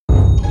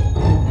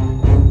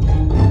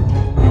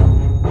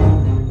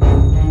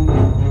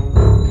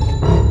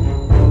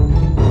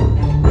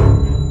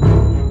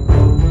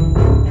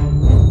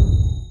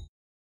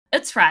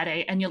It's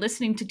Friday, and you're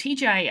listening to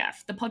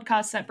TGIF, the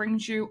podcast that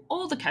brings you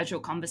all the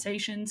casual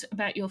conversations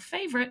about your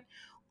favourite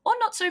or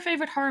not so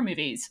favourite horror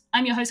movies.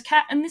 I'm your host,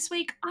 Kat, and this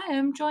week I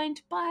am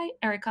joined by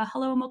Erica.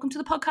 Hello and welcome to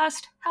the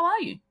podcast. How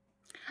are you?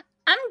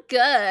 I'm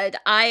good.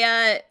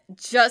 I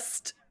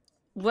just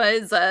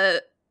was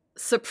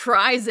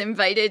surprise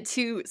invited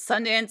to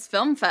Sundance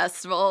Film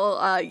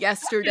Festival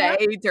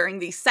yesterday during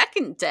the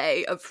second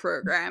day of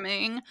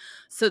programming.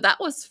 So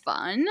that was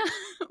fun.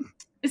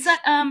 Is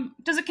that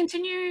does it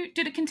continue?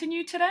 Did it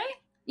continue today?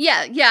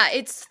 Yeah,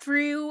 it's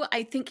through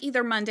I think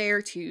either Monday or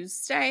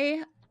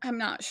Tuesday. I'm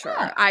not sure.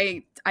 Oh.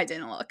 I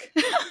didn't look.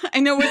 I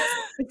know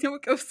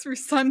it goes through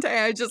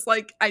Sunday. I just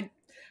I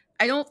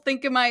don't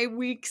think of my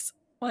weeks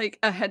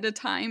ahead of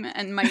time,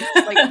 and my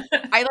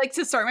I like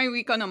to start my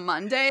week on a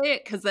Monday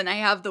because then I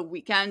have the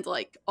weekend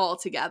all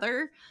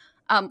together,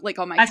 on my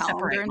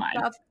calendar and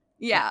stuff.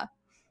 Yeah,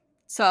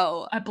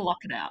 so I block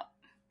it out.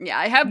 Yeah,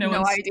 I have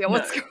no idea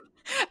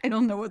I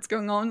don't know what's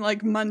going on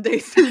Monday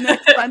through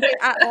next Sunday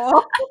at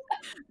all.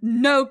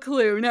 No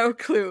clue.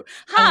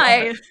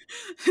 Hi,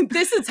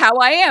 this is how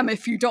I am.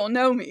 If you don't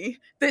know me,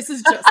 this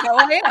is just how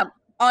I am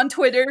on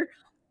Twitter,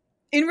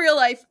 in real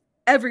life,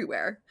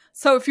 everywhere.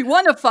 So if you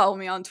want to follow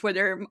me on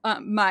Twitter,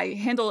 my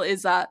handle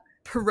is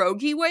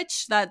Pierogi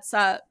Witch. That's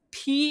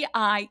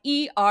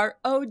Pierogi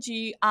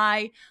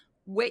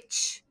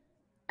Witch.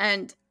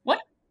 And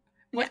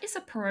what is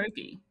a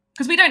pierogi?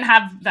 Because we don't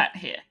have that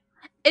here.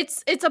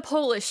 It's a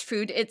Polish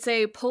food. It's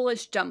a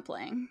Polish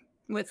dumpling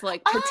with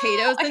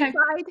potatoes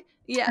inside.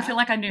 Yeah, I feel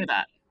like I knew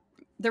that.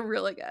 They're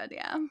really good.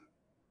 Yeah.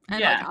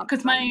 And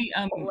because my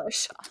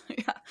Polish.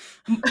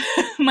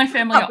 my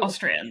family are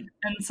Austrian,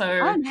 and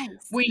so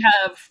we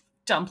have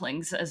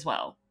dumplings as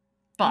well,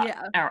 but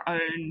our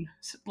own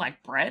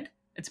bread.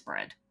 It's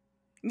bread.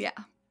 Yeah,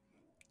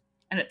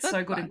 and it's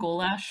so good in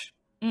goulash.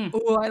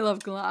 Oh, I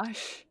love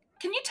goulash.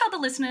 Can you tell the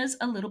listeners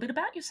a little bit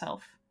about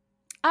yourself?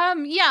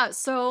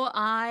 So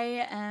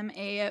I am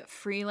a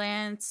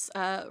freelance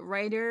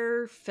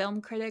writer,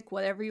 film critic,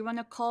 whatever you want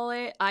to call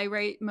it. I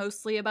write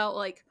mostly about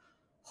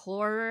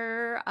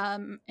horror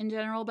in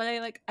general, but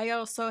I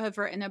also have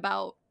written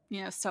about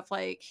stuff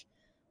like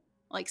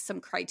some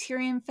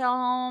Criterion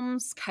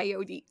films,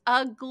 Coyote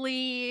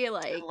Ugly.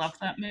 I love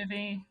that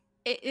movie.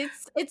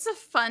 It's a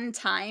fun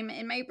time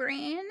in my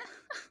brain.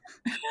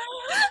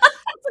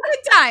 It's a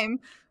good time.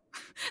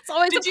 It's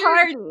always a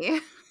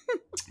party.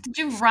 Did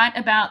you write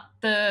about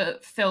the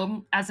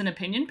film as an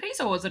opinion piece,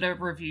 or was it a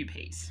review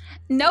piece?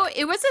 No,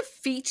 it was a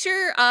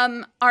feature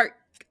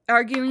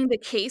arguing the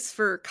case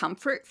for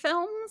comfort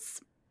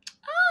films.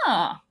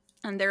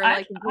 And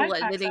they're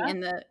validity in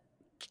the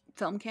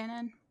film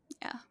canon.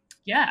 Yeah.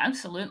 Yeah,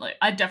 absolutely.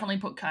 I definitely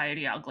put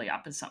Coyote Ugly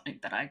up as something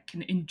that I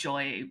can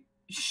enjoy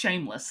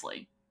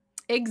shamelessly.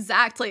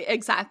 Exactly.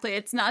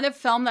 It's not a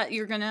film that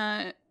you're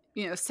gonna,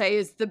 say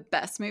is the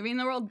best movie in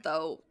the world,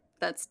 though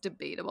that's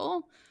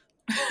debatable.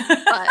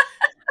 But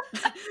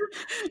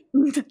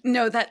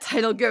no, that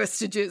title goes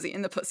to Josie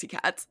and the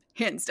Pussycats,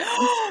 hands down.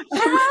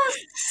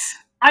 Yes!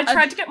 I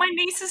tried to get my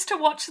nieces to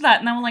watch that,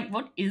 and they were like,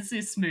 what is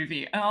this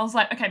movie? And I was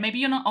like, okay, maybe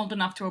you're not old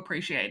enough to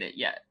appreciate it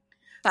yet.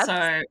 So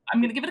I'm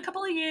going to give it a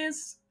couple of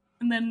years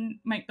and then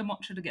make them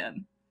watch it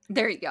again.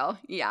 There you go.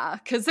 Yeah,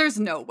 because there's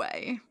no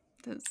way.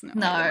 There's no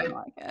way I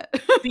like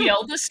it. The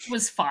eldest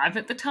was 5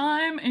 at the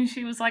time, and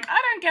she was like, I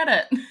don't get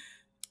it.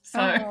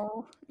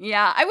 So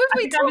yeah, I would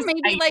wait till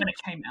maybe when it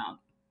came out.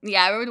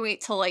 Yeah, I would wait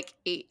till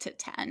 8 to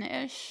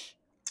 10-ish.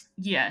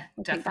 Yeah,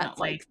 I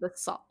definitely. Think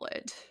that's the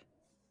solid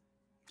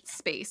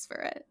space for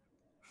it.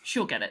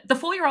 She'll get it. The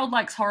 4-year-old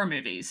likes horror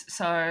movies,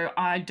 so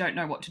I don't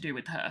know what to do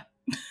with her.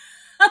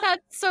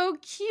 That's so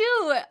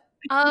cute.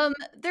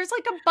 There's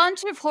a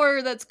bunch of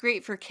horror that's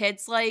great for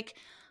kids,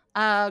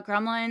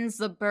 Gremlins,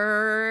 The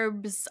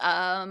Burbs,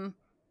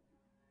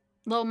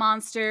 Little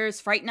Monsters,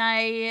 Fright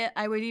Night.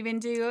 I would even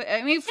do.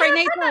 I mean, Fright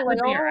Night's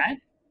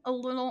a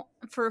little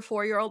for a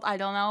 4-year-old. I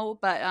don't know,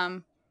 but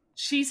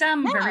she's very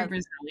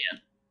resilient.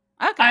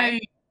 Okay.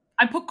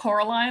 I put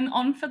Coraline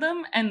on for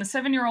them, and the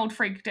 7-year-old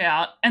freaked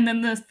out, and then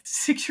the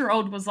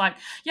 6-year-old was like,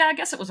 "Yeah, I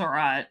guess it was all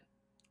right."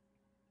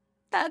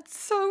 That's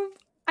so.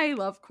 I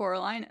love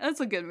Coraline. That's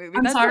a good movie.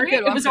 I'm sorry,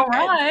 it was all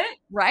right,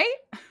 right?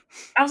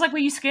 I was like, "Were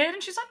you scared?"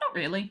 And she's like, "Not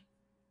really."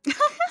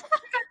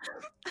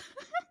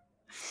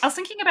 I was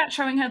thinking about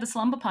showing her the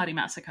Slumber Party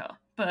Massacre,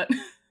 but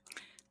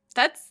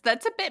that's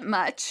a bit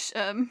much.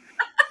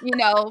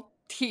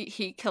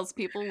 He kills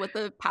people with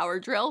a power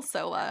drill,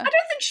 so I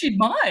don't think she'd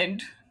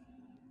mind.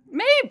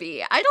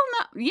 Maybe. I don't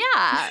know.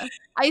 Yeah.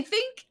 I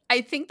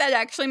think that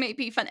actually might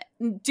be fun.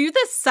 Do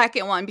the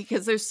second one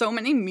because there's so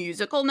many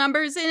musical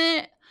numbers in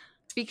it.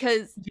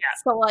 Because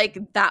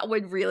that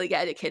would really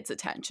get a kid's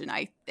attention,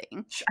 I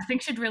think. I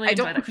think she'd really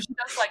enjoy that because she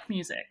does like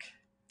music.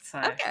 So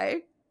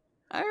okay.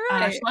 All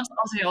right. She loves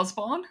Ozzy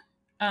Osbourne.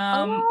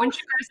 When she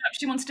grows up,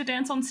 she wants to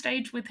dance on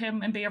stage with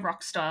him and be a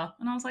rock star.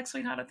 And I was like,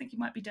 sweetheart, I think you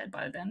might be dead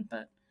by then,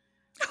 but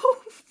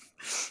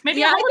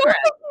maybe I don't think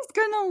he's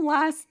gonna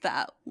last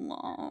that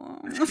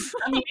long.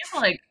 I mean, he's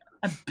 1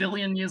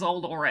 billion years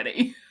old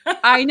already.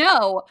 I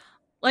know.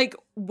 like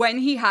when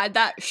he had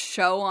that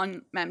show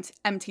on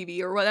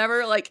MTV or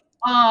whatever, like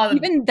Oh,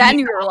 even then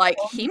you were like,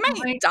 he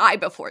might die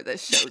before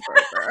this show's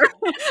over.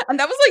 And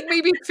that was like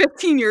maybe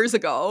 15 years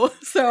ago.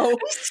 So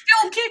he's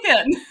still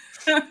kicking.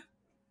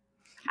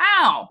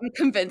 How? I'm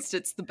convinced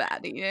it's the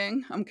bad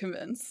eating. I'm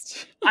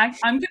convinced. I'm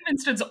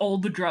convinced it's all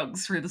the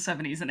drugs through the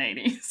 70s and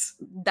 80s.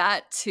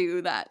 That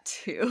too.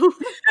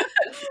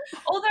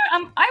 Although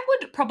I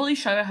would probably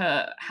show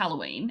her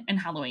Halloween and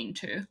Halloween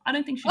 2. I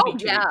don't think she'd be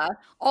too. Yeah.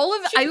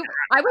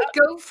 I would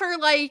go for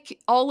like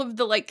all of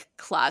the like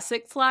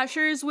classic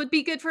slashers would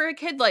be good for a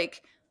kid,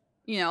 like,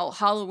 you know,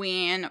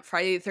 Halloween,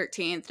 Friday the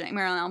 13th,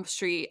 Nightmare on Elm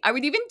Street. I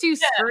would even do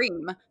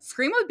Scream.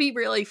 Scream would be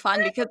really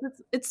fun because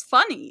it's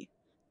funny.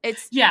 I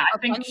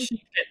think she'd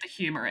get the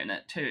humor in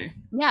it too.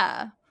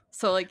 Yeah.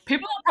 So like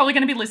people are probably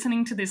going to be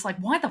listening to this like,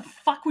 why the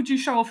fuck would you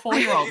show a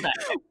 4-year-old that?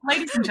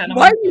 Ladies and gentlemen,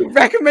 why are you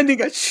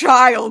recommending a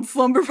child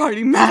Slumber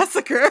Party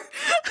Massacre?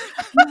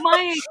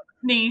 My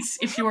niece,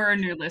 if you are a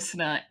new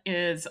listener,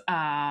 is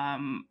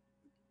on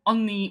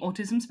the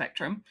autism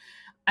spectrum,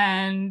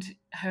 and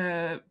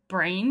her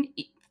brain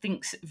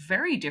thinks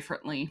very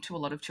differently to a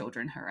lot of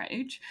children her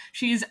age.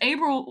 She is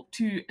able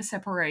to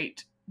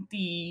separate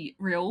the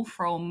real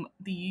from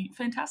the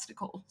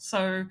fantastical.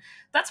 So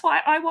that's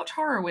why I watch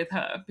horror with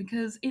her,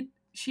 because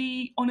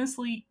she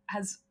honestly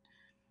has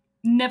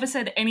never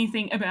said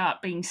anything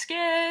about being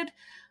scared.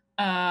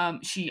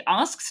 She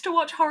asks to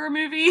watch horror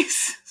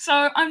movies,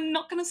 so I'm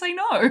not going to say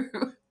no.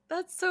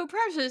 That's so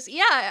precious.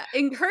 Yeah,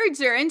 encourage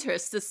their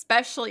interest,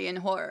 especially in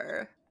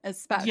horror.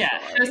 Especially. Yeah,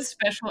 her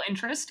special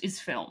interest is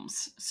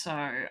films.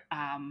 So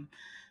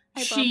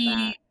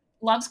she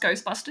loves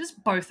Ghostbusters,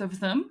 both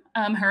of them.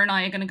 Her and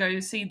I are going to go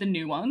see the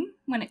new one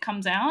when it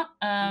comes out.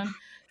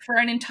 For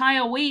an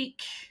entire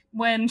week,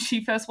 when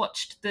she first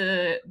watched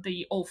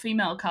the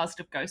all-female cast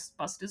of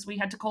Ghostbusters, we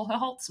had to call her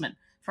Holtzman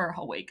for a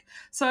whole week.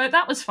 So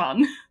that was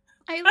fun.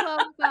 I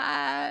love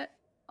that.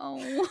 Oh.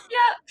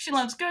 Yeah, she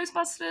loves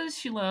Ghostbusters.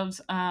 She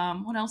loves,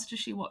 what else does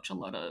she watch a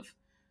lot of?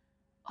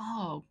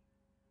 Oh,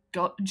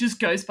 God, just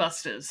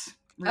Ghostbusters.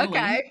 Really.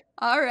 Okay,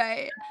 all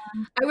right.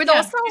 I would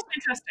also...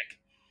 She's fantastic.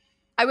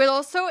 I would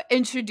also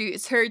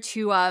introduce her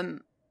to I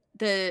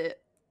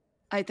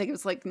think it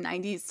was like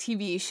 90s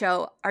TV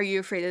show, Are You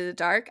Afraid of the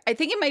Dark? I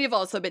think it might have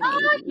also been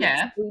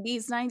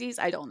 80s, 90s.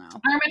 I don't know.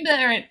 I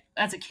remember it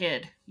as a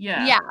kid.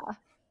 Yeah.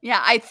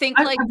 Yeah, I think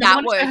like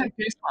that would...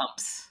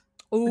 Goosebumps.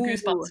 Ooh. The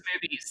Goosebumps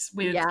movies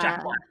with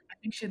Jack Black. I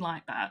think she'd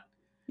like that.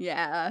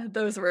 Yeah,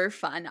 those were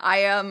fun.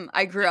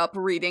 I grew up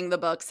reading the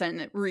books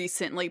and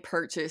recently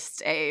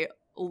purchased a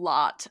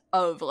lot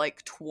of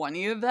like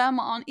 20 of them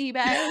on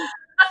eBay.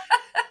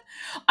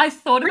 I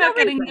thought about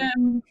getting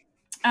them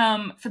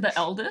for the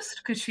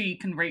eldest because she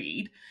can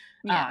read.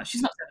 Yeah.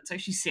 She's not 7, so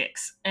she's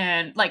 6.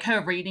 And like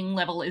her reading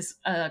level is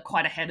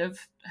quite ahead of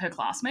her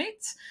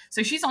classmates.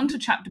 So she's onto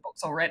chapter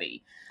books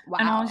already. Wow.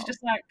 And I was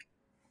just like,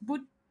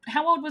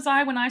 how old was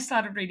I when I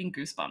started reading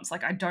Goosebumps?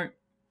 Like I think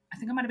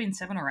I might have been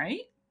 7 or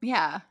 8.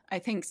 Yeah, I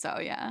think so,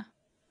 yeah.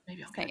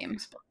 Maybe I'll get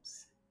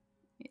Goosebumps.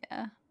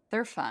 Yeah.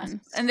 They're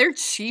fun. And they're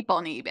cheap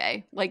on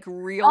eBay. Like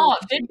real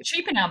cheap. They're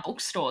cheap in our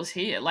bookstores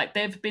here. Like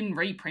they've been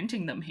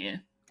reprinting them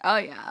here. Oh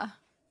yeah.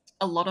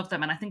 A lot of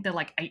them, and I think they're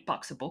like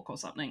 $8 a book or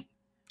something.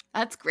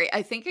 That's great.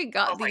 I think I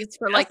got these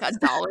for like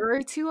 $1 or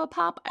 $2 a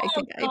pop. I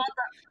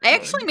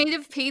actually may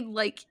have paid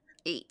like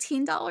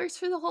 $18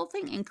 for the whole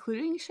thing,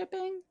 including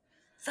shipping.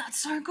 That's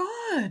so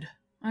good.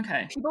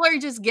 Okay. People are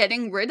just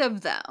getting rid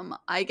of them.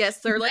 I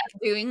guess they're like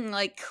doing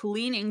like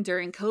cleaning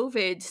during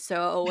COVID,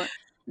 so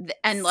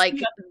and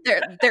like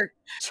their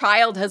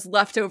child has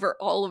left over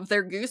all of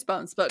their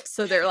Goosebumps books,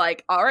 so they're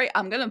like, all right,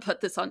 I'm gonna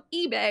put this on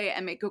eBay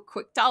and make a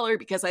quick $1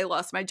 because I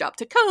lost my job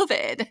to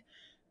COVID.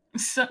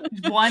 So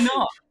why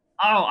not?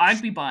 Oh,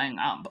 I'd be buying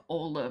up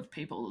all of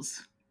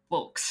people's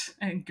books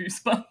and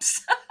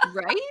Goosebumps.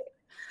 Right?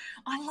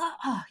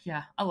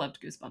 I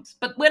loved Goosebumps.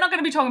 But we're not going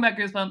to be talking about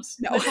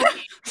Goosebumps. No. We're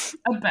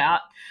talking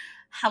about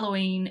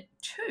Halloween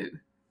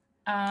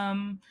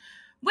 2.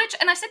 Which,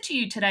 and I said to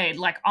you today,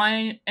 like,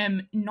 I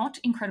am not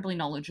incredibly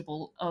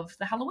knowledgeable of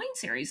the Halloween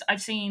series.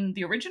 I've seen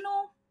the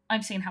original,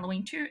 I've seen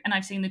Halloween 2, and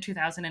I've seen the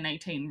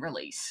 2018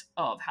 release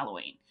of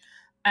Halloween.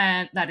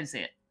 And that is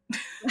it.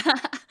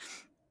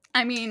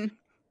 I mean,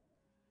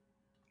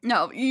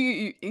 no,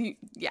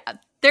 yeah,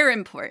 they're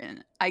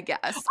important, I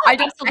guess.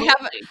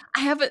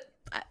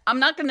 I'm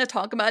not going to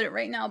talk about it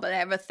right now, but I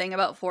have a thing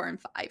about 4 and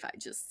 5. I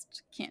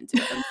just can't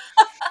do it.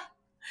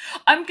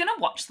 I'm going to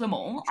watch them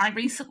all. I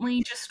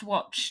recently just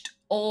watched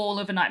all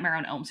of A Nightmare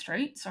on Elm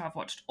Street, so I've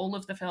watched all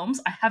of the films.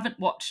 I haven't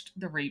watched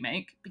the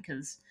remake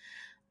because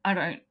I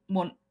don't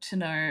want to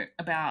know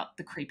about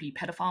the creepy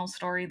pedophile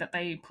story that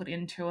they put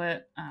into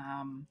it.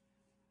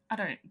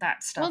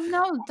 That stuff.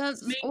 Well,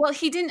 no,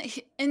 he didn't,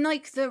 in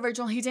like the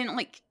original, he didn't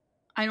like,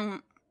 I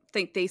don't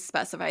think they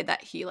specified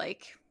that he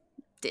like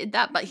did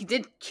that, but he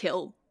did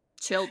kill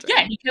children.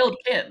 Yeah, he killed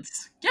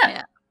kids.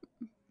 Yeah.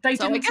 They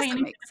didn't say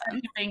anything about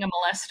him being a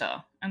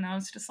molester. And I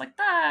was just like,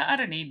 I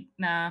don't need,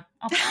 I'll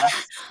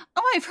pass.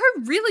 I've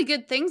heard really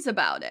good things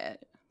about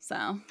it.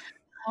 So.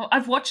 Oh,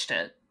 I've watched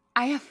it.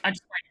 I just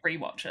might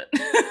rewatch it.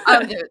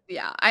 Oh,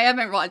 yeah. I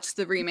haven't watched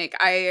the remake.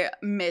 I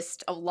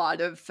missed a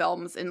lot of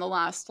films in the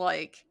last,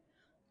 like,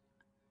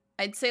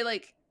 I'd say,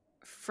 like,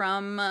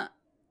 from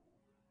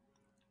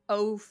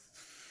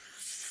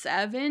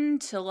 2007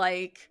 to,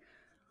 like,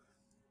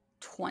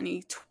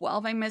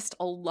 2012. I missed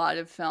a lot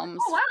of films.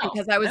 Oh, wow.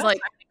 Because I was, like...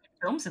 so many good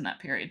films in that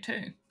period,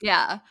 too.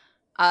 Yeah.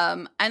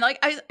 And,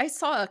 like, I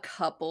saw a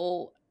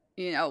couple...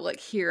 you know, like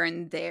here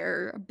and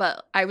there,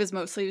 but I was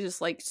mostly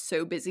just like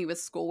so busy with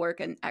schoolwork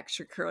and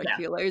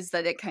extracurriculars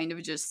that it kind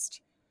of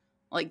just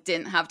like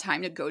didn't have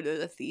time to go to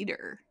the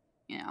theater,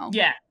 you know?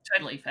 Yeah,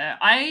 totally fair.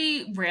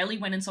 I rarely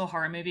went and saw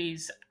horror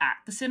movies at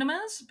the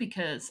cinemas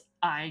because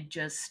I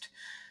just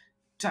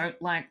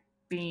don't like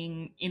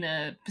being in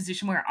a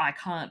position where I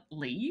can't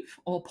leave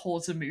or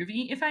pause a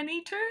movie if I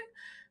need to.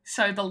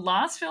 So the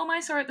last film I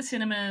saw at the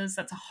cinemas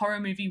that's a horror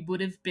movie would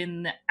have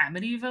been the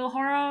Amityville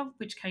Horror,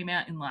 which came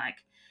out in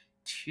like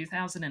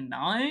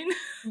 2009.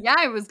 Yeah,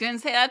 I was gonna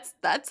say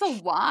that's a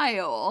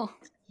while.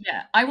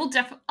 Yeah, I will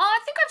definitely... I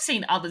think I've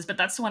seen others, but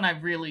that's the one I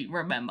really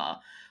remember.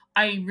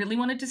 I really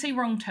wanted to see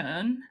Wrong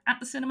Turn at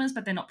the cinemas,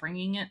 but they're not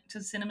bringing it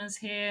to cinemas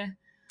here.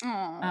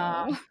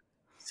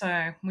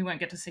 So we won't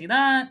get to see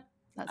that.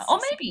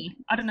 Or maybe,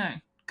 I don't know.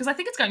 Because I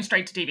think it's going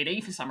straight to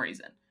DVD for some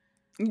reason.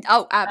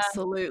 Oh,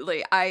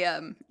 absolutely.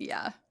 I've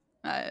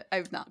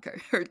not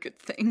heard good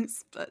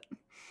things, but...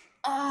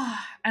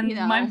 and you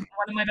know. One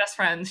of my best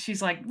friends,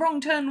 she's like, Wrong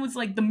Turn was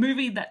like the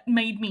movie that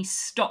made me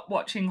stop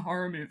watching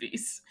horror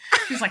movies.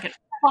 She's like, it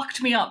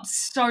fucked me up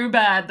so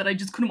bad that I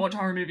just couldn't watch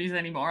horror movies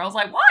anymore. I was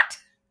like, what?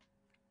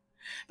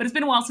 But it's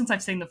been a while since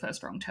I've seen the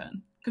first Wrong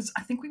Turn, because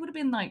I think we would have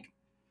been like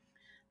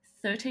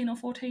 13 or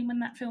 14 when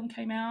that film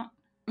came out,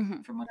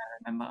 from what I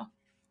remember.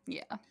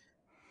 Yeah.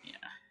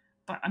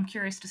 But I'm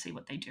curious to see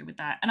what they do with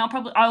that. And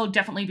I'll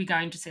definitely be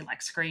going to see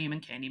like Scream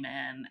and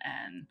Candyman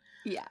and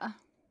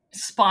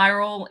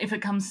Spiral if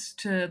it comes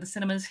to the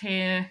cinemas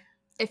here.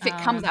 If it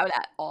comes out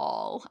at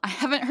all. I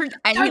haven't heard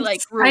any don't like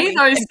say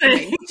those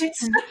things.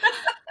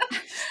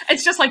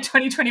 It's just like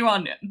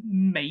 2021,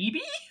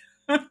 maybe?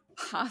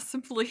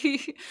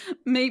 Possibly.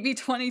 Maybe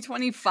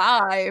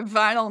 2025.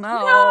 I don't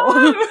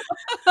know.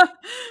 No.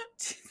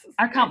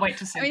 I can't wait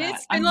to see that.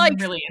 It's been like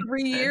really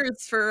 3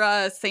 years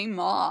for Saint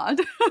Maud.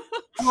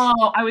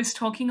 Oh, I was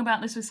talking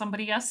about this with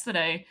somebody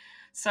yesterday.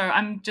 So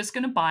I'm just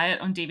going to buy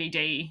it on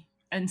DVD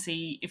and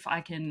see if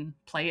I can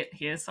play it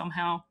here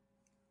somehow.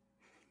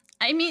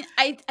 I mean,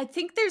 I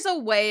think there's a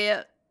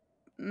way,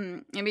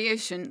 maybe I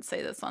shouldn't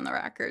say this on the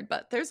record,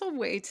 but there's a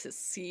way to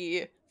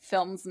see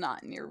films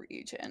not in your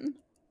region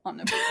on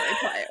a Blu-ray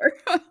player.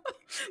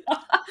 I'll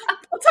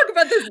talk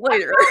about this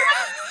later.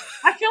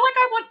 I feel like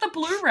I want the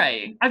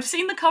Blu-ray. I've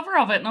seen the cover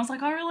of it and I was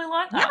like, I really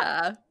like that.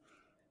 Yeah.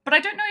 But I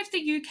don't know if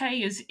the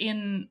UK is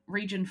in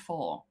Region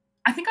 4.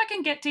 I think I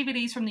can get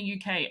DVDs from the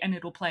UK and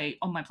it'll play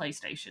on my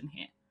PlayStation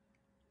here.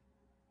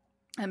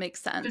 That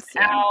makes sense.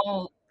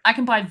 I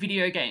can buy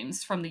video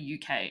games from the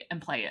UK and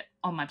play it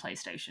on my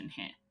PlayStation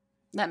here.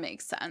 That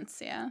makes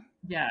sense, yeah.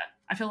 Yeah,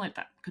 I feel like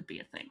that could be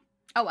a thing.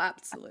 Oh,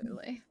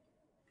 absolutely.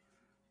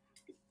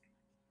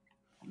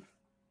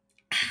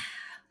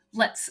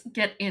 Let's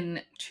get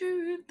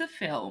into the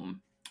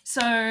film.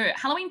 So,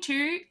 Halloween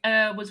 2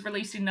 was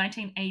released in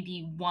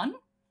 1981.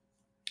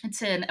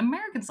 It's an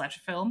American slasher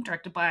film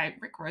directed by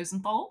Rick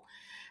Rosenthal.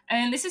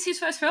 And this is his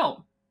first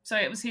film. So,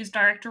 it was his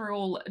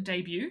directorial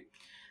debut.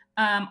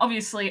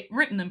 Obviously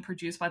written and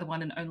produced by the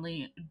one and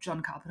only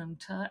John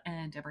Carpenter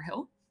and Deborah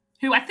Hill,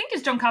 who I think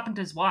is John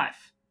Carpenter's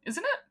wife,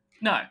 isn't it?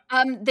 No.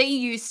 They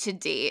used to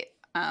date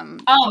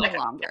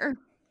longer.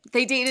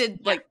 They dated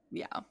a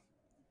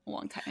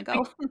long time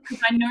ago.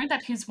 I know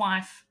that his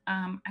wife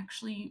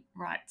actually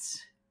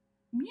writes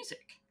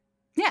music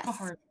for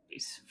horror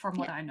movies, from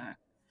what I know,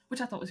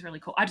 which I thought was really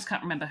cool. I just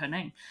can't remember her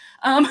name.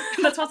 That's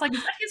why I was like,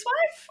 is that his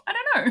wife? I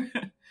don't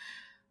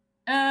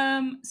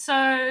know.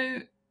 So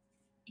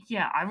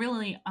yeah, I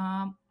really,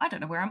 I don't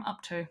know where I'm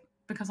up to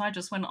because I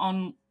just went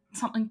on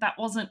something that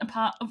wasn't a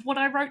part of what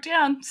I wrote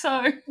down.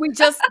 So we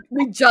just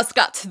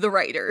got to the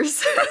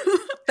writers.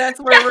 That's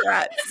where we're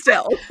at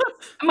still.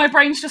 My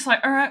brain's just like,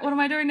 all right, what am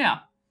I doing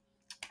now?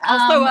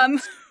 Also,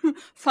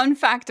 fun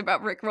fact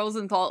about Rick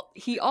Rosenthal,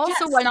 he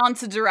also went on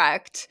to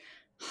direct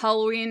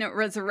Halloween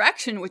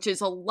Resurrection, which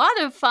is a lot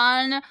of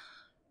fun,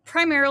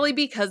 primarily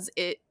because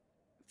it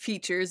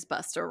features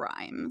Busta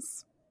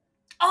Rhymes.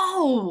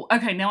 Oh,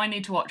 okay, now I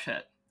need to watch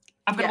it.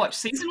 I've got to watch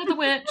Season of the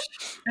Witch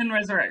and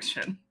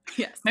Resurrection.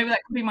 Yes. Maybe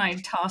that could be my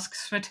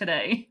tasks for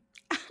today.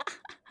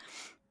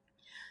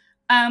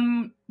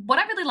 What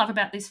I really love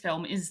about this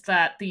film is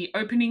that the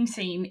opening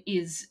scene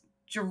is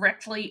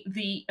directly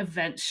the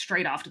event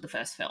straight after the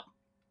first film,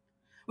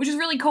 which is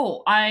really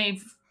cool.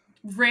 I've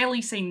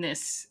rarely seen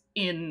this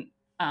in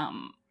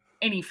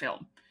any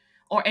film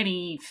or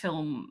any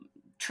film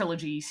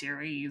trilogy,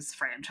 series,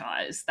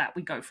 franchise that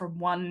we go from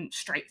one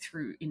straight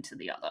through into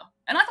the other.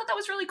 And I thought that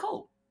was really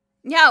cool.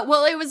 Yeah,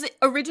 well, it was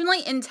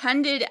originally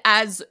intended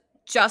as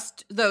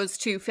just those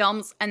two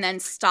films and then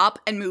stop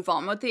and move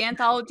on with the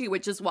anthology,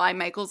 which is why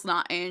Michael's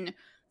not in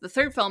the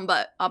third film,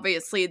 but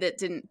obviously that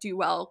didn't do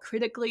well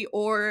critically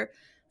or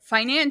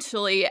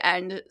financially,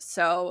 and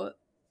so,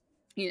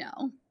 you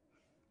know,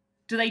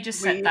 do they just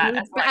set that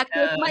as back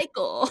with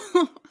Michael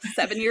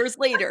 7 years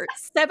later,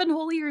 7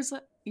 whole years?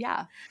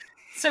 Yeah.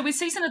 So with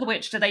Season of the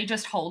Witch, do they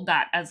just hold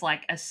that as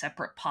like a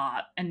separate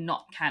part and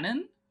not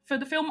canon for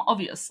the film?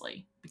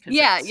 Obviously, because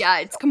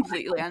it's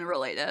completely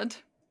unrelated.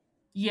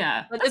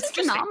 Yeah, but it's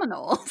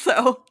phenomenal.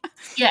 So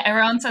yeah,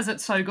 everyone says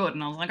it's so good,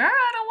 and I was like, all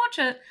right, I'll watch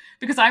it,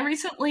 because I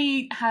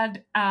recently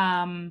had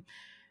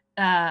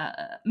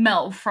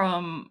Mel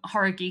from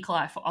Horror Geek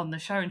Life on the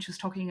show, and we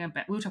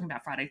were talking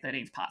about Friday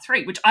 13th Part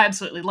 3, which I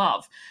absolutely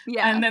love.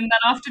 Yeah. And then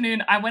that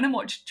afternoon, I went and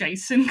watched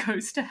Jason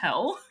Goes to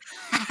Hell,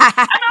 and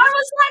I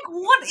was like,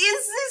 what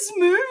is this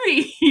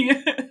movie?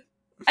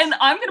 And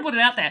I'm going to put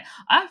it out there,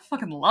 I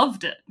fucking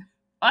loved it.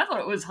 I thought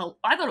it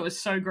was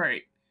so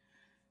great.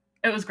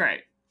 It was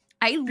great.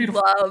 I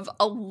love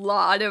a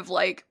lot of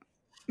like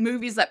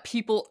movies that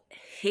people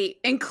hate,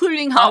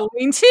 including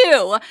Halloween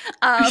 2,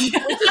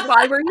 which is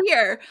why we're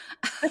here.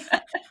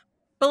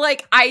 But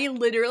like, I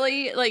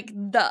literally like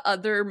the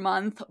other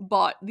month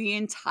bought the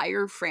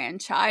entire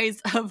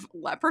franchise of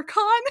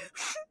Leprechaun.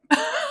 I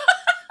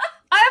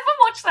haven't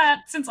watched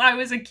that since I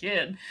was a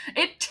kid.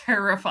 It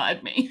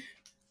terrified me.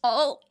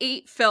 All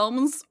 8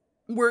 films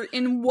were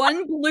in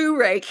one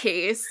Blu-ray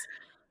case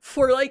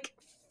for like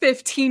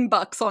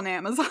 $15 on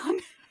Amazon.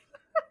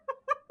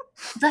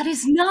 That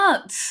is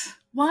nuts.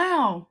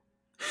 Wow.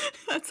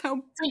 That's how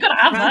you gotta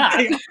have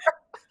that.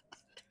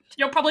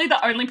 You're probably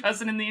the only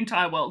person in the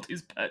entire world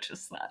who's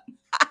purchased that.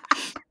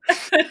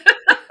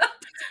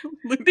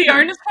 The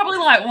owner's probably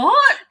like,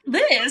 what?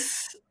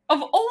 This?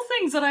 Of all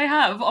things that I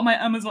have on my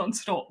Amazon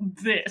store,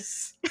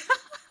 this.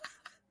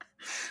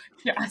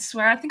 Yeah, I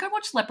swear, I think I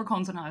watched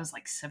Leprechauns when I was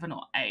like 7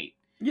 or 8.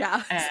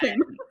 Yeah,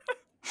 same.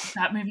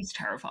 That movie's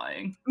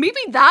terrifying. Maybe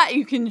that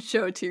you can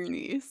show to your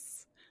niece.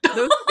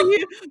 Those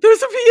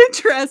would be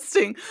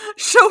interesting.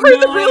 Show her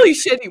the really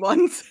shitty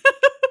ones.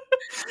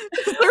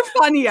 They're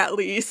funny, at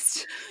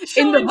least.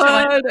 In the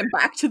Hood and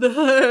Back to the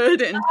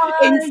Hood and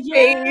In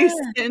Space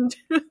and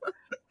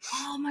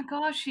oh my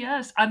gosh,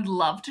 yes. I'd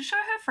love to show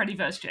her Freddy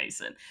vs.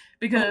 Jason,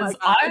 because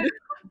I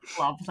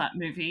love that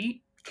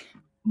movie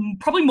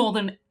probably more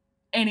than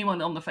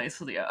anyone on the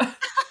face of the earth.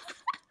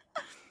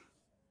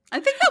 I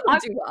think that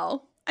would do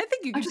well. I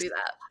think you can do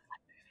that.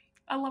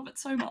 I love it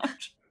so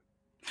much.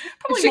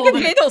 Probably she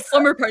can handle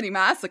Slumber Party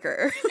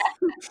Massacre.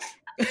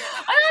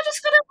 I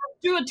just gotta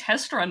do a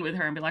test run with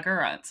her and be like, all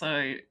right,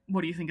 so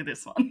what do you think of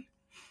this one?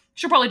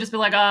 She'll probably just be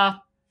like,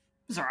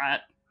 it's all right.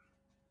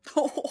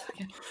 Oh.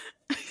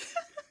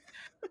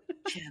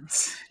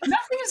 Kids.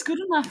 Nothing is good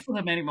enough for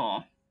them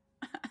anymore.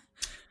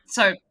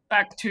 So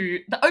back to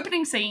the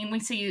opening scene,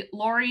 we see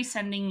Laurie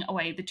sending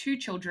away the 2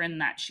 children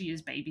that she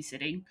is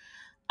babysitting,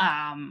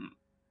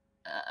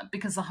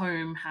 because the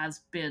home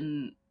has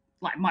been,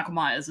 like, Michael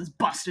Myers has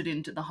busted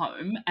into the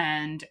home,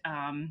 and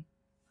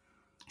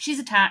she's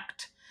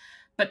attacked,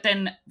 but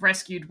then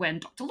rescued when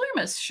Dr.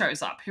 Loomis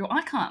shows up, who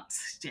I can't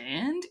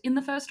stand in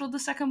the first or the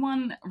second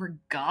one,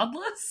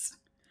 regardless.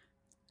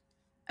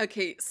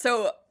 Okay,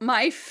 so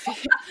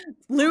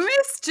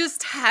Loomis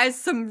just has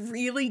some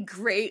really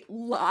great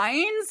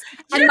lines,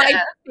 and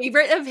my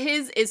favorite of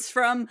his is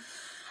from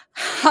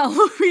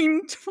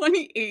Halloween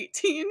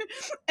 2018,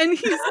 and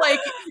he's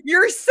like,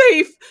 you're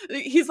safe.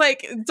 He's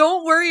like,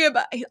 don't worry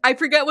about, I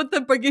forget what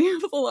the beginning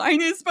of the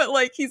line is, but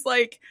like, he's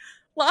like,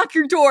 lock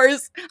your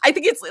doors. I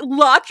think it's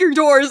lock your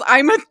doors.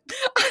 I'm a doctor.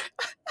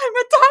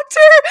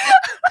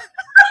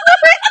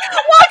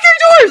 Lock your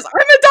doors.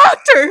 I'm a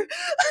doctor.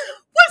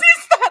 What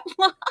is that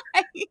line?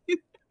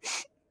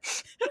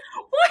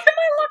 Why am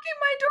I locking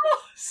my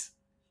doors?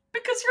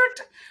 Because you're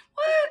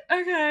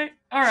what? Okay.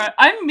 All right.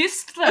 I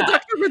missed that. A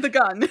doctor with a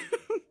gun.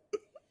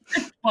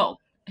 Well,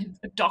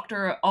 a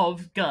doctor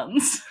of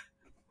guns.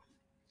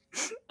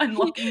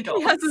 Unlocking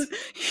doors.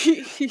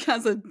 He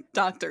has a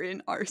doctor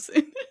in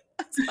arson.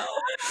 So.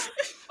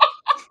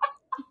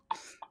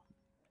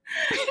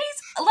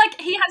 He's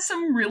like, he has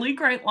some really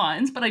great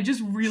lines, but I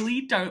just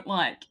really don't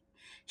like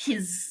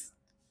his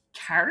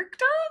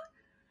character.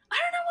 I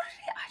don't know what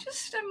it is. I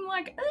just am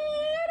like, I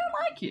don't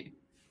like you.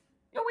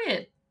 You're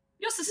weird.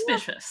 You're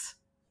suspicious.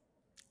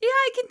 Yeah,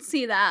 I can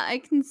see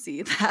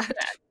that.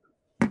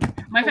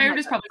 My favorite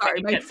is probably when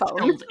he gets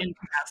killed in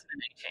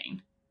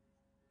 2018.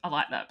 I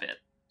like that bit.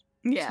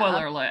 Yeah.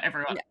 Spoiler alert,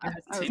 everyone who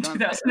hasn't seen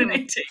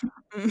 2018.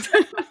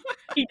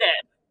 He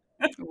dead.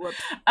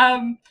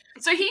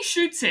 So he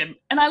shoots him,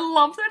 and I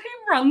love that he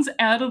runs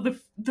out of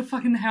the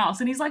fucking house,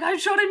 and he's like, I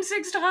shot him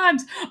 6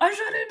 times! And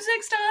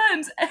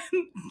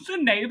the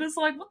neighbor's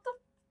like,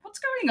 what's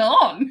going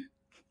on?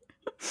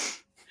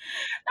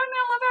 And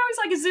I love how he's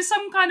like, is this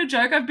some kind of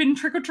joke? I've been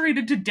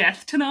trick-or-treated to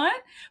death tonight?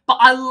 But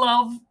I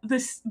love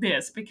this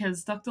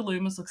because Dr.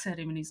 Loomis looks at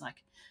him and he's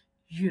like,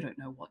 you don't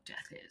know what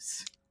death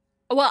is.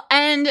 Well,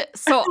 and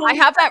so I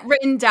have that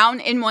written down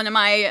in one of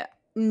my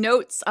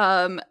notes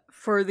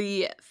for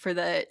the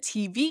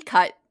TV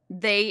cut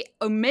they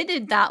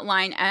omitted that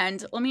line,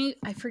 and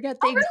I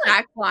forget the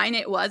exact line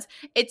it was.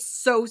 It's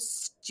so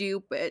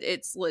stupid.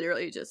 It's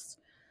literally just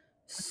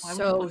why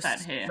would you put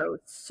that here?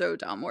 So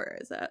dumb. Where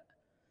is it?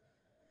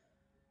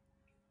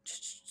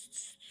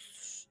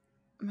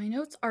 My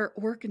notes are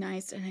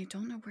organized, and I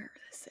don't know where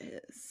this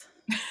is.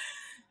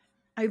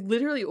 I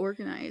literally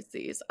organized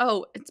these.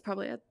 Oh, it's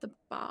probably at the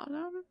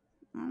bottom.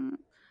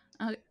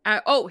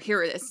 Oh,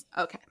 here it is.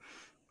 Okay.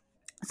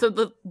 So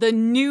the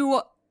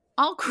new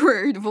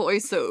awkward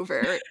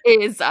voiceover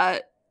is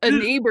a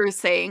neighbor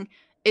saying,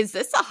 "Is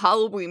this a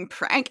Halloween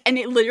prank?" And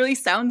it literally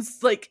sounds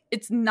like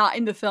it's not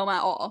in the film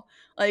at all.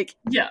 Like,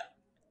 yeah,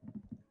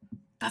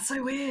 that's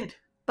so weird.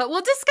 But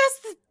we'll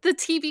discuss the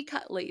TV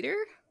cut later.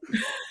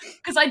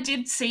 Because I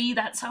did see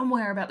that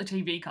somewhere about the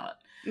TV cut.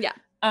 Yeah.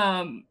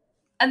 And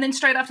then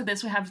straight after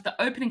this, we have the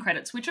opening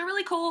credits, which are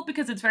really cool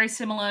because it's very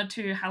similar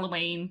to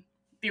Halloween,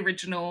 the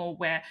original,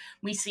 where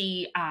we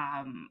see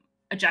a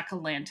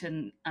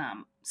jack-o'-lantern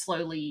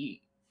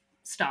slowly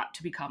start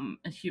to become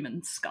a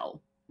human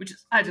skull, which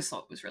is, I just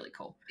thought was really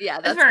cool. Yeah,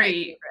 that's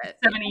very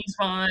 70s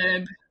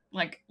vibe,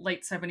 like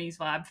late 70s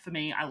vibe for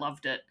me. I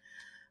loved it.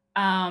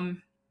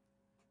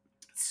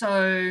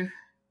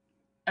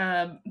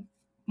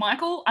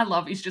 Michael, I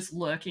love, is just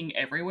lurking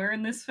everywhere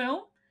in this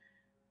film.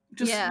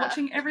 Just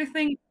watching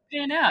everything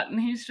pan out. And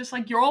he's just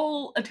like, you're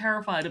all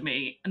terrified of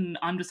me, and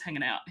I'm just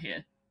hanging out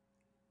here.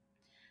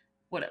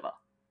 Whatever.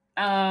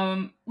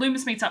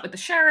 Loomis meets up with the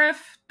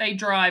sheriff. They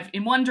drive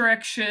in one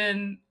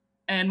direction,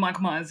 and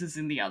Michael Myers is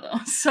in the other.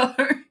 So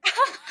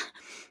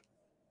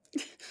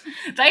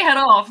they head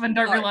off and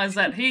don't realize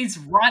that he's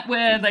right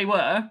where they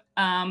were.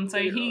 So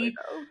he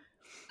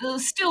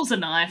steals a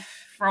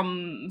knife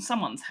from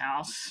someone's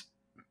house.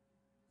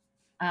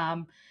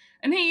 And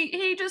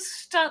he just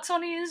starts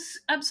on his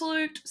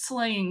absolute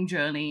slaying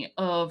journey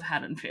of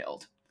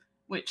Haddonfield,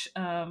 which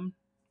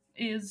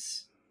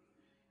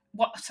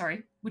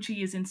which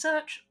he is in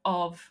search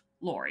of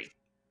Laurie.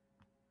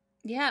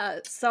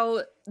 Yeah,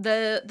 so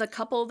the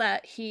couple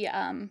that he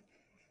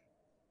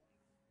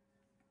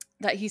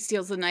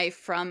steals the knife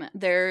from,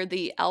 they're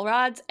the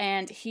Elrods,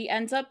 and he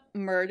ends up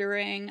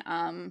murdering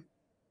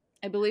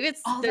I believe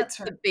it's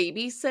the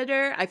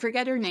babysitter. I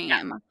forget her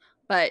name,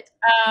 but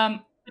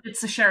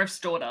it's the sheriff's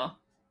daughter.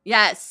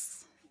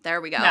 Yes,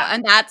 there we go. Yeah.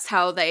 And that's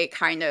how they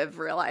kind of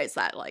realize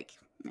that, like,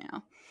 you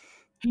know,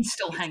 he's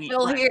still hanging,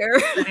 still here.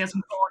 He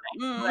hasn't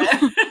gone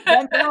anywhere.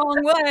 Went the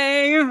wrong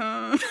way.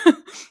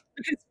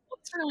 Because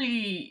what's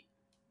really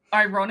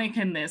ironic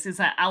in this is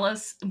that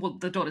Alice, well,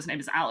 the daughter's name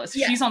is Alice.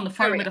 Yeah. She's on the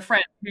phone with a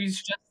friend who's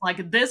just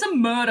like, "There's a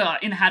murder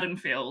in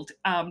Haddonfield.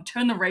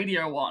 Turn the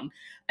radio on."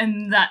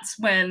 And that's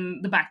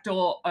when the back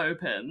door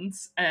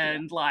opens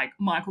and like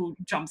Michael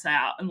jumps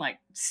out and like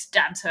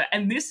stabs her.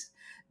 And this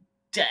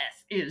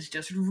death is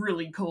just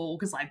really cool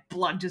because like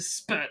blood just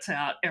spurts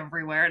out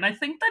everywhere. And I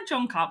think that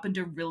John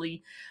Carpenter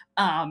really,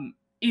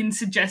 in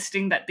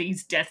suggesting that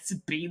these deaths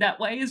be that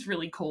way, is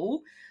really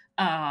cool.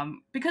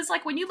 Because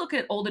like when you look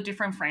at all the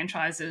different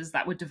franchises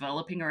that were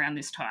developing around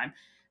this time,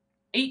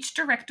 each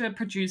director,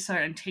 producer,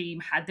 and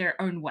team had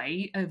their own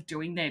way of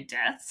doing their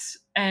deaths,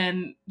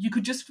 and you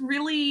could just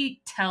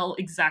really tell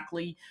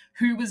exactly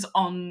who was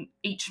on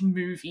each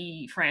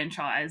movie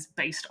franchise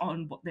based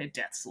on what their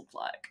deaths looked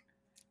like.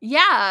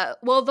 Yeah,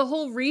 well, the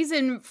whole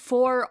reason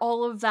for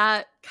all of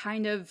that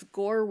kind of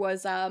gore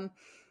was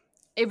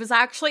it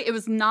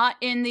was not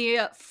in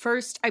the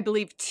first, I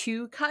believe,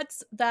 2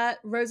 cuts that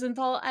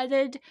Rosenthal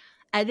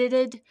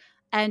edited,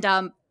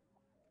 and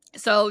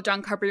so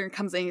John Carpenter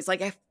comes in, he's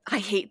like, I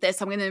hate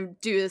this, I'm gonna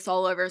do this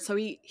all over. So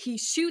he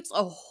shoots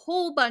a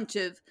whole bunch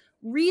of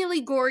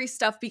really gory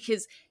stuff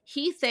because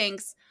he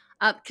thinks,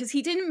 because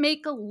he didn't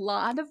make a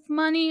lot of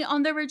money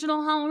on the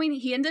original Halloween,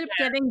 he ended up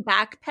getting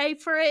back pay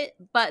for it,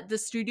 but the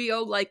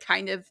studio like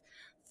kind of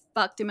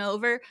fucked him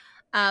over.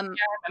 I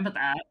remember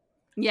that.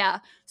 Yeah.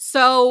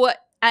 So,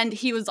 and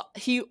he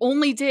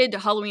only did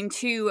Halloween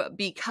 2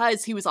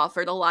 because he was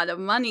offered a lot of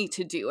money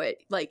to do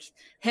it. Like,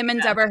 him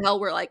and Deborah Hill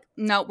were like,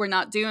 "No, we're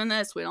not doing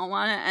this. We don't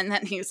want it." And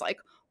then he was like,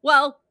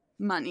 "Well,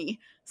 money.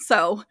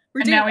 So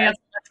we're doing it." And now he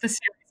hasn't left the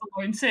series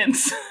alone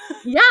since.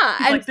 Yeah.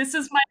 He's like, "This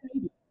is my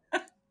baby."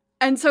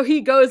 And so he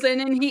goes in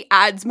and he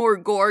adds more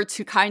gore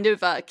to kind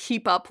of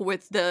keep up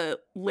with the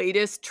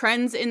latest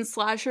trends in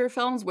slasher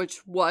films,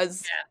 which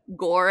was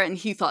gore, and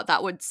he thought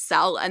that would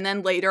sell. And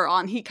then later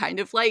on, he kind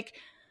of like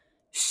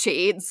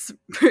shades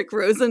Rick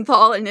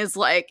Rosenthal and is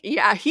like,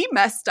 "Yeah, he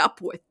messed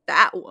up with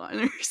that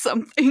one," or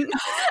something.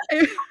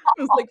 I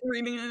was like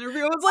reading an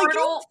interview. I was like,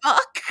 "You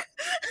fuck."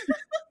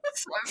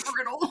 So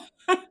brittle.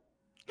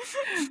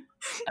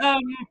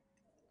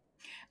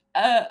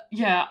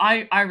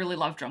 I really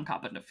love John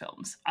Carpenter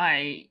films.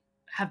 I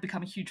have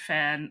become a huge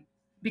fan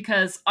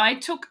because I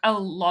took a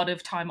lot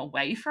of time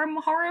away from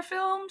horror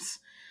films.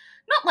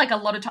 Not like a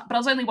lot of time, but I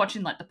was only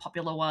watching like the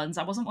popular ones.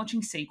 I wasn't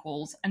watching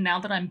sequels. And now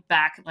that I'm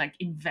back, like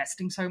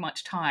investing so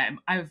much time,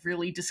 I've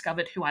really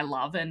discovered who I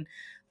love and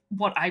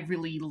what I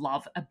really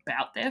love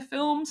about their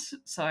films.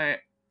 So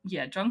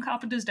yeah, John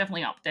Carpenter's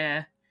definitely up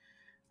there.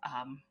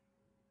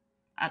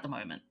 at the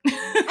moment.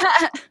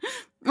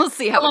 We'll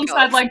see how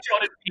alongside it goes. like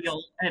Jordan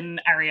Peele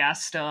and Ari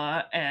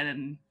Aster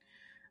and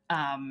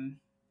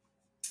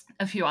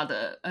a few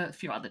other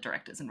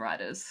directors and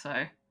writers.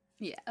 So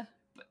yeah, but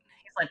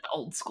he's like the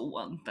old school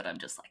one that I'm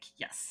just like,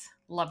 yes,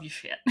 love your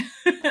shit.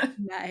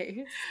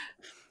 Nice.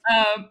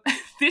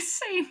 This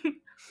scene,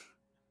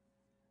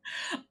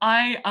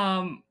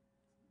 I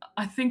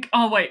think.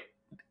 Oh wait,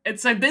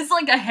 so there's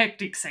like a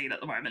hectic scene at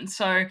the moment.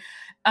 So,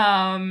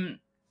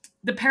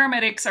 the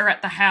paramedics are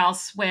at the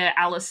house where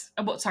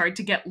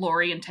to get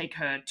Laurie and take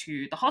her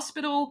to the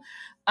hospital.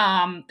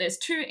 There's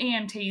two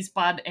EMTs,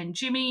 Bud and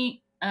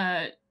Jimmy.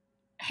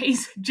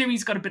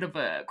 Jimmy's got a bit of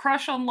a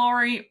crush on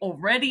Laurie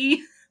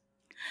already.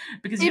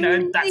 Because,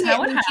 that's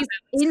how it happens.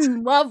 He's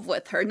in love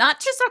with her. Not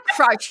just a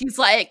crush. He's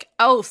like,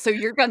 oh, so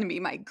you're going to be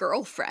my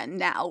girlfriend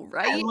now,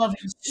 right? I love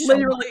you so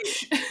literally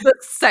much. The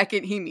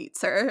second he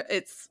meets her.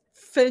 It's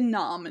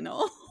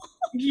phenomenal.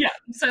 Yeah,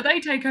 so they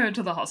take her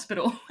to the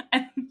hospital.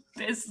 And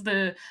there's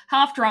the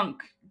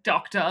half-drunk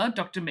doctor,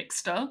 Dr.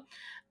 Mixter.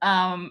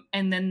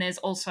 And then there's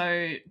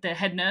also the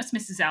head nurse,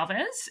 Mrs.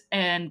 Alves,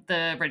 and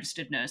the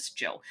registered nurse,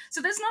 Jill.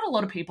 So there's not a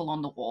lot of people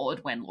on the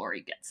ward when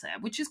Laurie gets there,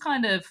 which is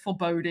kind of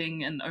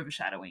foreboding and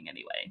overshadowing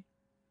anyway.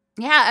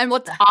 Yeah, and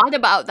what's odd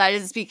about that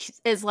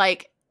is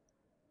like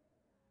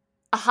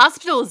a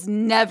hospital is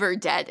never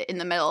dead in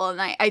the middle of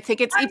the night. I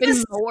think it's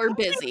even more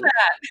busy.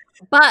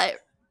 But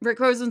Rick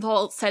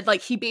Rosenthal said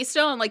like he based it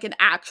on like an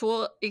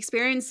actual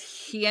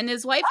experience he and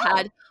his wife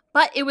had,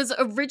 but it was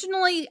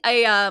originally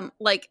a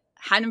like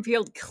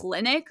Haddonfield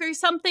Clinic or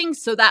something,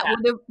 so that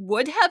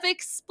would have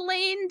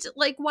explained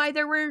like why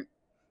there were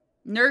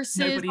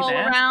nurses all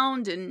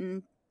around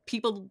and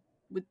people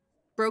with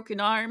broken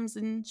arms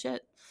and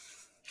shit.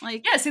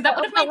 Like, yeah, see, that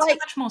would have made so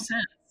much more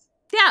sense.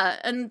 Yeah,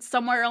 and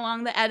somewhere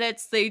along the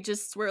edits, they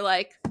just were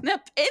like,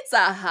 "Nope, it's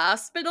a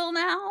hospital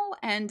now,"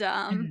 and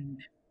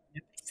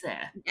it's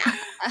there. Yeah.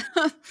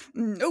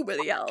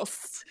 Nobody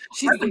else.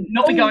 She's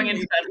not be going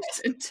into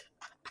that.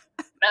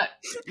 No.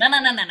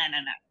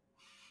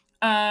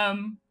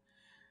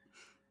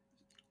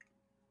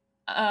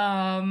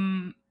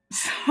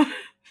 So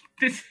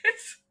this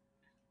is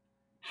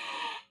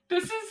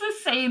the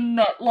scene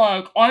that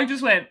like I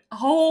just went,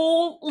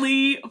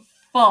 holy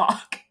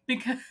fuck,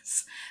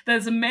 because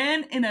there's a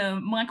man in a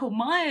Michael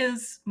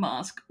Myers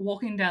mask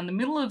walking down the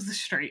middle of the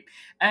street,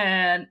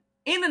 and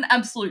in an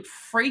absolute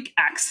freak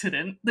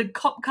accident, the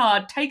cop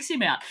car takes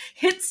him out,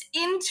 hits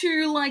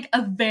into like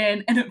a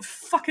van, and it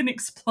fucking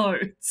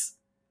explodes.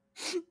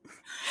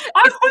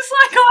 I was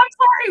like, oh, I'm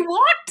sorry,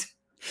 what?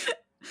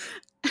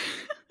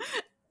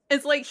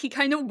 It's like he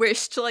kind of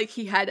wished like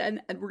he had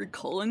an Edward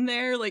Cullen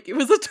there. Like it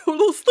was a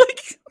total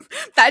like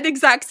that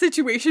exact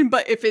situation,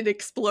 but if it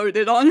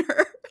exploded on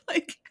her.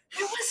 Like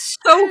it was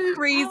so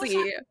crazy.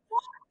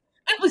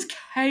 It was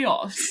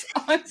chaos.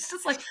 I was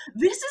just like,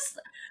 this is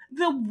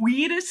the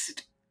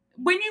weirdest.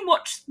 When you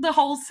watch the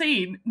whole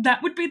scene,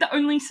 that would be the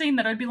only scene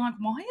that I'd be like,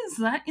 why is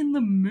that in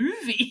the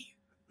movie?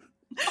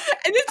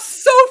 And it's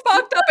so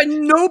fucked up,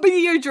 and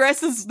nobody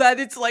addresses that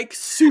it's like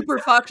super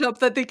fucked up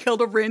that they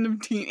killed a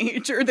random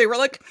teenager. They were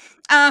like,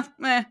 I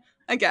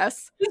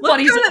guess. Let's go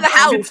to the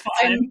house.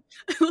 And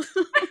what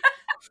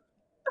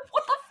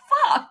the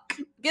fuck?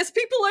 Guess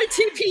people are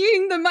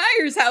TPing the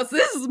Myers house.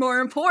 This is more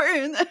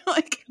important.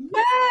 Like,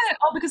 yeah.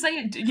 Oh, because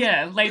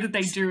later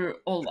they do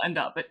all end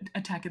up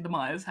attacking the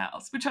Myers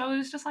house, which I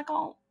was just like,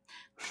 oh,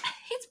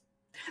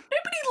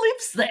 nobody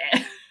lives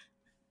there.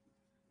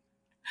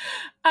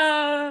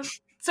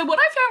 So what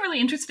I found really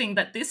interesting,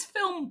 that this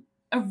film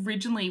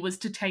originally was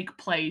to take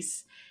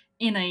place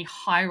in a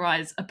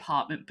high-rise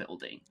apartment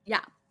building.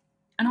 Yeah.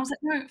 And I was like,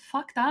 no,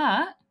 fuck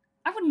that.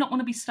 I would not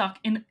want to be stuck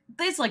in...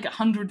 There's like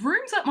 100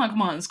 rooms that Michael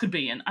Myers could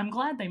be in. I'm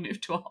glad they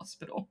moved to a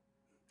hospital.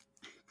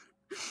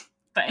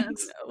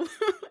 Thanks.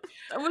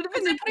 That would have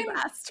been a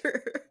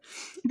disaster.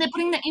 They're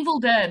putting the Evil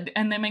Dead,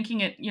 and they're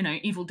making it,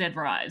 Evil Dead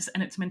Rise,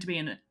 and it's meant to be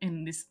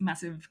in this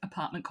massive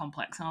apartment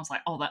complex. And I was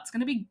like, oh,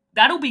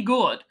 that'll be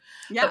good.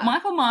 Yeah. But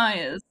Michael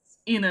Myers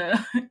in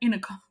a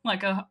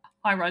like a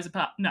high rise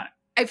apartment, no.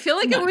 I feel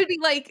like it would be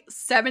like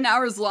 7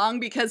 hours long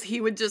because he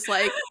would just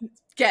like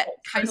get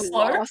kind of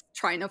lost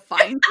trying to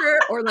find her,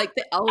 or like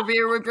the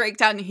elevator would break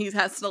down and he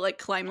has to like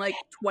climb like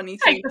 20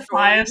 Take the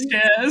fire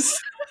stairs.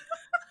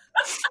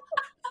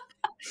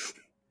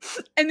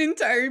 An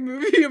entire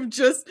movie of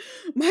just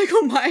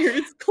Michael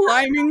Myers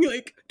climbing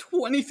like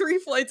 23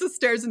 flights of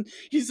stairs, and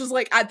he's just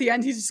like at the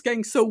end he's just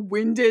getting so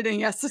winded and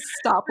he has to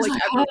stop like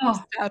every few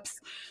steps.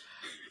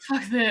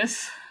 Fuck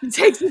this. He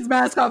takes his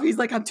mask off. He's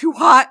like, I'm too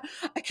hot.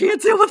 I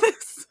can't deal with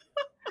this.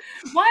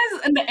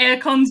 And the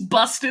aircon's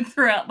busted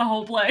throughout the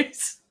whole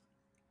place.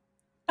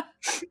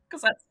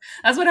 Because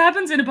that's what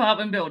happens in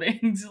apartment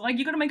buildings. Like,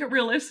 you got to make it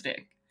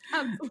realistic.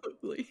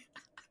 Absolutely.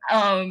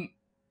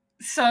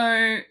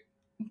 So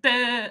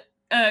the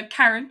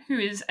Karen, who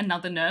is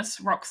another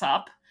nurse, rocks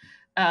up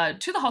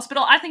to the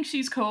hospital. I think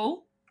she's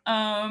cool.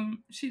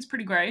 She's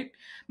pretty great.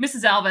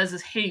 Mrs. Alves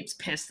is heaps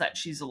pissed that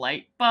she's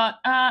late, but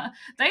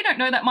they don't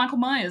know that Michael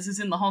Myers is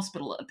in the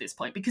hospital at this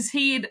point because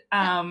he'd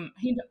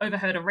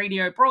overheard a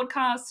radio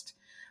broadcast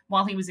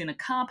while he was in a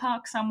car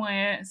park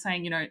somewhere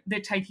saying, they're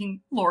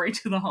taking Laurie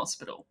to the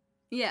hospital.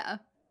 Yeah.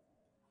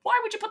 Why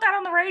would you put that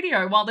on the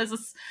radio while there's a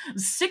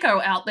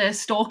sicko out there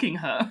stalking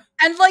her?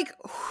 And,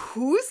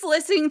 who's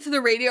listening to the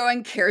radio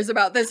and cares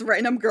about this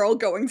random girl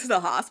going to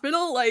the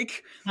hospital?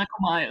 Michael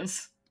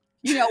Myers.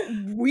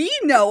 We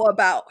know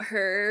about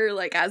her,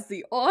 as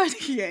the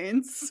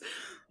audience.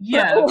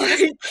 Yeah.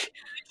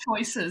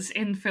 Choices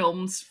in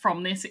films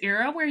from this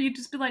era where you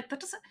just be like,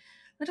 that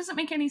doesn't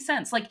make any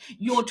sense.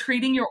 You're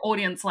treating your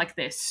audience like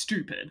they're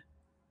stupid.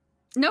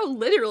 No,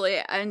 literally,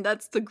 and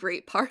that's the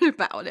great part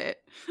about it.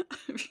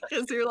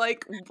 Because you're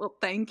like, well,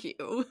 thank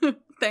you.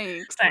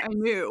 Thanks. I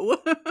knew.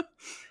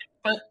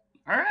 But,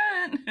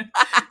 alright.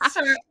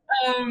 So,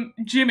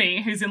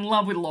 Jimmy, who's in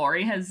love with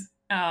Laurie, has,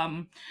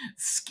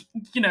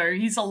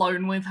 he's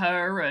alone with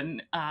her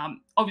and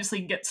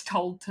obviously gets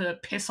told to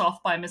piss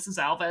off by Mrs.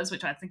 Alves,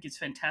 which I think is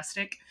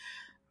fantastic.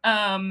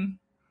 And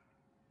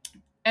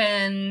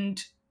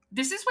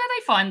this is where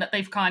they find that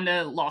they've kind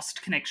of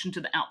lost connection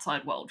to the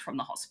outside world from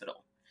the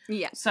hospital.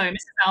 Yeah. So Mrs.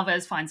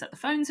 Alves finds that the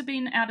phones have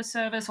been out of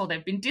service or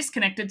they've been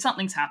disconnected,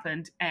 something's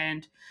happened,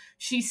 and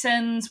she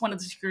sends one of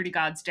the security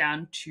guards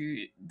down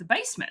to the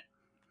basement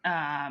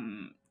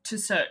to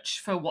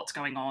search for what's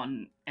going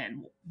on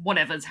and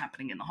whatever's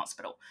happening in the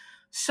hospital.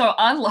 So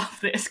I love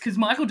this because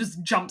Michael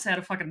just jumps out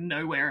of fucking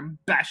nowhere and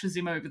bashes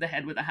him over the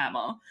head with a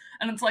hammer.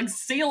 And it's like,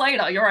 see you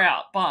later, you're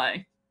out,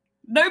 bye.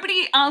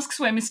 Nobody asks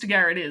where Mr.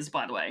 Garrett is,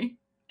 by the way.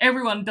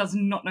 Everyone does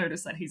not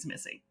notice that he's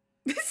missing.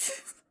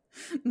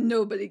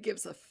 Nobody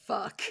gives a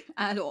fuck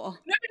at all.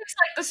 Nobody's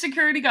like, the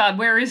security guard,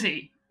 where is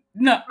he?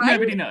 No, right?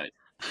 Nobody knows.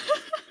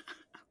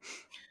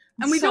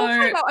 And we don't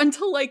find out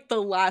until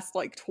the last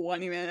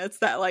 20 minutes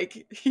that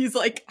he's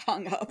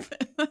hung up.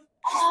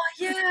 Oh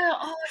yeah,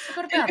 I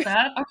forgot about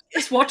that. I was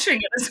just watching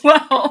it as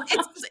well.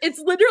 It's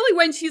literally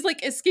when she's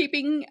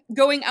escaping,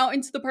 going out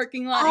into the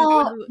parking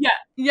lot.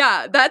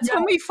 Yeah, that's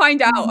when we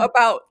find out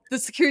about the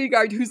security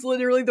guard who's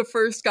literally the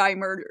first guy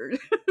murdered.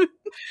 And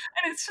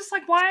it's just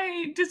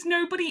why does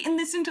nobody in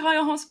this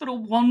entire hospital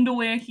wonder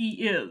where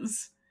he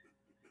is?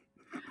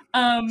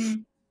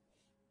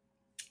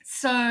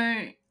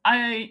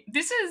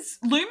 This is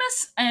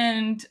Loomis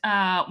and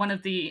one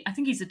of the, I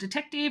think he's a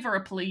detective or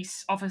a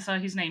police officer.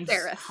 His name's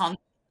Sheriff. Hunt.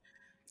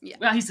 Yeah.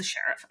 Well, he's the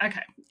sheriff.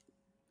 Okay.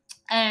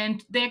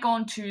 And they're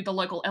gone to the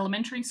local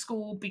elementary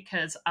school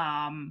because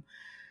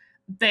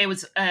there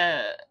was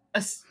a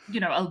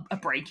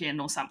break-in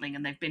or something,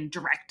 and they've been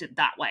directed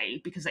that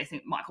way because they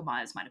think Michael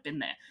Myers might have been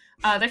there.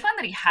 They find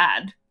that he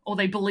had, or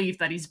they believe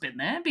that he's been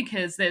there,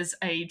 because there's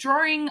a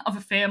drawing of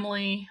a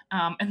family,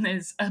 and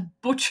there's a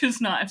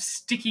butcher's knife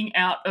sticking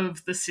out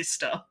of the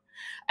sister.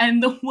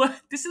 And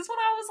this is what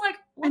I was like,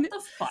 what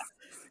the fuck?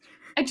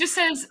 It just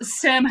says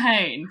Sam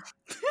Hain.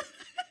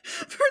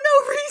 For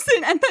no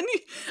reason. And then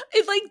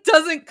it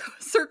doesn't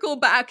circle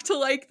back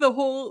to the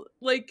whole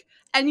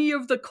any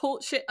of the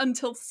cult shit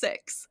until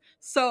 6.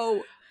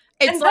 So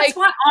it's that's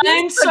why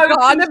I'm so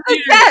God of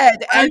the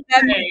Dead, and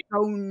then they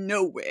go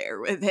nowhere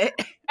with it.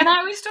 And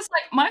I was just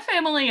like, my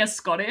family are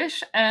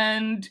Scottish,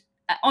 and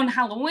on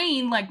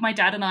Halloween, my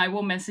dad and I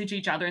will message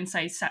each other and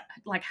say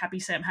Happy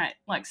Sam Hain,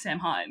 Sam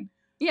Hain.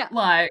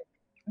 Yeah,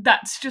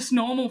 that's just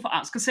normal for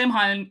us because Sam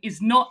Hain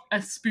is not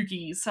a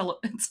spooky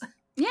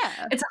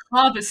it's a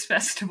harvest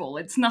festival.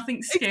 It's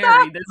nothing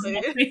scary.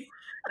 Exactly.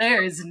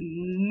 There is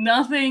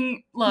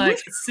nothing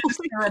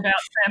sinister about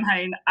Sam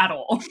Hain at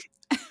all.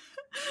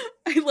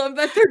 I love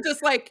that they're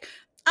just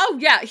oh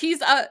yeah,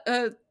 he's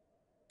a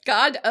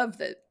god of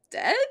the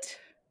dead.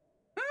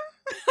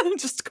 I'm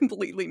just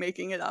completely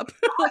making it up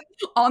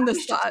on the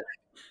spot.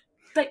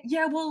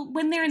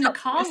 When they're in the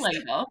car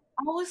later, I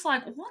was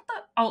like, what the...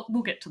 Oh,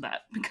 we'll get to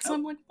that, because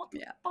I'm like, what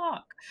the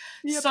fuck?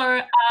 Yep.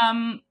 So,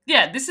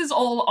 this is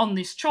all on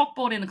this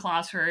chalkboard in the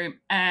classroom,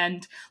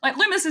 and,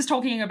 Loomis is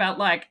talking about,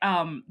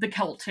 the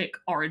Celtic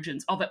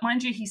origins of it.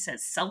 Mind you, he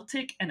says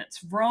Celtic, and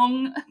it's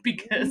wrong,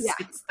 because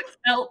it's the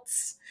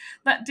Celts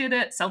that did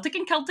it. Celtic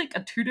and Celtic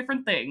are two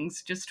different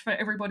things, just for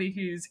everybody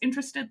who's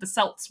interested. The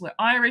Celts were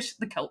Irish,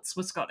 the Celts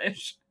were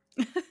Scottish.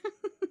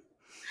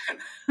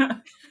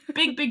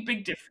 Big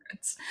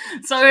difference.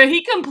 So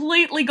he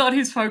completely got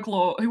his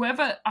folklore.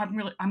 Whoever I'm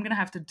gonna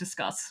have to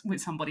discuss with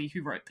somebody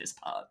who wrote this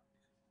part,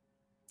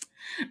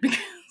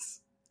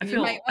 because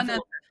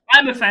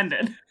I'm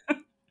offended.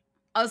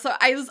 Also,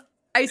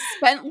 I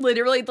spent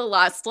literally the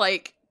last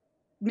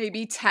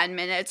maybe 10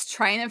 minutes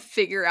trying to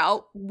figure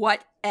out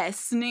what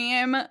S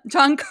name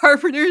John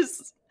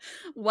Carpenter's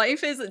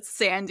wife is. It's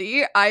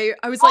Sandy. I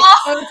was like,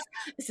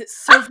 is it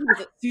Sophie?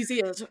 Is it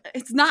Susie?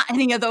 It's not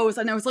any of those.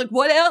 And I was like,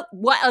 what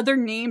other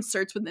name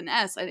starts with an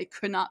S? And I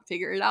could not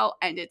figure it out.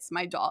 And it's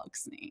my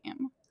dog's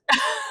name.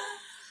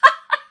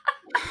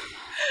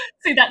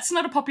 See, that's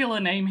not a popular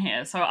name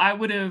here, so I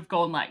would have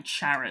gone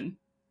Sharon.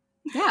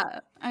 Yeah,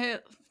 I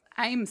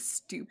I'm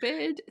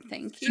stupid.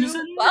 Thank you.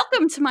 Susan?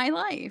 Welcome to my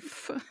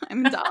life.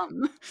 I'm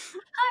dumb.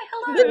 Hi,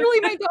 hello.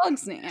 Literally my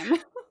dog's name.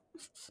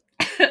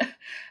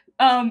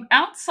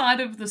 Outside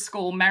of the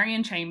school,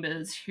 Marion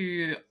Chambers,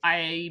 who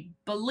I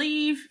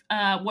believe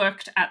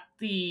worked at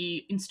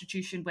the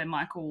institution where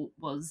Michael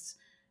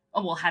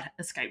had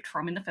escaped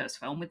from in the first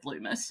film with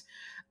Loomis,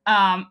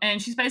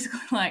 and she's basically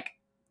like,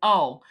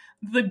 oh,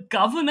 the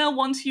governor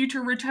wants you to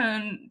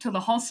return to the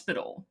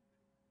hospital.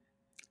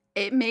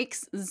 It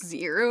makes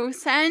zero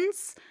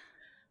sense.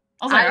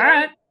 I was like, all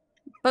right.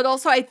 But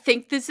also, I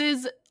think this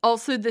is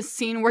also the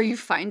scene where you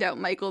find out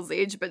Michael's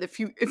age. But if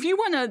you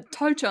want to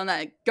touch on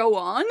that, go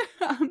on.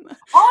 Oh no,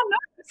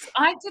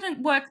 I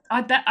didn't work.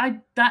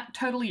 That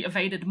totally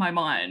evaded my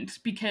mind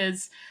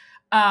because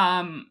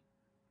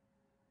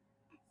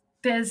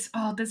there's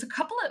a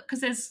couple of,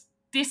 because there's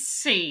this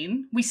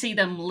scene, we see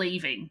them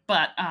leaving,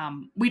 but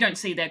we don't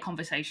see their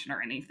conversation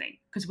or anything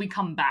because we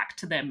come back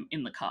to them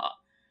in the car.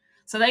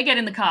 So they get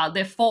in the car,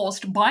 they're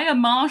forced by a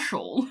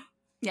marshal.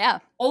 Yeah.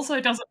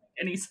 Also doesn't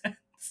make any sense.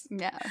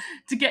 Yeah.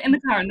 To get in the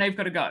car and they've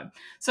got to go.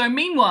 So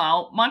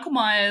meanwhile, Michael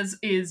Myers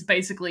is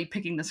basically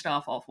picking the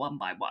staff off one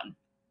by one.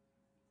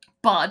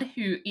 Bud,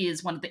 who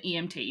is one of the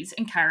EMTs,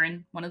 and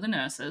Karen, one of the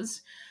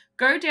nurses,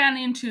 go down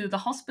into the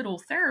hospital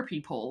therapy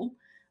pool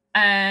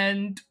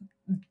and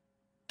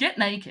get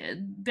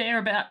naked. They're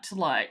about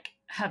to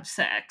have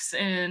sex,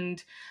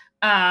 and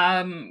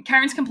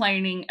Karen's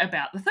complaining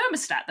about the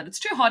thermostat, that it's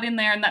too hot in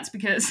there, and that's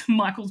because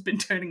Michael's been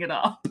turning it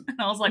up.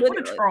 And I was like,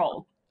 Literally. What a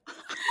troll.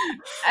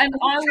 And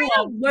I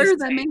love lure this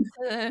them scene.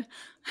 into.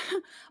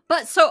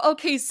 But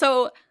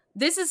so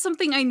this is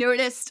something I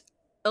noticed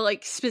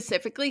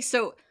specifically.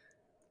 So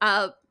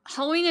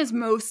Halloween is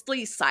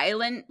mostly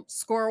silent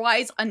score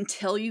wise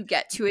until you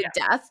get to a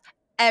death.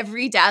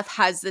 Every death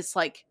has this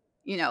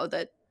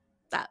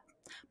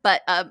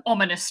but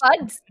ominous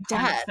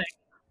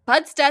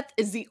Bud's death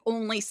is the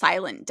only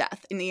silent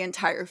death in the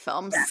entire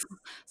film. Yeah.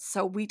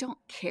 So we don't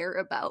care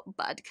about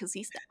Bud because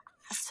he's the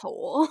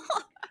asshole.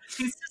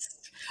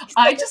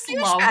 I just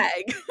love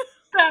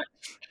that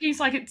he's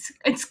like,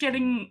 it's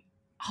getting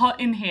hot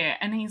in here,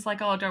 and he's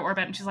like, oh, don't worry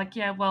about it. And she's like,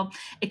 yeah, well,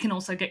 it can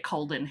also get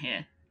cold in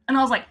here. And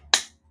I was like,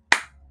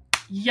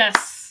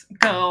 yes,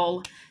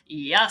 girl,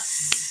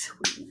 yes,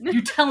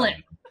 you tell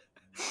him.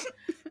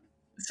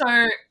 So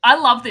I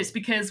love this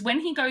because when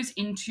he goes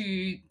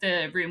into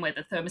the room where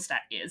the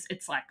thermostat is,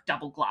 it's like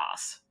double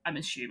glass, I'm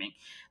assuming.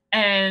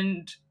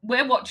 And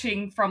we're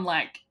watching from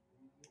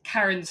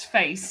Karen's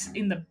face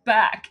in the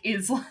back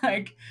is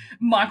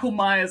Michael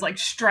Myers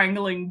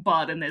strangling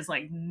Bud, and there's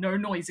no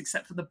noise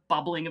except for the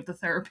bubbling of the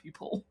therapy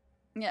pool.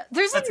 Yeah,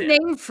 there's a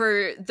name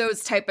for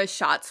those type of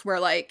shots where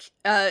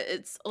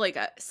it's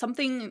a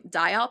something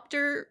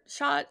diopter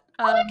shot.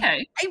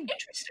 Okay,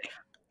 interesting.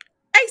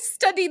 I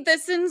studied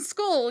this in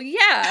school.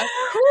 Yeah,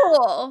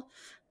 cool.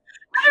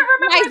 I don't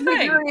remember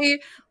my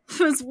degree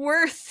was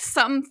worth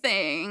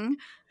something.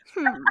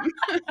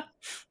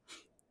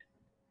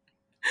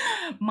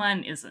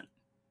 Mine isn't.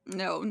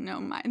 No,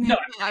 mine. No,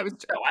 I was.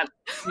 No, I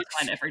use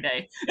mine every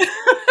day.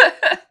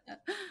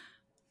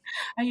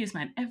 I use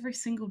mine every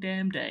single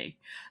damn day.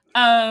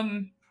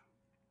 And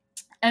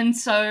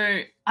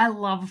so I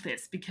love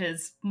this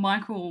because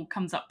Michael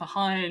comes up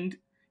behind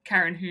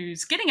Karen,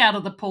 who's getting out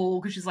of the pool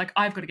because she's like,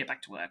 I've got to get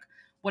back to work.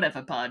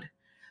 Whatever, Bud.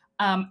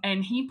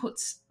 And he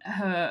puts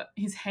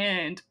his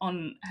hand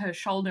on her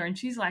shoulder, and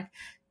she's like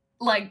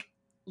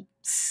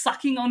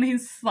sucking on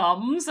his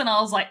thumbs, and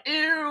I was like,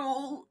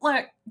 ew,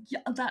 yeah,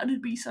 that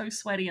would be so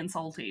sweaty and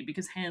salty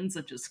because hands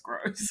are just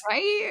gross,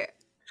 right?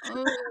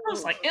 I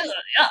was like, ew,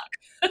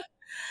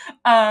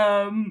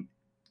 yuck.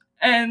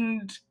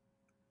 And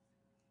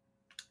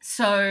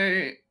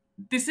so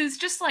this is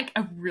just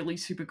a really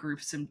super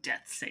gruesome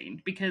death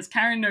scene because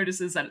Karen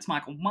notices that it's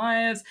Michael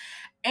Myers,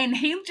 and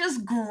he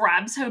just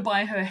grabs her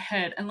by her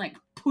head and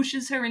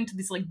pushes her into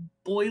this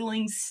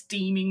boiling,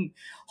 steaming,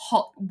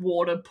 hot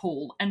water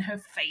pool, and her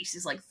face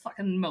is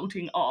fucking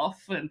melting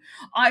off. And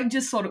I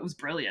just thought it was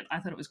brilliant. I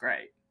thought it was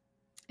great.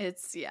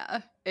 It's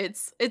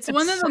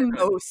one of the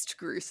most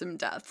gruesome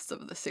deaths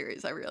of the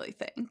series, I really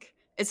think.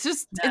 It's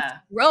just it's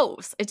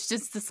gross. It's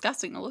just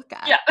disgusting to look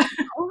at. Yeah.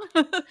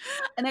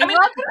 And I mean, they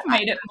could have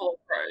made it more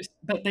gross,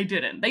 but they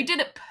didn't. They did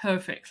it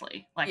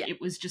perfectly.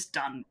 It was just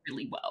done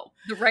really well.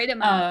 The right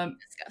amount of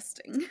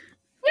disgusting.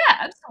 Yeah,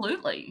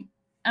 absolutely.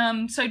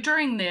 So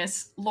during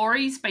this,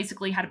 Laurie's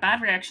basically had a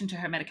bad reaction to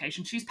her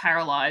medication. She's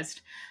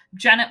paralyzed.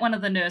 Janet, one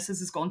of the nurses,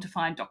 has gone to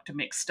find Dr.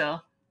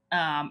 Mixter,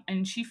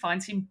 and she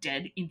finds him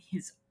dead in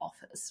his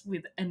office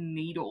with a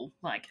needle,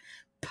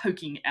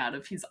 poking out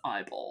of his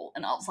eyeball.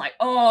 And I was like,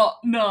 oh,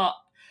 no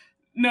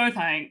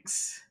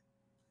thanks.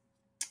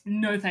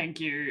 No thank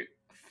you.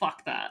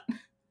 Fuck that.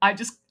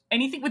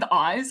 Anything with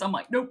eyes, I'm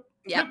like, nope.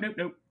 Yep.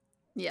 Nope.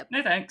 Yep.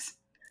 No thanks.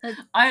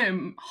 I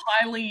am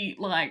highly,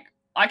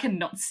 I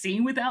cannot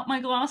see without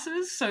my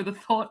glasses, so the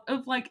thought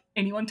of,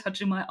 anyone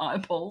touching my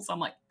eyeballs, I'm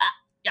like,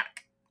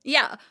 yuck.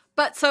 Yeah,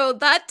 but so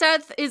that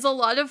death is a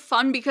lot of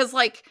fun because,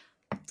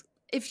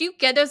 if you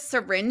get a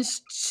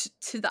syringe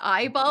to the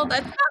eyeball,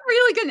 that's not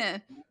really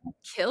gonna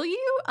kill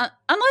you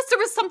unless there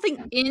was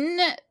something in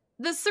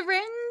the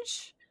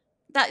syringe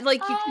that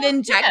like you could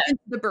inject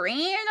into the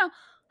brain.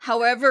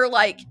 However,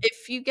 like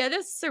if you get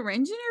a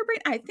syringe in your brain,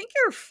 I think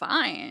you're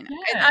fine.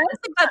 I don't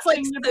think that's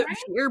like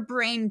severe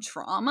brain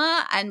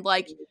trauma, and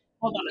like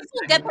people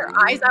get their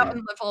eyes out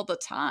and live all the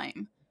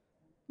time.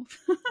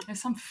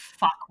 There's some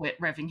fuckwit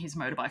revving his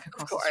motorbike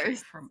across the street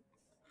from.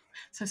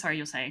 So sorry,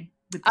 you're saying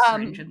with the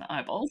syringe in the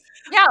eyeballs?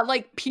 Yeah,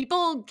 like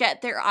people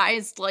get their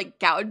eyes like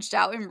gouged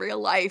out in real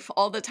life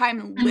all the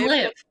time and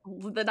live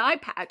with an eye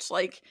patch.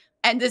 Like,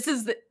 and this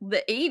is the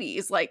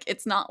 80s. Like,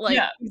 it's not like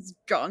he's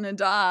gonna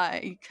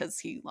die because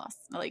he lost.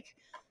 Like,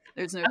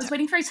 there's no. I was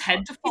waiting for his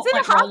head to fall,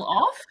 like roll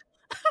off.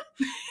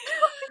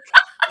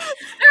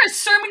 There are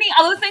so many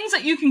other things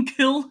that you can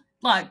kill,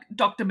 like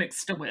Dr.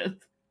 Mixter with,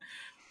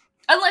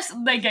 unless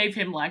they gave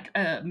him like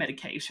a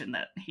medication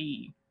that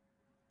he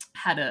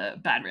had a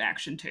bad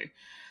reaction to.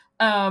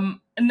 And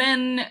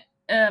then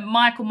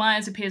Michael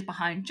Myers appears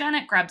behind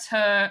Janet, grabs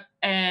her,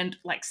 and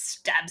like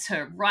stabs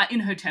her right in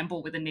her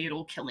temple with a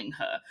needle, killing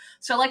her.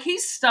 So like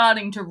he's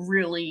starting to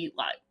really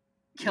like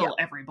kill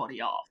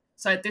everybody off.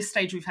 So at this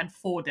stage we've had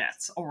 4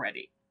 deaths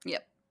already.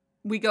 Yep.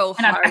 We go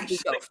hard, we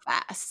go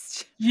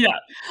fast. Yeah.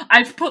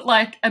 I've put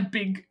like a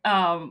big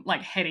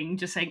like heading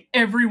just saying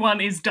everyone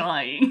is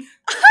dying.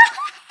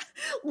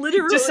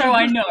 Literally. Just so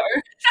I know.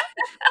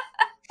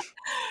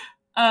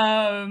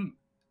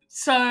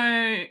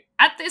 So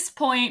at this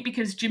point,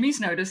 because Jimmy's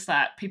noticed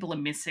that people are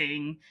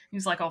missing,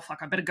 he's like, oh fuck,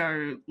 I better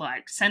go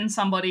like send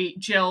somebody.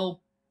 He's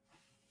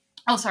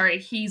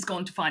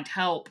gone to find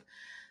help.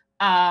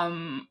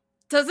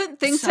 Doesn't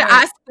think to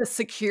ask the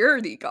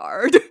security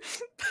guard.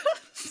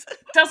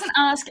 Doesn't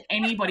ask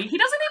anybody. He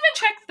doesn't even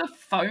check the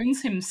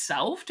phones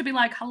himself to be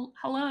like,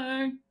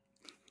 hello.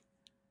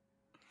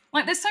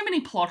 Like, there's so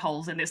many plot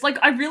holes in this. Like,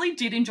 I really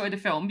did enjoy the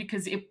film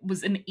because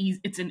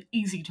it's an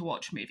easy to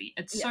watch movie.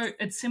 It's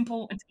it's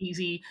simple, it's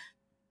easy.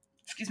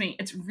 Excuse me,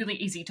 it's really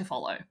easy to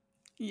follow.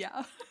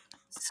 Yeah.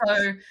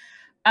 So,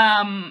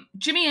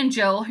 Jimmy and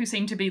Jill, who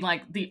seem to be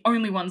like the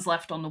only ones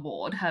left on the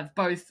ward, have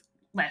both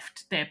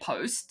left their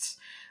posts,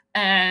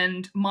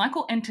 and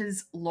Michael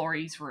enters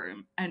Laurie's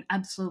room and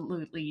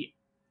absolutely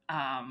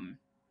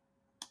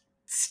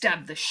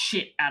stabbed the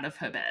shit out of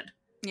her bed.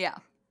 Yeah.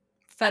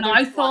 And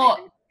I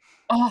thought,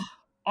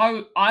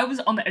 I was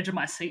on the edge of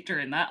my seat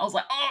during that. I was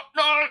like, oh,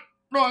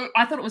 no.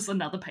 I thought it was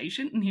another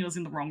patient and he was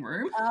in the wrong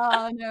room.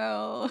 Oh,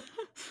 no.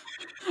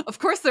 Of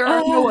course, there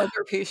are no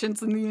other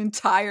patients in the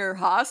entire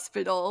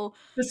hospital.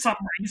 For some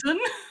reason.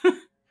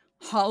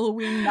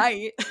 Halloween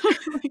night.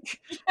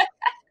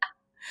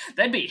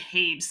 There'd be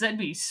heaps. There'd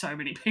be so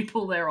many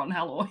people there on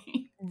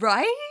Halloween.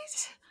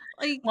 Right?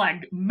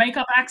 Like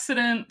makeup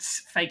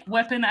accidents, fake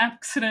weapon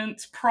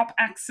accidents, prop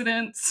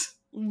accidents.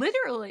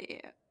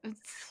 Literally.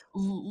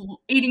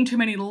 Eating too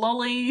many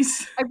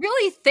lollies. I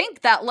really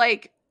think that,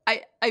 like,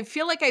 I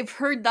feel like I've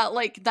heard that,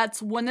 like,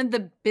 that's one of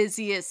the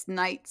busiest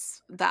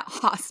nights that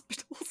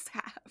hospitals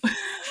have.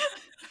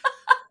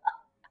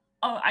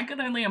 Oh, I can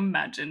only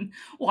imagine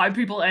why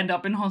people end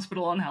up in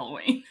hospital on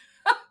Halloween.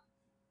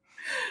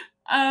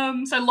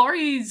 So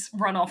Laurie's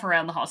run off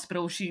around the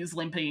hospital. She's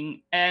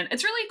limping, and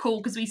it's really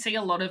cool because we see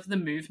a lot of the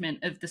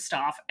movement of the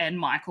staff and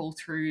Michael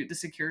through the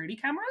security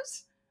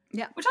cameras.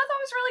 Yeah. Which I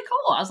thought was really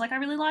cool. I was like, I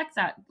really like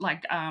that,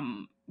 like,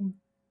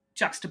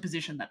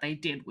 juxtaposition that they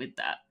did with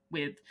that,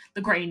 with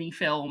the grainy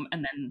film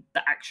and then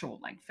the actual,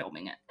 like,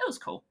 filming it. It was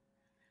cool.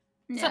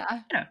 Yeah. So,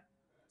 you know,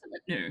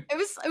 new.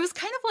 It was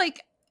kind of,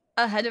 like,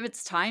 ahead of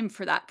its time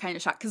for that kind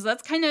of shot, because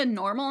that's kind of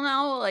normal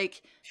now.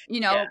 Like, you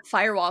know,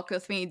 Fire Walk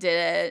with Me did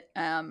it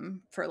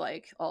for,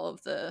 like, all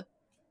of the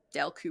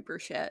Dale Cooper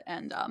shit.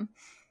 And,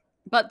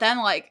 but then,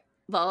 like,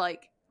 the,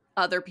 like,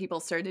 other people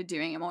started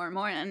doing it more and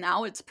more, and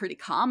now it's pretty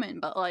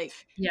common. But like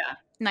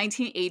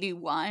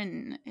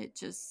 1981, it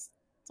just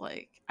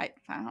like I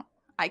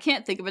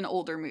can't think of an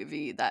older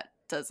movie that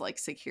does like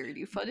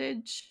security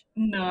footage.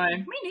 No,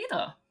 me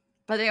neither.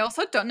 But I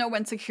also don't know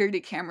when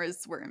security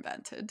cameras were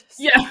invented.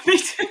 So. Yeah, me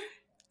too.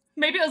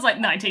 Maybe it was like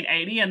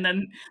 1980, and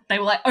then they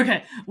were like,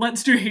 okay,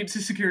 let's do heaps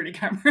of security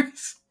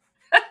cameras.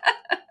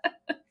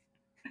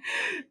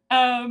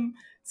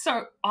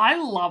 So I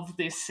love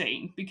this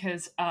scene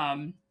because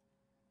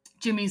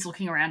Jimmy's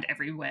looking around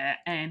everywhere,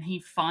 and he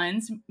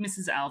finds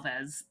Mrs.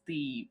 Alves,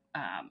 the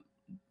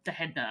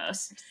head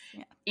nurse,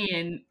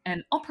 in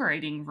an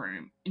operating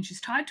room, and she's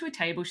tied to a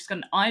table. She's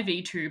got an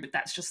IV tube, but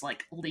that's just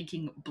like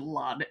leaking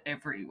blood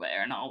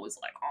everywhere. And I was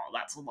like, oh,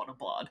 that's a lot of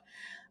blood.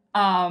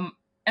 And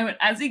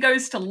as he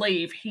goes to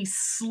leave, he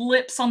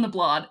slips on the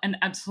blood and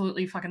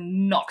absolutely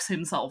fucking knocks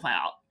himself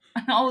out.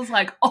 And I was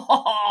like,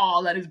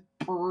 oh, that is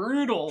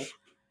brutal.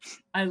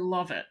 I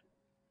love it.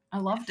 I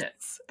loved it.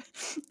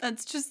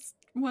 That's just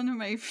one of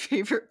my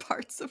favorite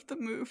parts of the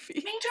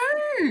movie. Me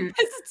too.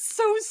 Because it's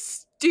so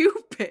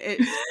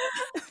stupid.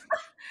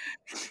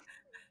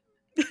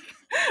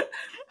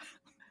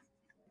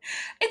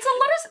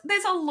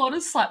 There's a lot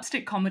of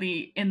slapstick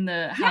comedy in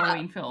the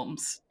Halloween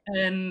films.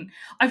 And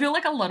I feel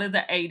like a lot of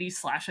the 80s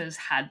slashers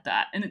had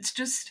that. And it's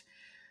just,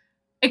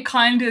 it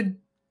kind of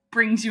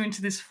brings you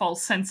into this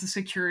false sense of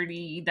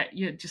security that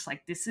you're just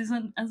like, this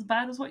isn't as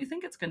bad as what you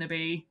think it's going to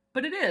be.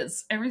 But it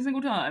is, every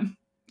single time.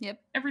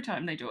 Yep. Every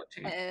time they do it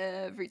too.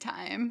 Every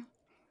time.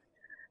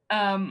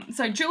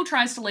 So Jill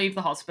tries to leave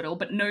the hospital,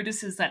 but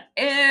notices that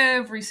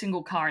every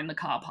single car in the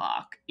car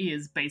park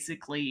is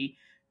basically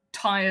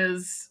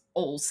tires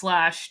all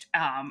slashed,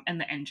 and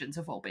the engines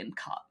have all been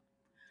cut.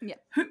 Yeah.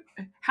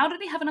 How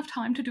did he have enough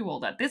time to do all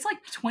that? There's like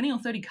 20 or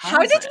 30 cars. How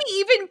did he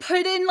even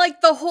put in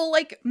like the whole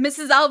like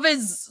Mrs.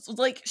 Alves?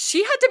 Like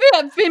she had to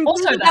have been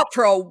bleeding out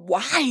for a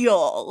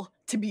while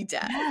to be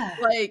dead. Yeah.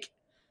 Like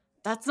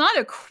that's not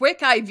a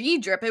quick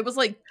IV drip. It was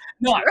like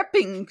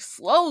dripping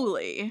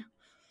slowly.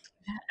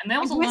 Yeah. And there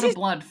was a lot of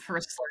blood for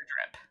a slow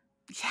drip.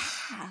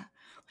 Yeah.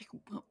 Like,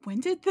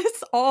 when did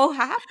this all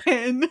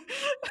happen?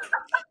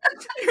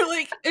 You're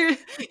like,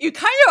 you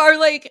kind of are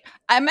like,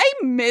 am I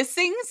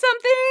missing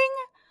something?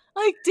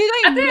 Like, did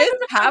I miss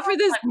half of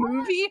this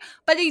movie?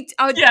 But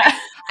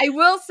I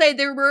will say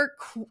there were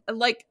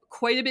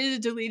quite a bit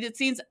of deleted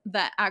scenes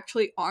that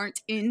actually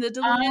aren't in the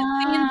deleted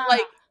scenes.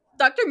 Like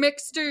Dr.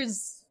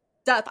 Mixter's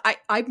death,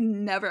 I've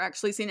never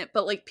actually seen it,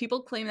 but like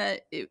people claim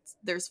that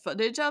there's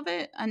footage of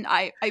it, and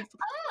I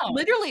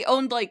literally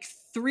owned like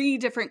 3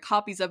 different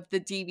copies of the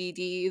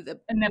DVD, the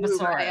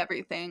Blu-ray,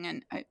 everything,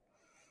 and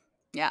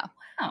wow,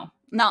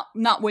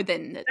 not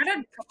within the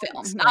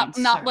film,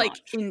 not like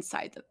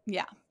inside the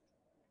yeah.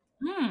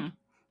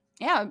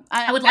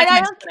 I would like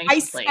I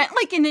spent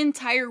like an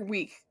entire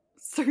week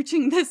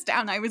searching this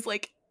down. I was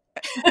like,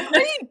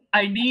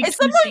 I need to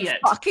see it.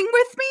 Fucking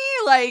with me,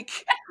 like.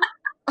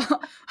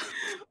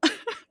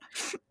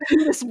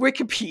 This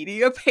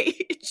Wikipedia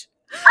page.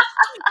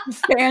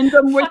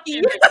 Fandom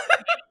wiki.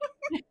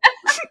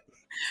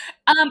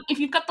 If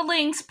you've got the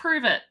links,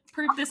 prove it.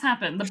 Prove this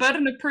happened. The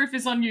burden of proof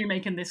is on you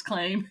making this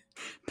claim.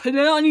 Put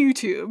it on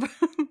YouTube.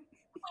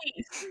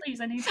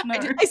 Please, I need to know.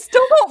 I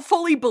still don't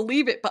fully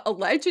believe it, but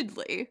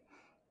allegedly.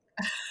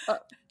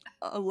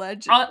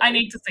 Allegedly. I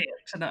need to see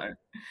it to know.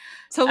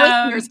 So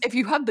listeners, if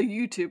you have the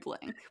YouTube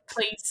link,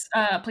 please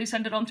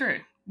send it on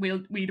through.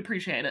 We'd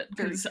appreciate it,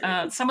 because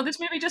some of this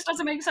movie just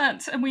doesn't make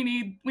sense, and we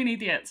need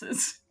the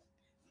answers.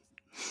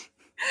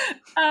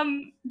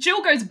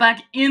 Jill goes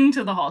back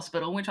into the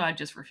hospital, which I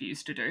just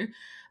refuse to do,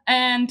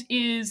 and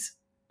is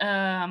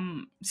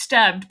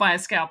stabbed by a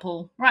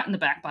scalpel right in the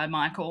back by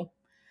Michael.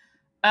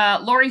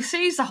 Laurie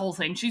sees the whole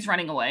thing. She's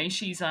running away.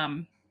 She's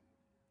like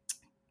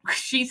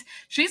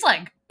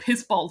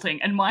piss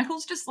bolting, and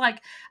Michael's just like,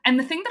 and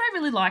the thing that I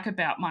really like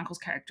about Michael's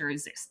character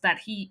is this, that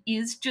he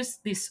is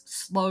just this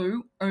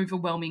slow,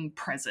 overwhelming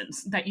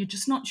presence that you're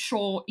just not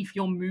sure if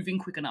you're moving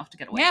quick enough to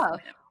get away from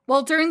him.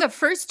 Well, during the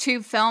first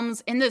 2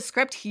 films in the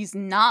script, he's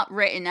not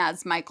written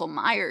as Michael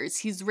Myers.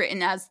 He's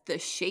written as the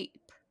Shape.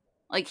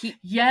 Like he's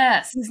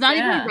not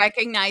even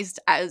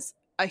recognized as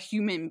a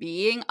human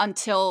being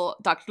until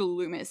Dr.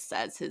 Loomis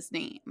says his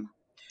name.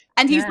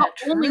 And he's the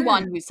only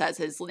one who says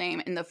his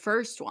name in the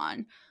first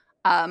one.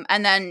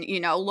 And then,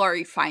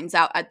 Laurie finds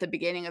out at the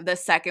beginning of the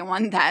second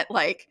one that,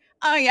 like,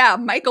 oh yeah,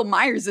 Michael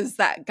Myers is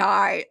that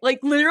guy.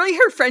 Like, literally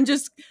her friend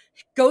just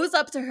goes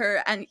up to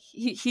her and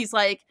he's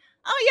like,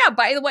 oh yeah,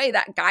 by the way,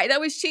 that guy that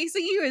was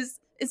chasing you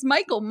is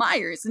Michael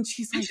Myers. And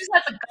she's like,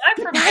 the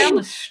guy from down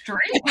the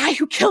street? The guy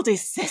who killed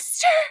his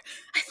sister?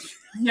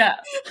 Yeah.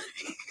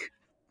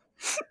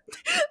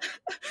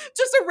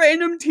 Just a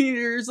random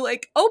teenager's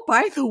like, oh,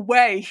 by the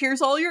way,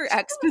 here's all your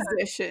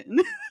exposition.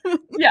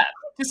 Yeah,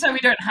 just so we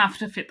don't have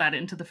to fit that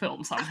into the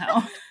film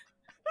somehow.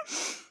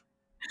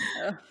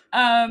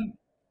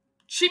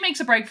 She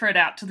makes a break for it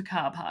out to the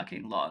car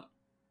parking lot.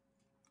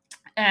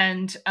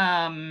 And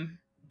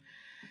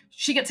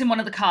she gets in one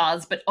of the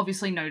cars, but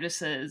obviously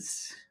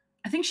notices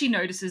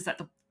that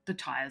the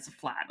tires are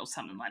flat or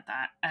something like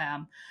that.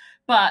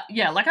 But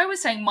yeah, like I was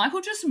saying,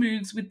 Michael just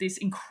moves with this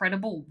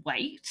incredible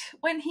weight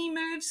when he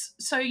moves.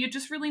 So you're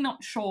just really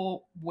not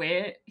sure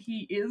where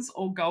he is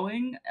or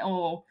going,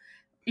 or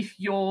if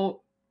you're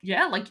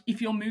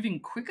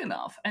moving quick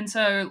enough. And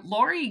so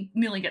Laurie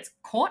nearly gets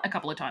caught a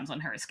couple of times on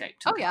her escape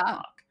to the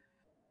park.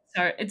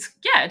 So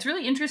it's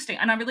really interesting.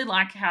 And I really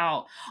like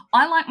how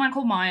I like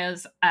Michael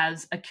Myers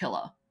as a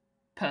killer,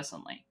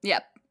 personally.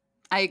 Yep.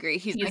 I agree.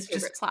 He's my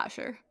favorite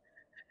slasher.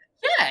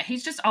 Yeah,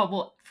 he's just,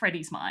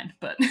 Freddy's mine,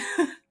 but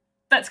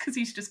that's because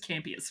he's just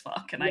campy as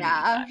fuck, and I need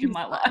that in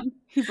my life.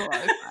 He's a lot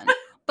of fun.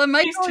 But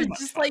Michael is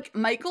just fun. Like,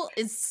 Michael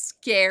is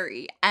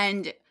scary,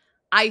 and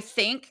I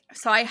think,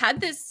 so I had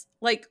this,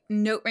 like,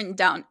 note written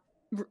down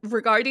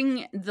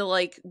regarding the,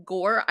 like,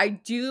 gore.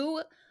 I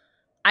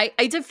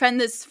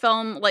defend this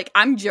film, like,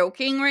 I'm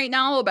joking right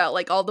now about,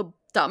 like, all the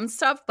dumb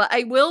stuff, but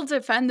I will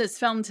defend this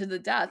film to the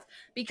death,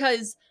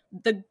 because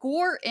the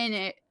gore in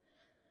it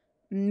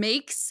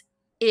makes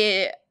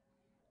it,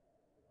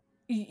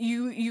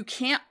 you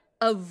can't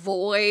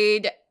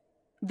avoid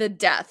the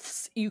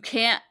deaths. You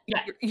can't,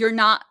 you're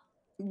not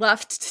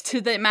left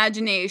to the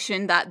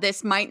imagination that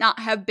this might not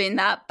have been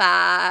that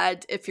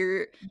bad if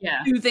you're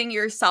soothing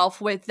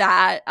yourself with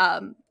that.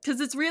 Because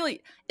it's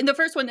really, in the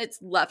first one,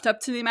 it's left up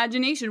to the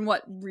imagination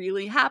what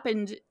really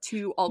happened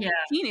to all the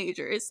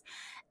teenagers.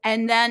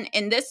 And then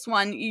in this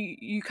one,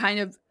 you kind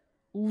of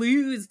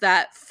lose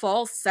that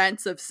false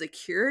sense of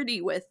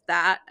security with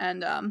that.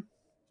 And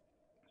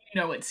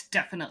it's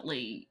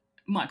definitely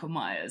Michael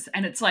Myers.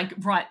 And it's like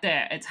right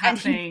there. It's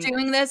happening. And he's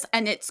doing this,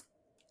 and it's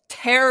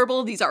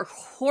terrible. These are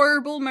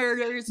horrible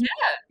murders. Yeah.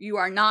 You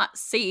are not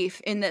safe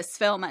in this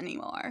film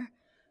anymore.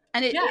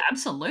 And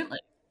absolutely.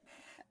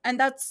 And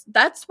that's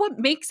what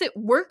makes it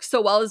work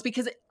so well, is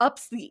because it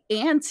ups the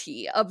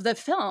ante of the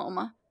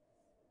film.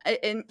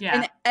 And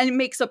it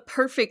makes a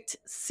perfect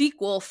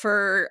sequel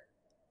for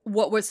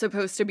what was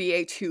supposed to be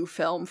a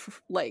 2-film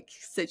like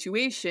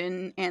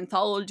situation,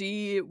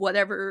 anthology,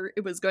 whatever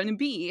it was going to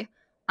be.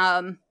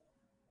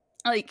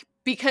 Like,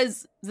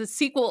 because the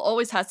sequel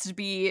always has to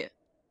be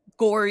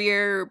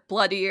gorier,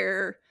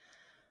 bloodier,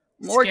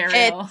 more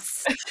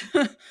hits.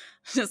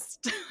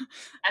 Just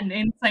an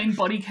insane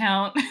body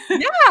count.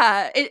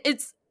 Yeah,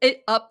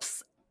 it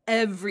ups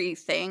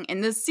everything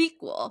in the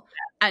sequel,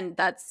 and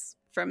that's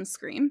from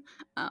Scream.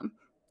 I'm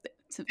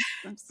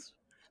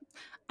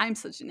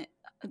such a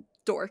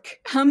dork,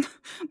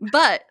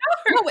 but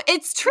no,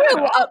 it's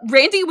true.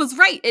 Randy was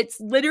right.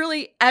 It's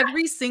literally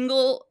every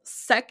single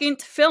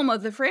second film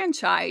of the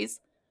franchise.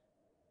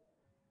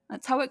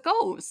 That's how it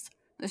goes.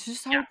 That's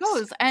just how it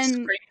goes.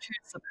 And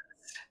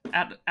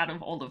out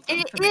of all of them,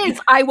 it is.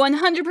 I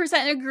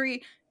 100%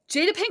 agree.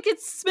 Jada Pinkett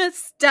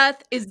Smith's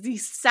death is the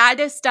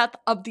saddest death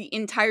of the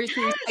entire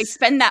series. I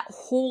spend that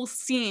whole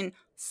scene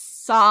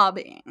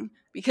sobbing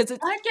because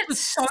I get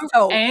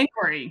so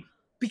angry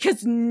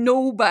because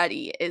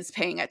nobody is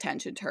paying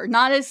attention to her.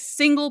 Not a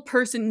single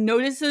person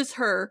notices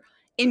her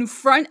in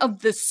front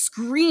of the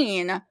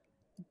screen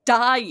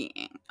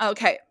dying.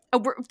 Okay,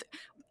 we're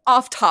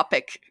off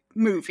topic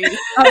movie.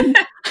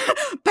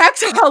 Back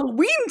to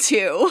Halloween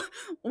 2,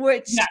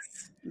 which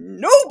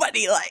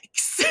nobody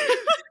likes.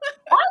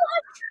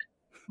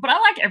 But I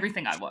like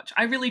everything I watch.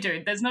 I really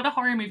do. There's not a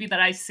horror movie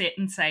that I sit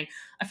and say,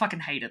 I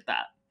fucking hated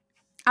that.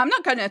 I'm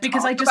not going to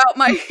talk about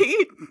my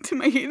hate to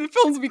my hated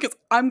films because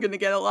I'm going to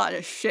get a lot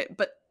of shit.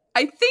 But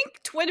I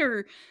think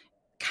Twitter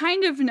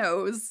kind of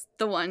knows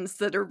the ones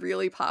that are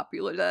really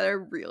popular that I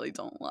really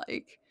don't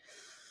like.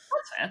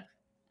 That's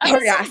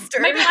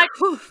fair. Maybe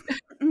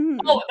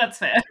oh, that's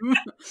fair.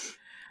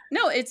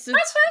 No, it's just,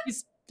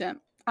 that's fair.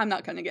 I'm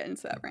not going to get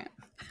into that rant.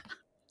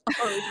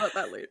 I'll talk about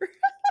that later.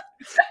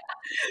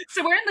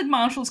 So we're in the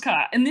Marshall's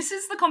car, and this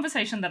is the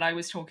conversation that I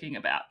was talking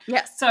about.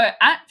 Yes. So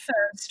at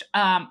first,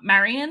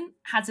 Marion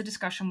has a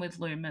discussion with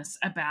Loomis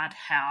about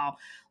how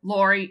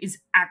Laurie is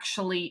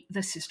actually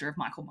the sister of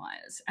Michael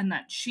Myers, and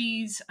that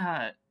she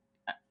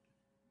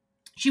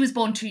was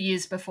born 2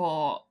 years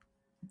before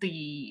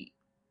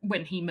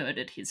when he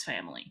murdered his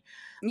family.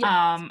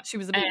 Yeah, she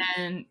was a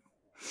baby.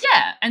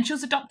 And she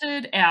was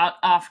adopted out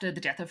after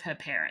the death of her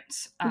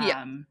parents.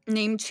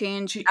 Name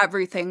change,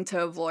 everything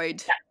to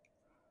avoid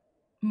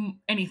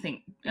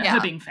anything, her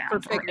being found. Or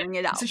figuring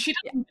it out. So she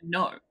doesn't even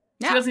know.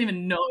 She doesn't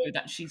even know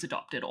that she's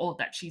adopted or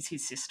that she's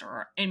his sister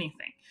or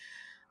anything.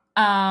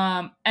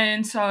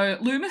 And so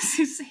Loomis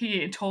is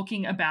here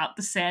talking about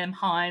the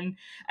Samhain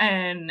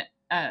and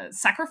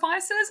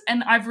sacrifices,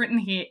 and I've written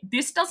here,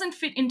 this doesn't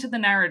fit into the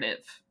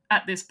narrative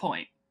at this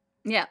point.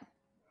 Yeah.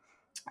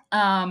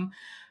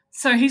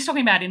 So he's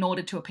talking about in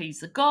order to appease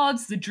the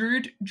gods, the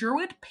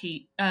druid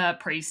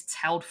priests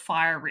held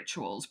fire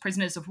rituals.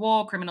 Prisoners of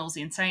war, criminals,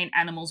 the insane,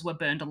 animals were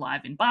burned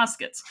alive in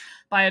baskets.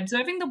 By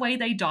observing the way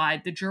they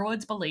died, the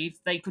druids believed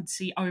they could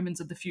see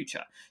omens of the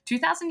future.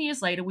 2,000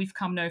 years later, we've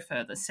come no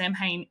further.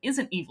 Samhain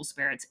isn't evil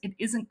spirits. It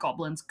isn't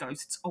goblins,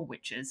 ghosts, or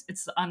witches.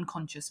 It's the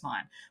unconscious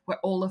mind. We're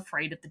all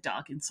afraid of the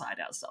dark inside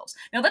ourselves.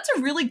 Now, that's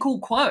a really cool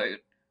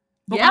quote.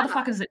 But why the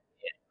fuck is it?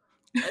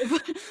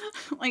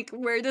 Like,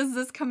 where does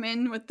this come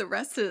in with the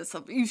rest of this?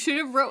 You should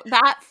have wrote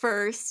that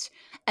first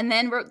and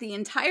then wrote the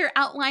entire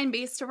outline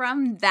based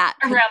around that.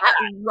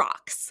 That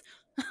rocks.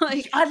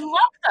 Like, I love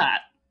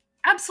that.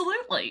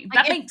 Absolutely. Like,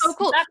 that makes so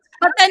cool.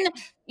 But then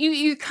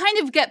you kind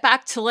of get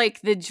back to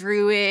like the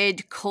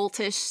druid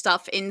cultish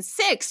stuff in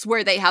 6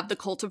 where they have the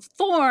cult of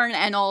Thorn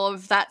and all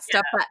of that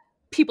stuff that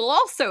people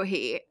also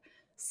hate.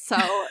 So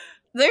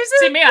there's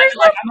I'm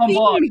on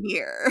board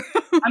here.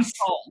 I'm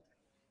sold.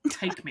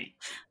 Take me.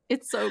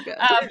 It's so good.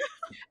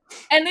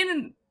 And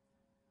then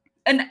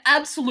an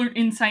absolute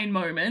insane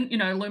moment,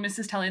 Loomis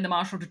is telling the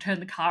marshal to turn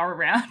the car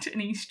around,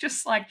 and he's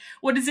just like,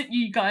 what is it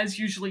you guys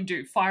usually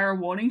do? Fire a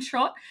warning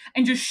shot?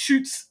 And just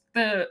shoots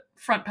the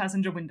front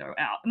passenger window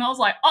out. And I was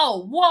like,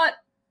 oh, what?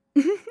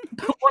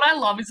 But what I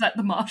love is that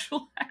the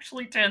marshal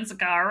actually turns the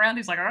car around.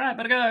 He's like, all right,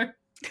 better go.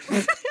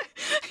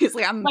 He's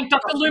like, I'm like,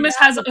 Dr. Loomis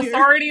has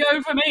authority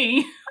over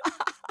me.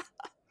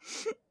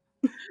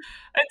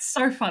 It's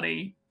so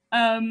funny.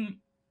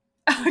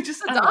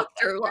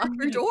 Doctor, lock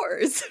your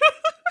doors.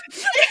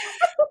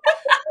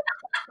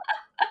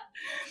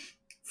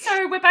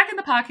 So we're back in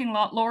the parking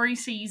lot. Laurie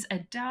sees a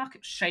dark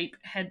shape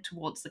head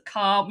towards the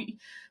car.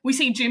 We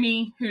see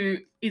Jimmy, who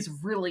is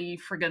really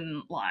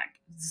friggin' like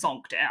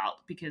zonked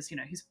out because,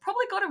 he's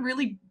probably got a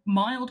really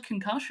mild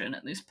concussion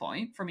at this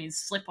point from his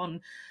slip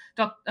on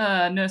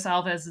Nurse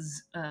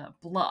Alves's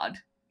blood.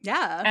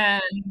 Yeah.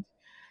 And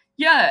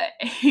yeah,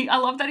 I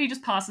love that he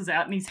just passes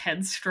out and his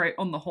head's straight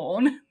on the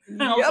horn.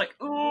 And I was like,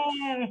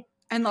 ooh.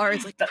 And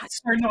Laura's like,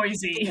 that's so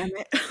noisy. Damn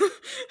it.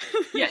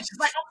 Yeah, she's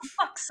like, oh,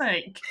 for fuck's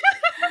sake.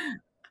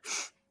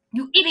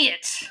 You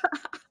idiot.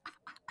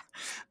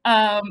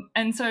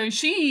 And so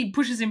she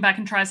pushes him back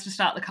and tries to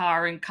start the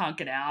car and can't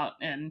get out.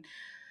 And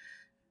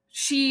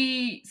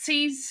she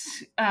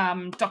sees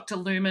Dr.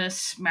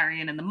 Loomis,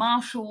 Marion, and the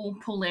marshal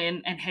pull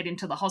in and head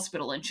into the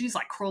hospital. And she's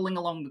like crawling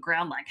along the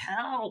ground like,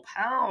 help,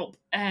 help.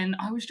 And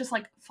I was just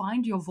like,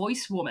 find your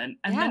voice, woman.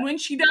 And then when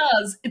she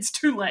does, it's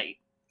too late.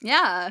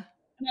 Yeah.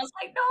 And I was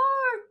like, no.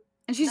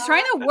 And she's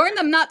trying to warn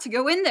them not to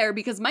go in there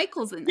because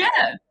Michael's in there.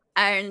 Yeah.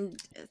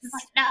 And it's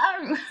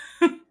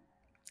like,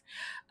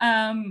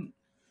 no.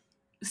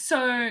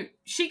 So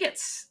she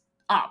gets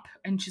up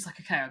and she's like,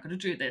 okay, I've got to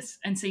do this,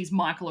 and sees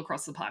Michael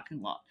across the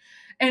parking lot.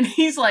 And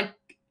he's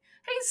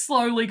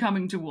slowly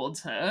coming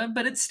towards her,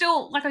 but it's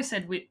still, like I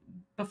said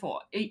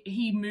before,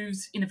 he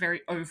moves in a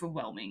very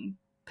overwhelming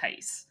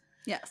pace.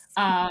 Yes.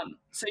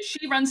 So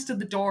she runs to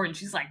the door and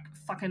she's like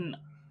fucking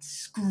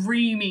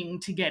screaming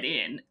to get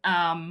in.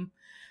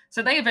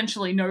 So they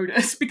eventually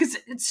notice because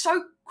it's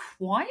so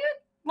quiet,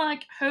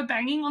 like her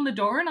banging on the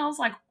door, and I was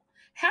like,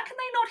 how can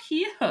they not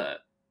hear her?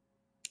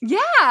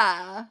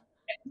 Yeah.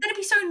 That'd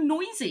be so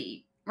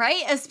noisy.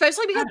 Right?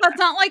 Especially because that's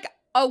not like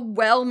a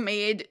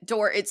well-made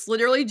door. It's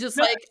literally just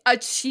like a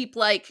cheap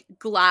like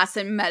glass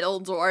and metal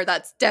door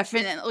that's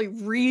definitely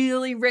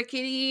really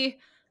rickety.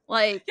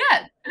 Like,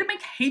 yeah, it'd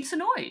make heaps of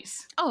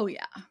noise. Oh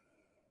yeah.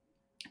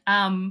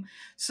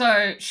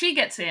 So she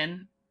gets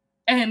in,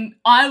 and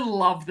I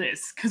love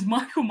this because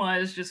Michael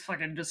Myers just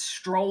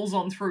strolls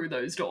on through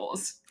those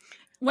doors.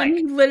 When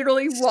he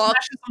literally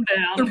walks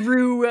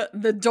through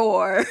the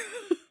door.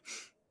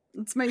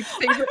 It's my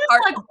favorite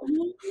part. Like,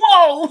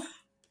 whoa!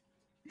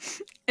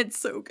 It's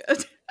so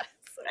good.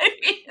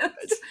 It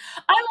is.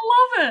 I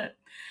love it.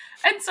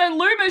 And so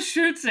Loomis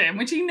shoots him,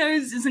 which he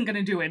knows isn't going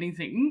to do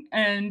anything.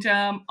 And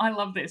I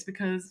love this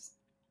because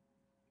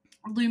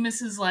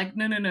Loomis is like,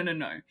 no.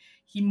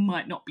 He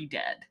might not be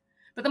dead.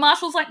 But the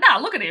marshal's like, nah,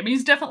 look at him.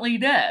 He's definitely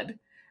dead.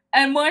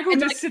 And Michael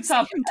just sits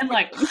up and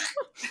like,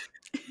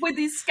 with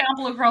his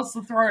scalpel across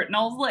the throat. And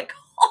I was like,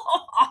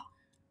 oh,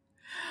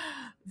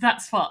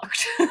 that's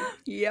fucked.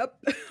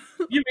 Yep.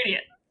 You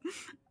idiot.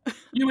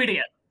 You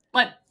idiot.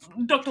 Like,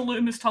 Dr.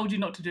 Loomis told you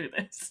not to do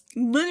this.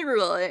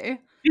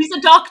 Literally. He's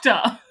a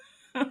doctor.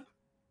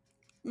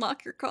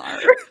 Lock your car.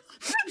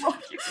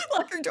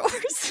 Lock your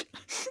doors.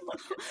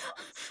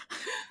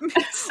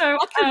 So,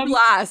 lock your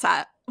glass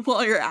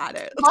while you're at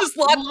it. Just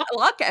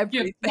lock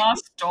everything. Your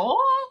glass door?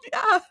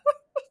 Yeah.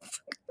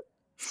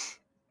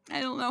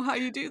 I don't know how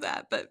you do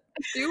that, but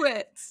do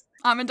it.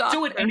 I'm a doctor.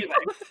 Do it anyway.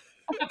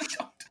 I'm a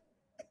doctor.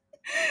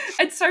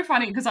 It's so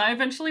funny because I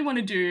eventually want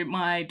to do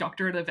my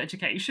doctorate of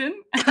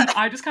education, and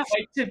I just can't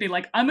wait to be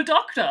like, I'm a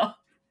doctor.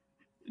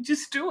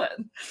 Just do it.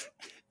 People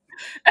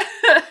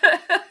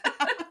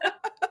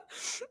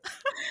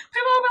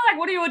will be like,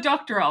 what are you a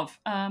doctor of?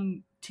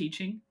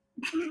 Teaching.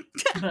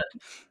 But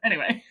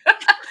anyway.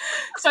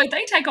 So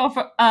they take off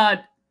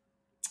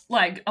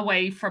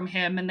away from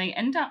him, and they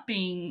end up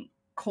being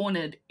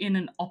cornered in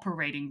an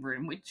operating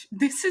room, which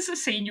this is a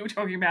scene you were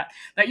talking about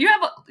that you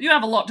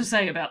have a lot to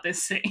say about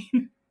this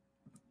scene.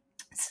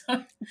 So,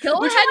 would you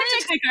like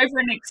to take over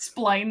and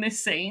explain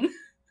this scene?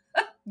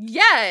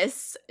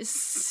 Yes.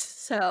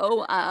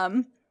 So,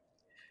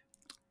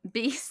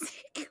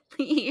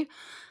 basically,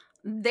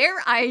 their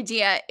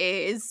idea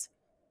is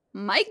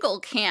Michael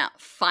can't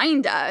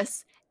find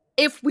us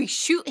if we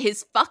shoot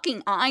his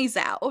fucking eyes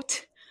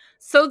out.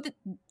 So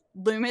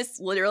Loomis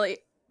literally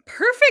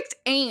perfect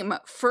aim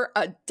for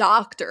a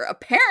doctor,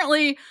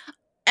 apparently.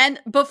 And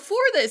before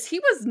this, he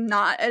was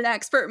not an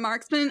expert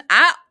marksman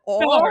at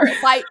all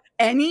by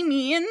any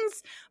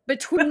means.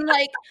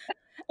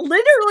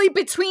 Literally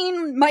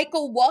between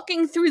Michael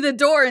walking through the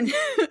door and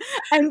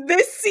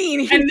this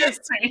scene,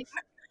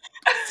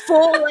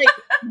 full like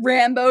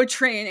Rambo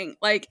training,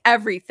 like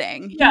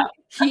everything. Yeah,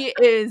 he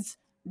is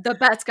the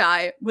best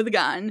guy with a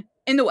gun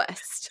in the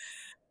West.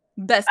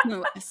 Best in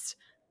the West.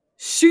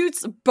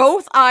 Shoots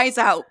both eyes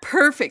out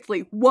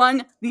perfectly,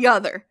 one the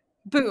other.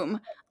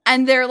 Boom.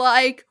 And they're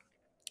like,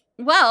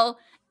 well,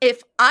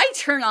 if I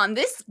turn on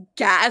this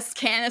gas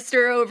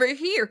canister over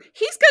here,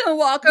 he's gonna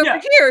walk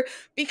over here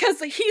because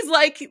he's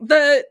like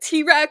the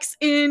T-Rex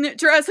in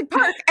Jurassic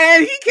Park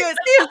and he can't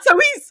see it, so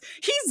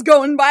he's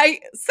going by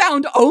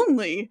sound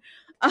only.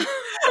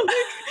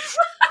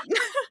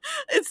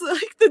 It's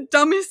like the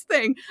dumbest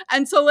thing.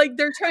 And so like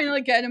they're trying to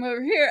like get him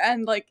over here,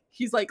 and like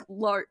he's like,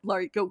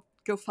 Laurie, go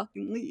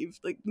fucking leave.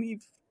 Like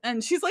leave.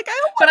 And she's like, I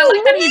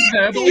like that he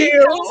verbally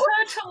tells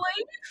her to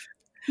leave.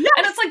 Yeah.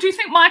 And it's like, do you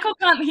think Michael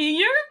can't hear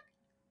you?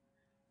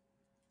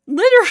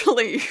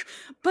 Literally.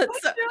 But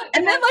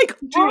and then like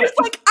Laura's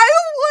like, I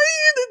don't want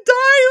you to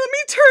die. Let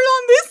me turn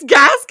on this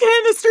gas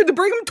canister to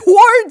bring him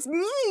towards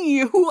me,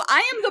 who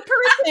I am the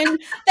person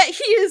that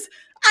he is.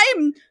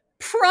 I'm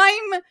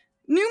prime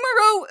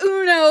numero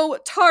uno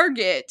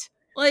target.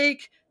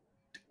 Like,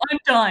 I'm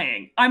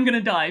dying. I'm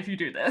gonna die if you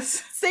do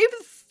this. Save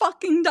the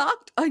fucking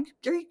doctor. Are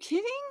you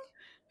kidding?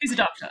 He's a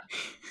doctor.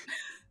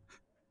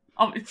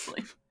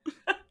 Obviously.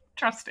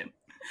 Trust him.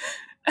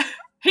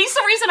 He's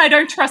the reason I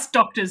don't trust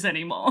doctors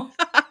anymore.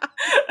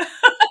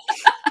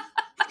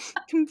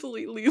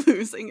 Completely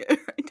losing it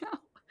right now.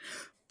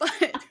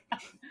 But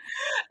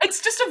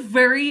it's just a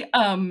very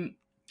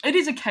it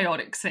is a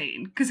chaotic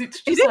scene because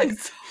it's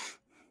just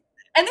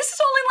and this is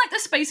all in like the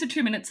space of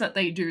 2 minutes that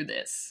they do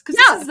this, because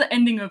this is the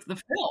ending of the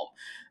film.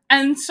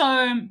 And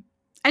so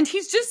and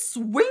he's just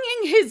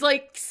swinging his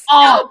like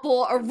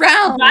scalpel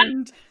around.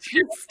 That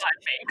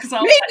terrified me because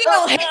maybe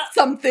I'll hit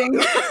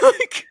something.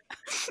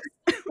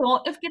 The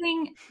thought of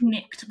getting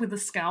nicked with a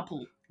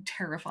scalpel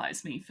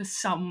terrifies me for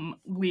some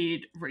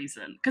weird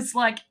reason, because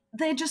like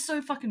they're just so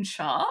fucking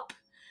sharp.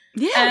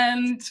 Yeah.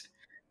 And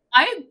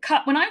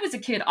when I was a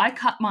kid, I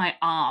cut my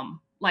arm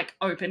like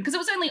open because it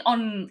was only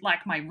on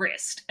like my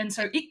wrist, and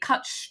so it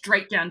cut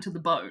straight down to the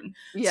bone.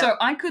 Yeah. So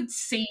I could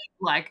see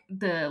like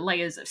the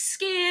layers of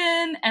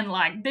skin, and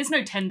like there's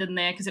no tendon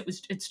there because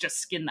it's just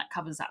skin that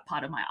covers that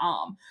part of my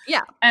arm.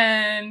 Yeah.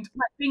 And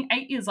like being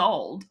 8 years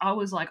old, I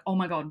was like, oh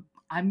my god,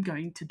 I'm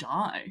going to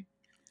die.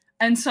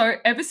 And so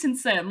ever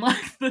since then,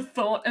 like the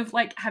thought of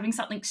like having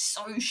something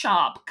so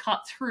sharp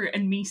cut through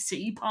and me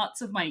see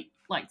parts of my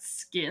like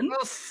skin,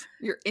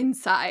 your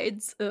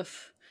insides, oh,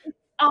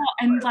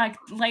 and like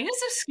layers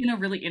of skin are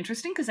really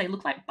interesting because they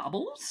look like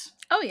bubbles.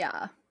 Oh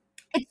yeah,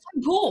 it's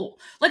so cool.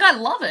 Like I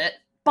love it,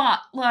 but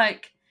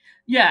like,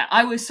 yeah,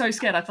 I was so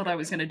scared. I thought I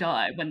was going to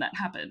die when that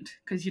happened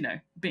because, you know,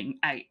 being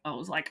 8, I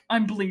was like,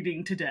 I'm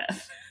bleeding to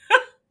death.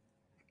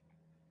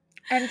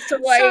 And so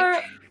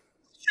like,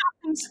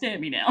 scare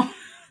me now.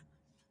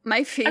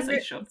 My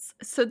favorite.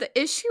 So the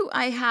issue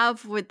I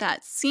have with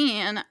that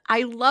scene,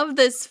 I love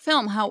this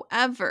film.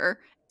 However,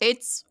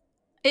 it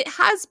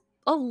has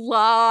a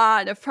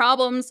lot of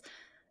problems,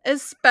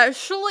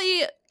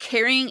 especially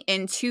carrying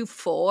into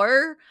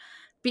 4,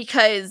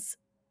 because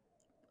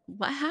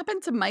what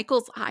happened to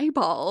Michael's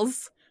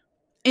eyeballs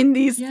in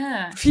these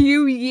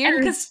few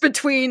years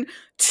between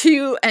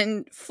 2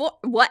 and 4?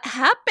 What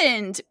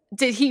happened?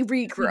 Did he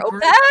regrow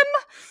them?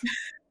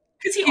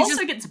 Because he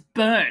also gets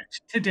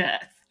burnt to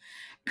death.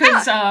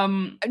 Because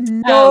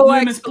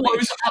Loomis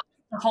blows up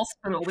the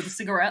hospital with a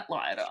cigarette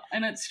lighter,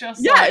 and it's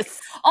just because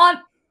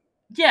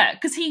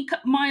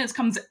Myers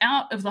comes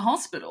out of the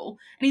hospital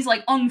and he's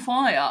like on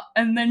fire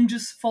and then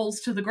just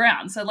falls to the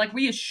ground. So like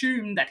we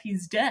assume that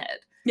he's dead.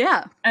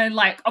 Yeah, and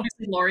like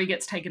obviously Laurie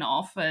gets taken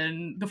off,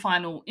 and the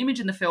final image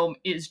in the film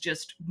is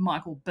just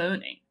Michael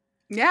burning.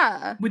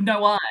 Yeah, with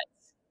no eyes.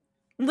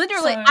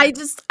 Literally, so,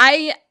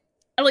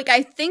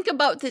 I think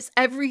about this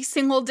every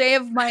single day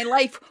of my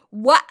life.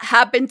 What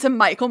happened to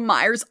Michael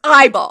Myers'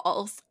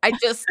 eyeballs?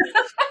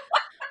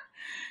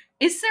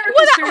 Is there a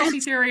conspiracy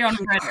theory on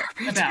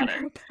Reddit about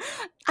it?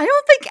 I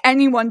don't think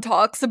anyone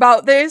talks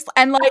about this,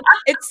 and like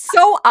it's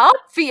so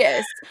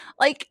obvious.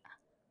 Like,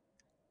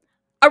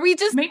 are we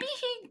just maybe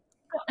he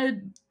got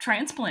a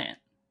transplant?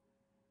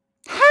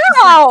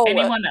 How? Like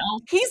anyone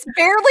else? He's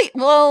barely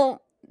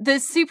the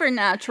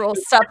supernatural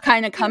stuff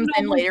kind of comes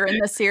in later in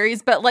the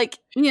series, but like,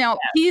 you know,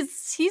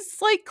 he's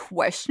like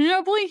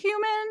questionably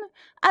human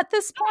at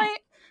this point.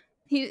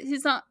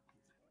 He's not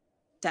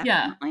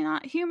definitely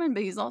not human,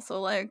 but he's also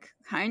like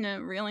kind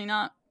of really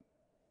not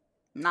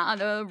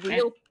a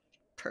real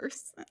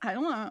person. I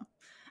don't know.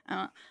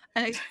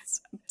 And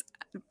it's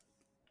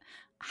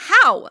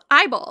how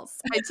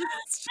eyeballs.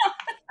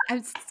 I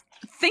was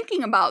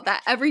thinking about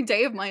that every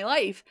day of my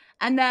life,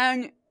 and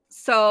then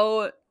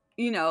so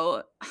you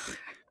know.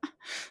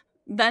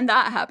 Then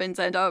that happens,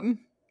 and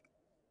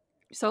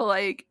so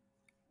like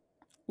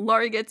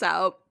Laurie gets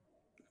out,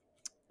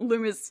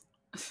 Loomis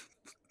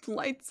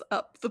lights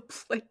up the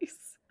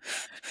place.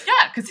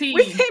 Yeah, because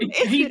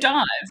he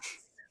dies,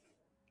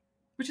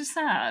 which is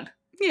sad.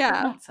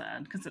 Yeah, not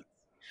sad because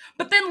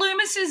but then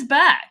Loomis is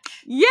back.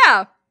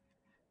 Yeah,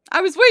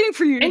 I was waiting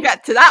for you to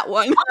get to that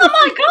one. Oh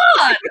my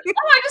god!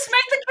 I just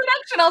made the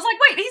connection. I was like,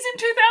 wait, he's in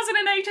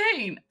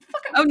 2018.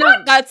 Oh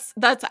no,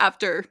 that's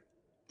after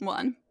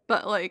 1,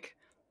 but like.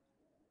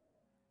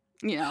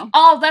 You know.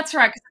 Oh, that's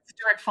right, because it's a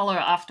direct follow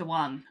after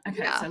 1.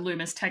 Okay, so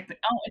Loomis it's a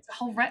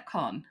whole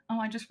retcon. Oh,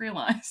 I just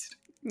realized.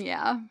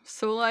 Yeah,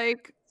 so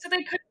like... So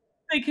they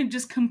can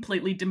just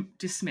completely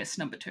dismiss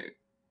number 2.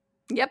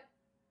 Yep.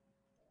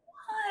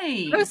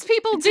 Why? Most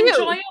people it's do.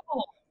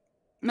 Enjoyable.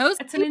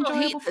 Most people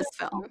hate this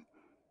film.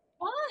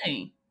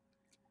 Why?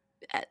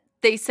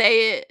 They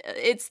say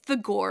it's the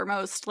gore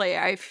mostly,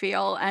 I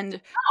feel,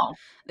 and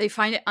they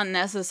find it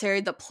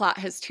unnecessary. The plot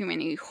has too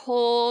many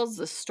holes.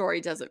 The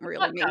story doesn't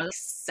really make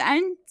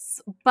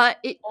sense, but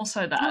it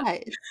also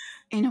does.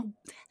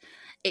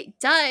 It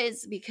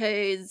does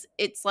because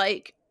it's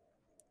like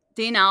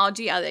the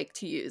analogy I like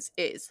to use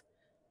is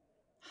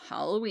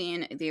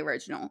Halloween, the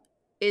original,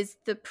 is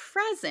the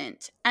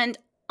present, and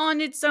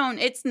on its own,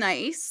 it's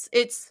nice.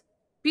 It's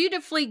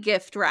beautifully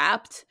gift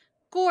wrapped,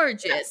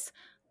 gorgeous,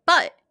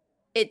 but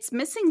it's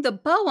missing the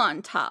bow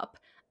on top.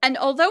 And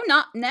although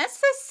not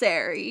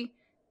necessary,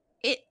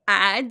 it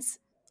adds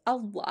a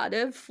lot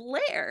of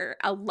flair,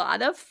 a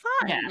lot of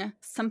fun,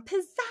 some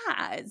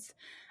pizzazz.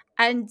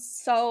 And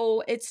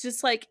so it's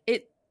just like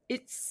it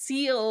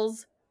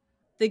seals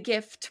the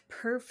gift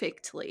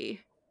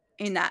perfectly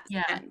in that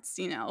sense,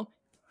 you know?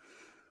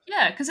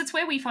 Yeah, because it's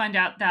where we find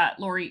out that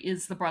Laurie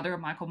is the brother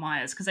of Michael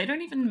Myers, because they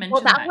don't even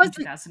mention that in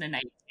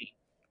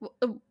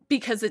 2018.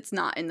 Because it's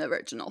not in the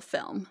original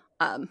film.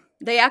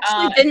 They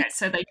actually didn't. Okay,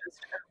 so they just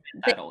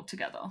omit that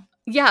altogether.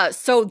 Yeah,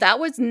 so that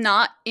was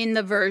not in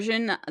the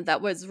version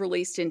that was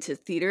released into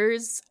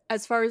theaters,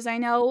 as far as I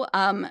know.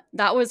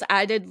 That was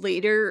added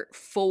later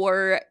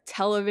for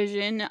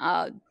television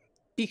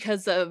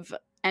because of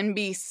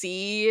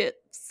NBC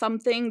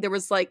something. There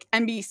was like,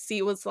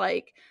 NBC was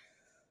like,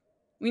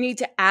 we need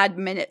to add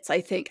minutes,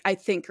 I think,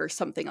 or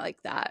something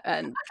like that.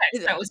 And okay,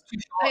 so that was too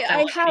short.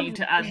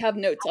 I have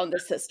notes on the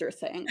sister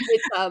thing.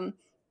 It's,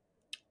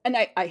 and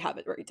I have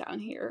it right down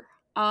here.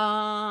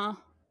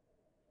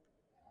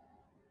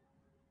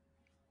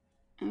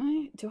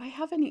 Do I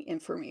have any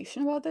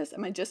information about this?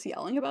 Am I just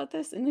yelling about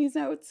this in these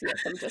notes? Yes,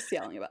 I'm just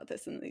yelling about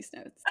this in these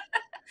notes.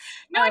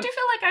 No, I do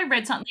feel like I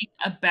read something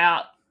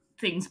about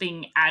things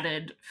being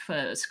added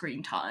for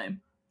screen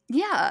time.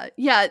 Yeah,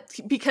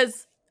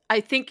 because I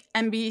think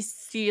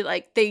NBC,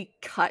 like, they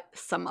cut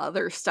some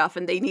other stuff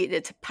and they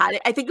needed to pad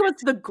it. I think it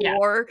was the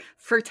gore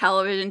for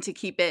television to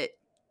keep it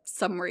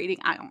some rating.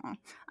 I don't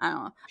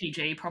know.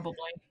 PG, probably.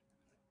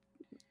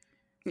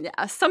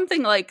 Yeah,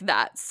 something like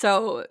that.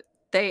 So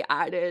they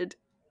added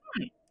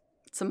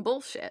some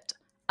bullshit.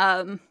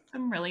 Some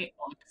really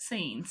odd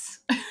scenes.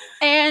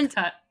 And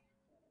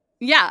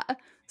yeah,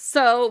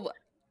 so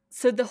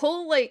the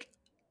whole, like,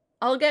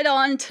 I'll get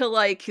on to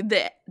like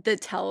the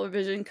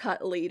television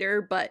cut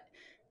later,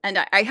 and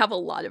I have a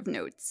lot of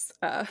notes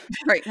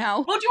right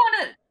now. Well, do you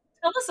want to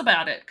tell us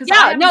about it?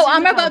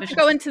 I'm about to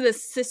go into the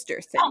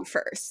sister thing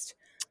first.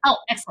 Oh,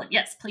 excellent.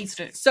 Yes, please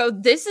do. So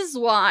this is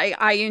why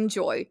I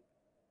enjoy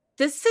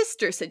the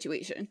sister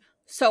situation.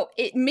 So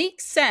it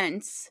makes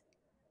sense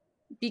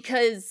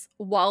because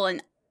while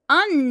an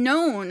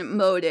unknown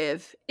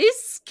motive is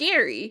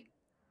scary,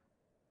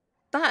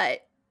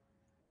 but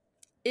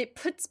it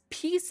puts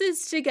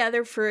pieces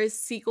together for a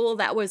sequel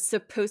that was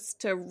supposed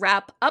to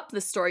wrap up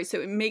the story. So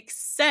it makes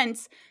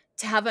sense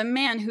to have a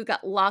man who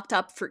got locked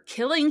up for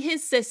killing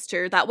his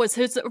sister. That was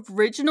his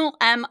original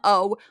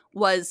MO,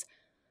 was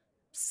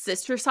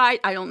sistercide.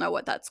 I don't know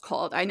what that's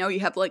called. I know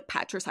you have like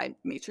patricide,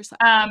 matricide.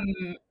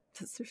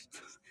 Sisters.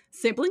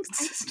 Siblings?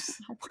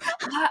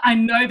 I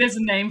know there's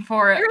a name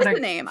for it. There's a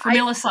name.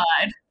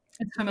 Familicide.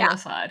 It's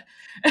familicide.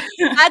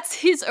 That's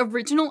his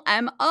original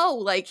MO.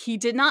 Like, he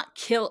did not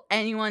kill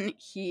anyone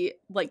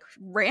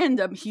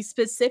random. He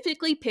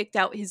specifically picked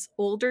out his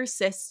older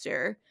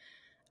sister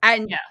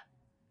and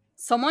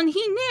someone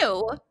he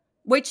knew,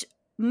 which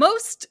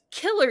most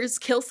killers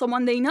kill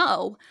someone they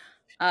know.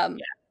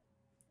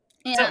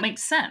 So it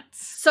makes sense.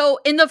 So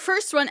in the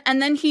first one,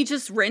 and then he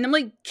just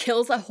randomly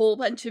kills a whole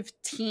bunch of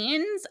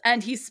teens,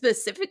 and he's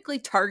specifically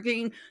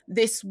targeting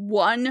this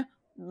one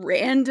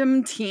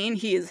random teen.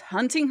 He is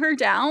hunting her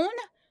down.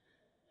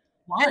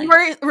 Why?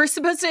 And we're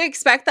supposed to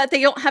expect that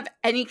they don't have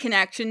any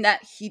connection,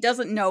 that he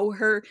doesn't know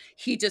her.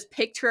 He just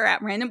picked her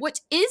at random,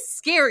 which is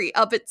scary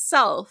of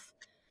itself.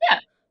 Yeah.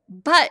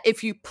 But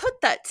if you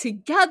put that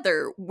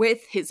together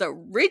with his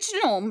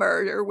original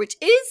murder, which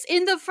is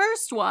in the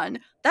first one,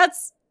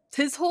 that's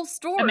his whole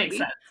story. It makes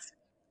sense.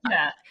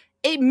 Yeah.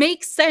 It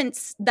makes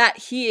sense that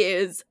he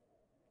is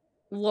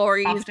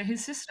Laurie's after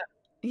his sister.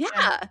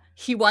 Yeah.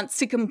 He wants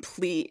to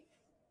complete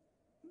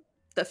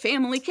the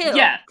family kill.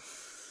 Yeah.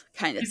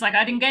 Kind of. He's like,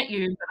 I didn't get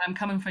you, but I'm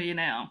coming for you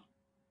now.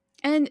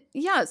 And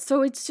yeah,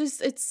 so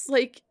it's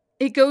like,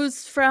 it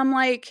goes from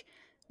like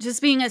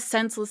just being a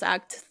senseless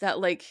act that,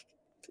 like,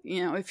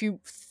 you know, if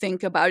you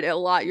think about it a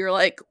lot, you're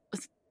like,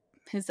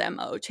 his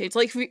MO changed.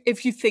 Like,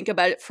 if you think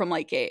about it from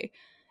like a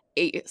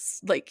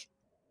like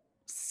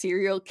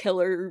serial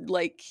killer,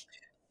 like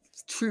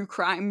true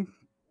crime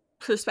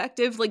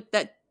perspective, like,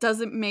 that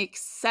doesn't make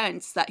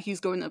sense that he's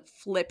going to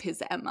flip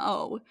his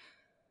MO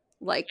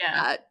like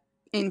that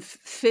in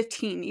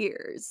 15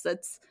 years.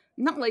 That's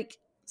not like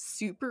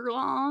super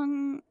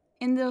long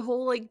in the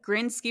whole like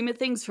grand scheme of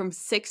things, from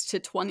 6 to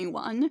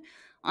 21.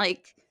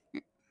 Like,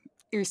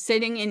 you're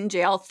sitting in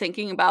jail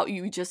thinking about,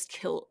 you just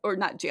kill, or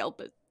not jail,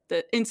 but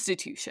the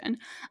institution,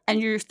 and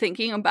you're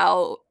thinking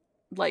about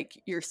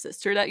like your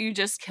sister that you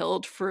just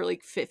killed for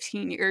like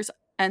 15 years,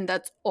 and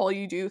that's all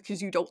you do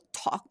because you don't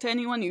talk to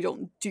anyone, you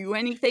don't do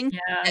anything.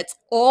 That's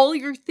all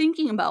you're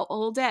thinking about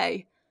all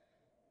day.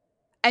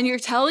 And you're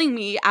telling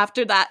me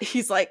after that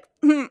he's like,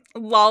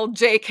 lol,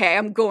 JK,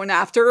 I'm going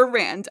after a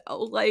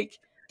rando. Like,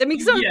 that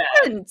makes no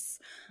sense.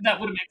 That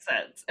would make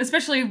sense,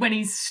 especially when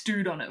he's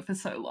stewed on it for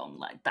so long.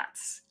 Like,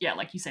 that's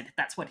like you said,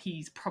 that's what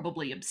he's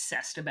probably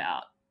obsessed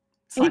about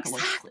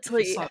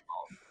psychologically for so long.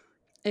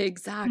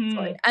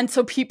 Exactly. And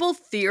so people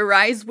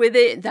theorize with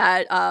it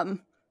that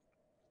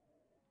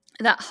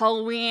that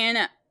Halloween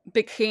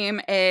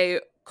became a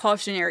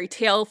cautionary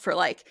tale for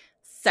like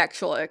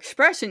sexual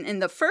expression in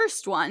the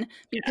first one,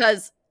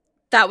 because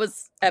that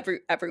was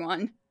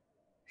everyone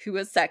who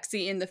was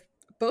sexy in the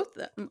both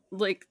of them.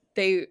 Like,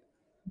 they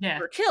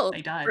were killed,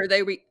 they died. or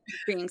they were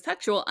being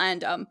sexual,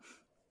 and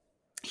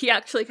he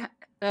actually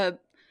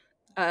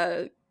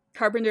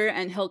Carpenter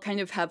and Hill kind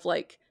of have,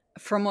 like,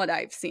 from what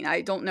I've seen,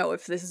 I don't know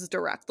if this is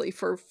directly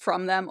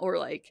from them or,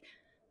 like,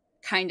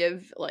 kind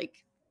of,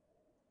 like,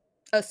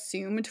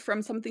 assumed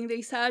from something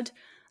they said,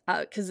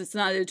 because it's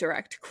not a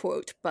direct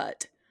quote,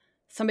 but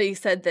somebody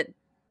said that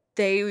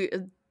they,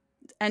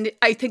 and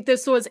I think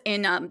this was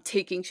in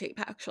Taking Shape,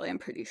 actually, I'm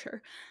pretty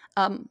sure,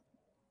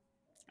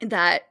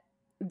 that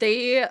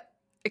they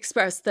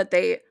expressed that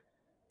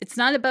it's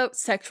not about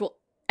sexual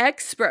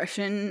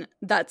expression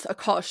that's a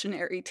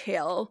cautionary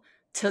tale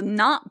to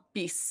not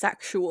be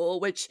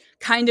sexual, which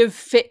kind of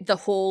fit the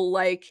whole,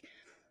 like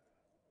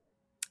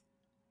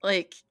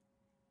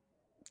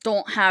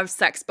don't have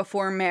sex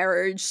before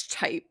marriage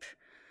type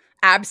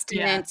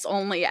abstinence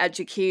only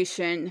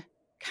education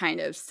kind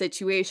of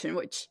situation,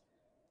 which,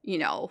 you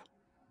know,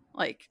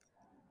 like,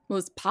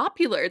 was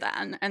popular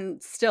then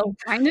and still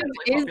kind of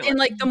is in,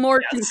 like, the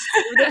more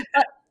conservative,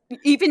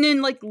 even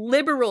in, like,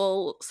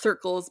 liberal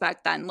circles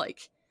back then,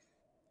 like,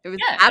 it was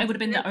it would have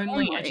been the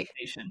only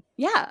education.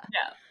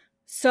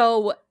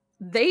 So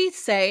they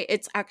say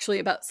it's actually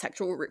about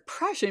sexual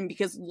repression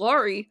because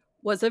Laurie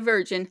was a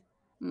virgin,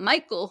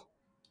 Michael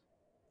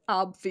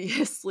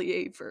obviously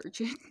a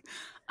virgin.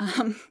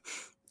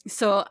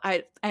 So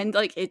I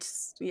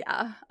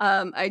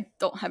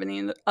don't have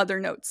any other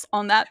notes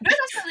on that.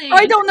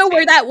 I don't know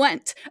where that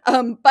went.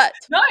 But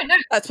no,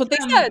 that's what they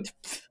said.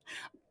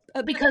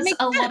 Because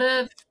a lot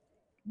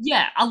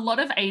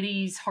of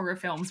 80s horror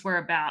films were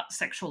about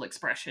sexual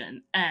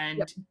expression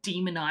and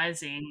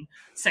demonizing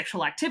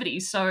sexual activity.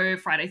 So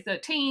Friday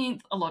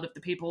 13th, a lot of the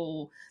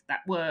people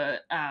that were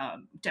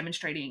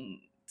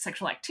demonstrating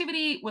sexual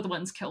activity were the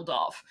ones killed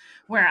off,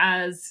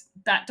 whereas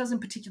that doesn't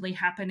particularly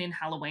happen in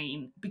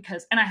Halloween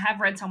because, and I have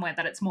read somewhere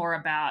that it's more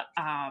about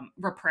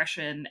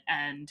repression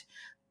and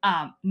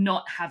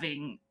not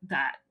having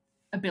that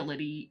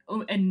ability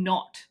and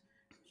not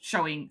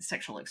showing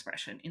sexual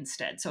expression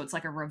instead. So it's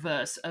like a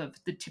reverse of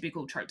the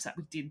typical tropes that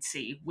we did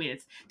see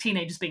with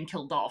teenagers being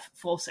killed off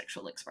for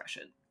sexual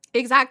expression.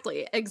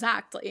 Exactly.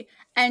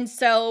 And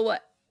so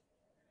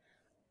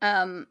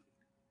I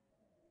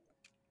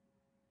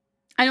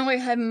don't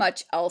really have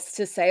much else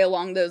to say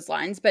along those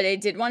lines, but I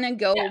did want to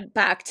go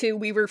back to,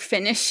 we were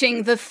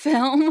finishing the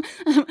film.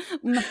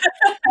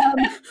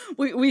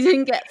 We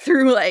didn't get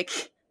through,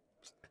 like,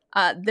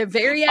 the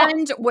very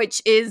end,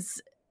 which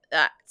is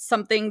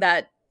something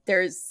that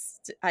I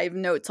have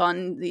notes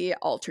on the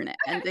alternate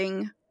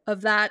ending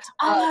of that.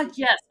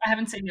 Yes, I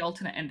haven't seen the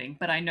alternate ending,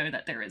 but I know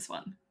that there is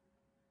one.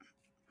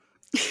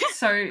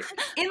 So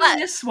in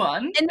this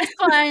one,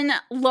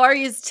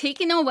 Laurie is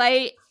taken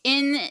away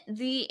in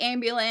the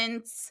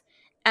ambulance,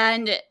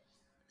 and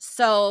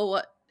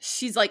so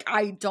she's like,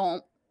 I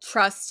don't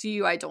trust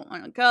you, I don't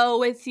want to go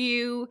with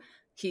you.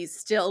 He's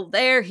still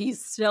there,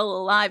 he's still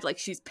alive. Like,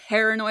 she's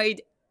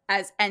paranoid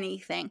as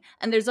anything,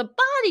 and there's a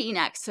body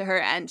next to her,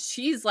 and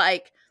she's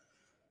like,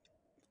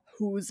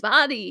 whose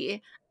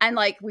body? And,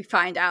 like, we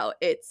find out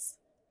it's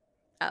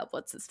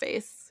what's his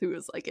face, who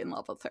was, like, in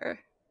love with her.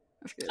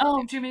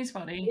 Jimmy's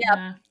body.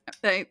 Yeah.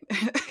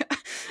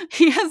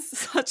 He's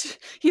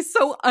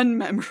so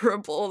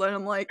unmemorable that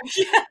I'm like,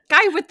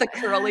 guy with the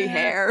curly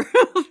hair.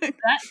 That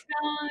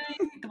guy,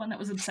 the one that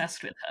was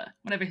obsessed with her,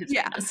 whatever his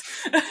name is.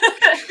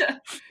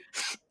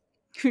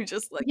 Who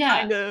just, like,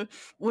 kind of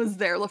was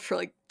there for,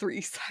 like,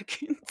 3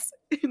 seconds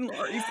in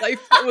Laurie's life,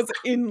 but was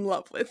in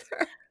love with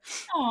her.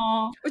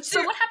 Aww.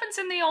 So what happens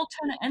in the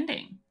alternate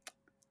ending?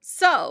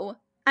 So,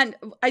 and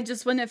I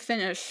just want to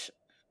finish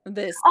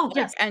this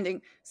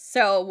ending.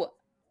 So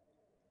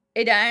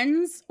it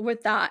ends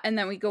with that, and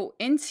then we go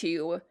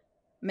into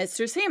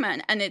Mr.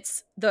 Sandman, and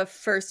it's the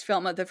first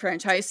film of the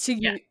franchise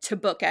to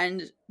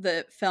bookend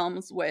the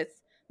films with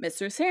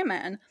Mr.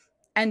 Sandman.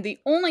 And the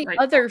only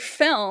other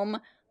film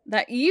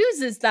that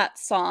uses that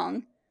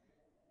song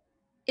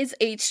is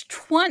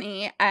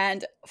H20.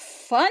 And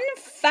fun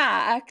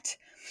fact,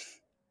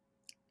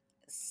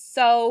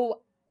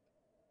 so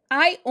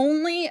I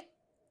only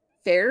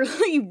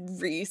fairly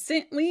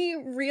recently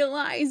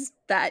realized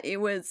that it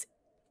was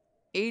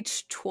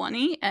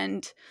H20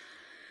 and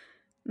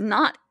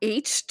not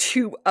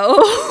H2O.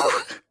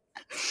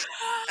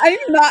 I'm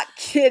not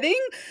kidding.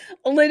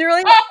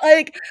 Literally,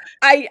 like,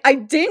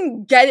 I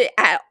didn't get it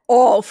at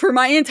all for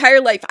my entire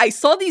life. I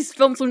saw these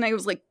films when I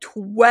was, like,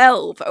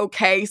 12,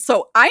 okay?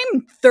 So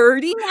I'm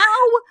 30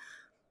 now.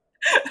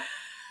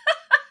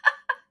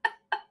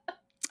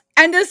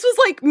 And this was,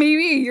 like,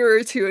 maybe a year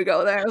or two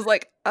ago that I was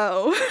like,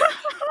 oh.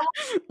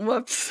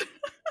 Whoops.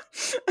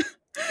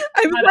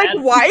 I was like,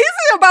 why is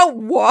it about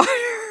water?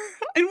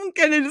 I don't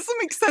get it. It doesn't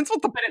make sense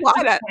with the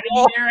plot at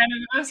all. 20-year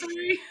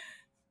anniversary.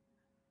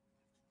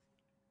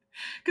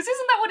 Because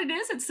isn't that what it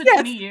is? It's the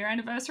 20-year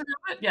anniversary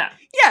of it? Yeah.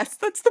 Yes,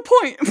 that's the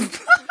point. And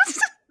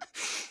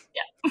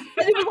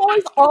it was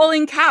always all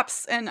in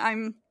caps, and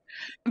I'm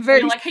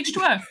very like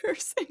H2O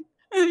person.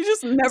 I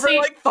just never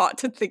thought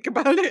to think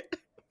about it.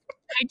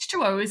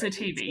 H2O is a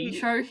TV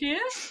show here,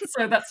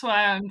 so that's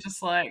why I'm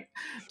just like,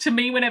 to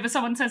me, whenever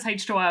someone says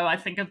H2O, I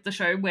think of the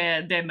show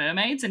where they're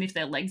mermaids, and if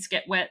their legs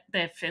get wet,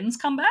 their fins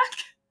come back.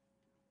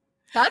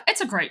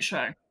 It's a great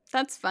show.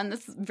 That's fun.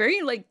 That's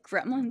very like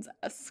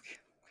Gremlins-esque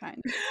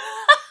kind of.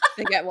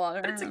 They get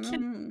water. It's a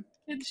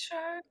kid's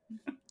show.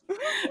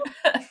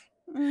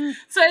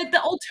 So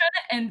the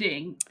alternate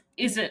ending,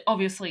 is it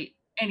obviously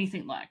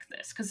anything like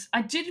this? Because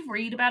I did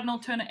read about an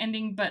alternate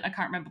ending, but I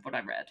can't remember what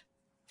I read.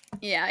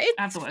 Yeah,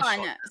 it's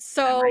fun.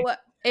 So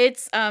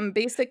it's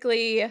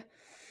basically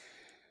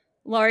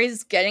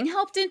Laurie's getting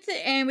helped into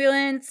the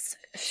ambulance.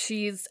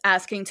 She's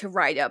asking to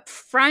ride up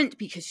front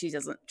because she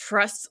doesn't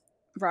trust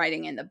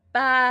riding in the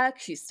back.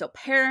 She's still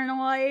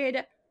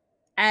paranoid.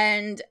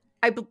 And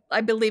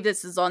I believe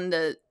this is on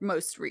the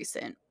most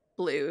recent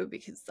Blue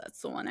because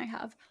that's the one I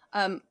have.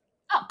 Oh,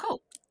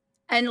 cool.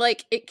 And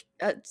like it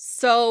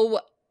so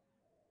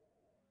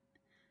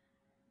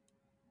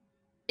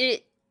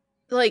it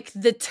like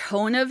the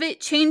tone of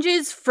it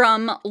changes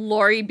from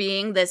Laurie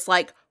being this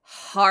like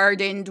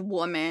hardened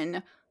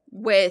woman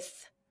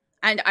with,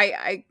 and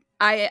I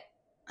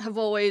have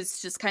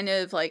always just kind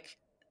of like,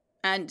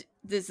 and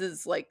this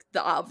is like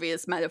the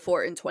obvious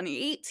metaphor in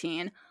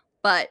 2018,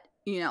 but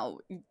you know,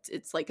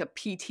 it's like a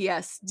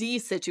PTSD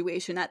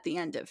situation at the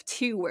end of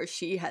 2 where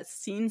she has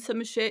seen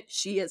some shit.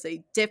 She is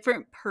a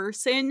different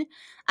person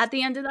at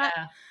the end of that.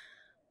 Yeah.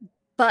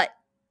 But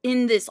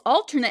in this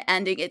alternate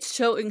ending, it's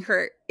showing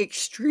her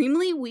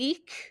extremely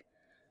weak,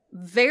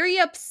 very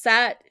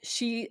upset.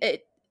 She's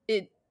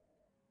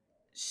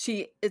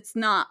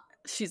not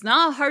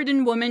a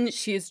hardened woman.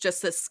 She's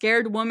just a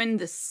scared woman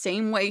the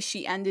same way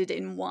she ended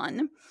in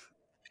 1.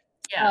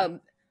 Yeah.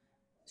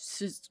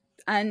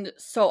 And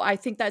so I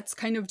think that's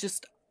kind of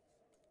just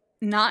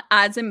not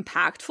as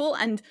impactful.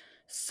 And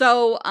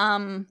so,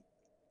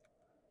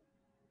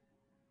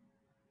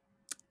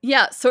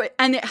 yeah, so,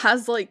 and it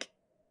has like,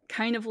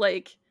 kind of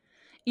like,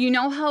 you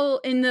know how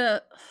in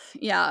the,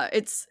 yeah,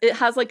 it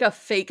has like a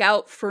fake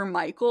out for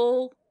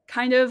Michael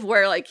kind of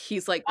where like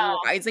he's like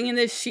rising in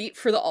this sheet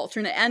for the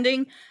alternate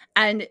ending.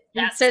 And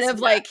instead of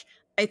like,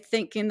 I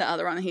think in the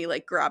other one, he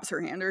like grabs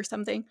her hand or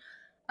something.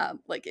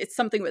 Like it's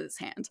something with his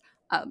hand.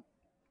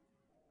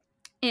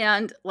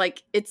 And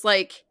like it's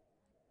like,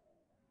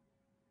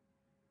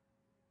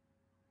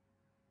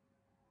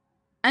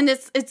 and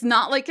it's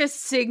not like a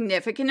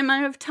significant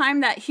amount of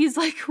time that he's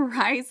like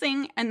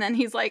rising, and then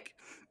he's like,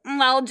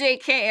 well,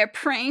 JK, I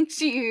pranked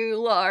you,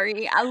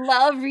 Laurie, I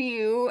love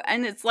you.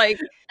 And it's like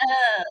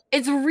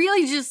it's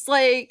really just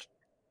like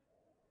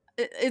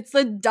it's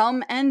a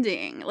dumb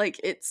ending. Like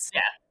it's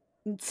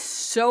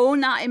so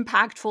not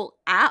impactful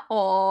at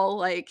all.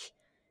 Like,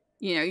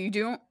 you know, you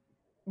don't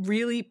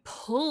really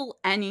pull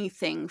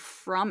anything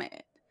from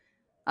it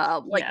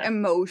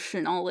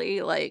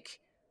emotionally, like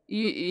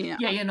you know.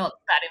 Yeah, you're not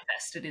that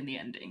invested in the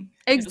ending.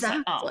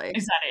 Exactly. Like, oh,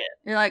 is that it?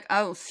 You're like,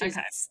 oh, she's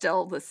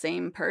still the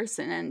same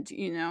person, and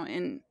you know,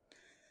 and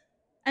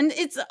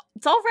it's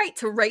all right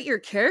to write your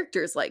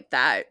characters like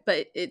that,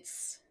 but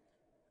it's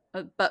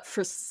but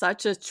for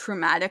such a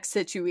traumatic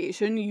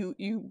situation,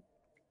 you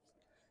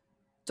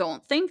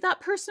don't think that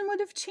person would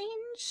have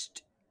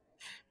changed.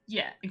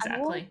 Yeah,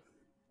 exactly.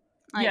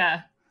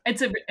 Yeah,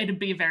 it'd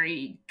be a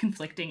very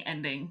conflicting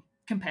ending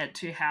compared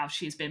to how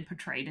she's been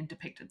portrayed and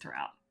depicted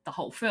throughout the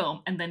whole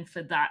film, and then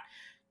for that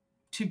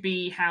to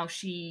be how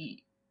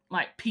she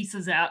like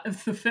pieces out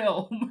of the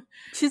film.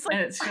 She's like,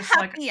 it's just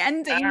happy like,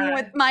 ending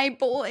with my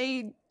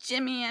boy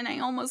Jimmy, and I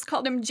almost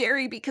called him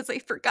Jerry because I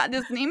forgot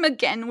his name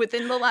again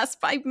within the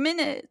last 5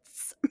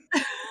 minutes.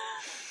 I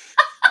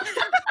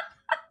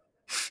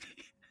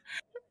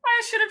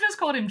should have just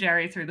called him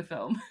Jerry through the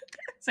film,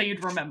 so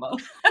you'd remember.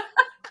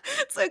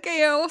 It's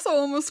okay, I also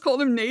almost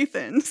called him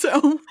Nathan,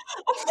 so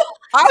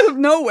out of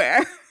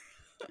nowhere.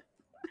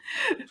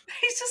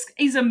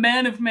 He's a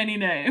man of many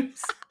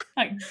names.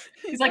 Like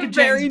he's like a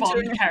James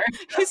Bond character.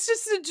 He's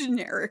just a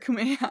generic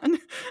man.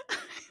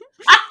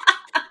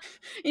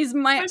 He's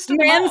man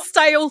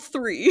style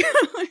 3.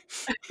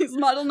 He's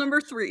model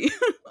number 3.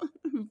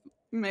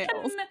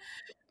 Males.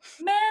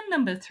 Man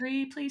number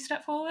 3, please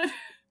step forward.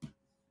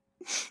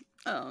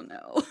 Oh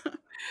no.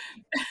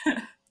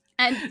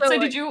 And so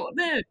did you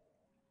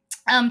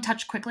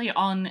touch quickly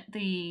on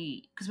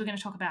because we're going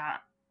to talk about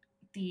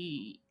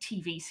the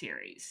TV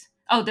series.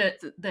 Oh, the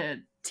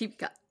TV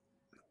cut.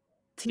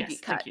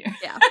 TV cut.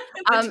 Yeah.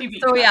 TV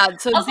so cut. yeah,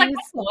 so I was like,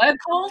 what's the word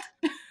called?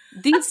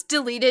 These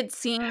deleted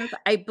scenes,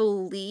 I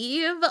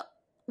believe,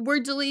 were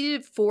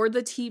deleted for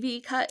the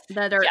TV cut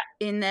that are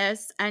in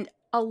this, and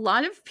a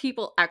lot of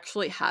people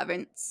actually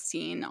haven't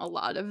seen a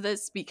lot of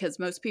this because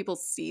most people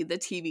see the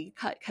TV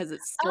cut because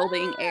it's still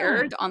being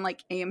aired on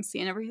like AMC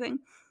and everything.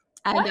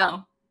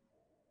 And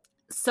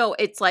so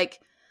it's like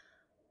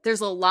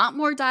there's a lot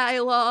more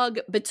dialogue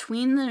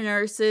between the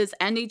nurses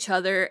and each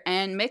other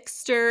and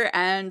Mixter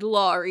and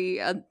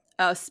Laurie.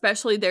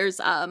 Especially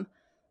there's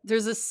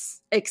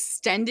this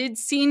extended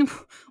scene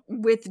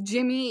with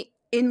Jimmy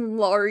in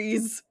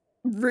Laurie's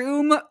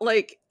room,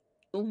 like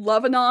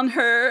loving on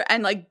her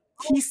and like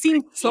he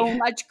seems so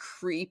much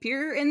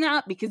creepier in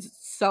that because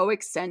it's so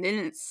extended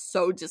and it's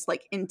so just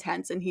like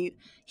intense, and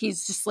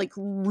he's just like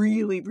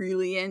really,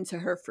 really into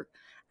her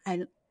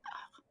and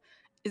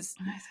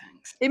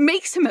it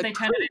makes him they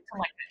turn it into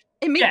like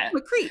it makes him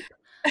a creep.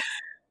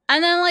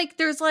 And then like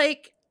there's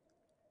like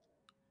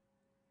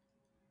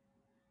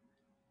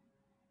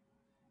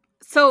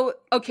so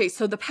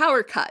the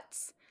power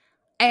cuts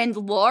and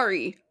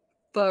Laurie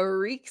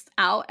freaks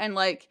out and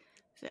like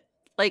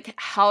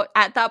how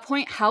at that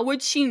point, how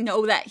would she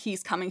know that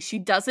he's coming? She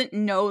doesn't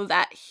know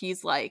that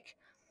he's like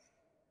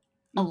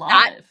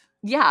alive.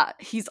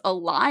 He's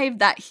alive,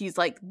 that he's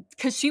like,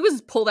 because she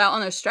was pulled out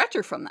on a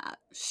stretcher from that.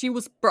 She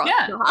was brought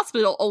to the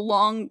hospital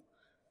along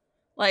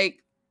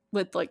like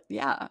with like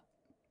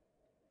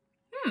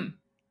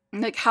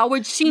like how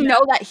would she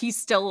know that he's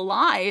still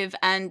alive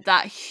and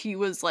that he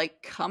was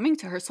like coming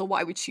to her? So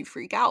why would she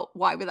freak out?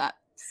 Why would that?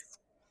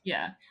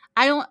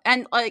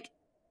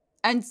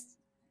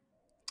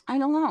 I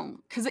don't know,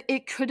 because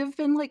it could have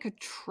been like a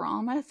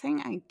trauma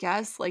thing, I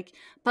guess, like,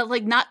 but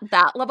like not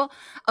that level.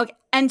 Okay,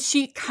 and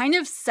she kind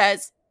of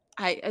says,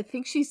 I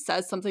think she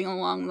says something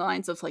along the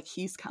lines of like,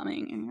 he's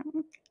coming, and you're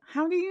like,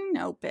 how do you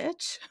know,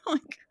 bitch?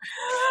 Like,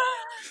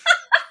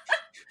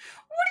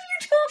 what are you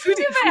talking about? Who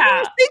do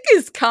you think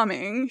is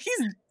coming?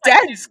 He's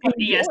dead in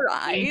your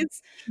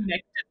eyes.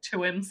 Connected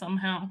to him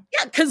somehow.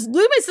 Yeah, because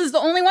Loomis is the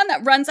only one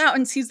that runs out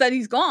and sees that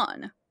he's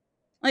gone.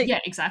 Like,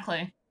 yeah,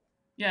 exactly.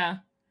 Yeah,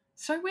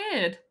 so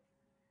weird.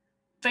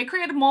 They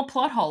created more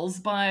plot holes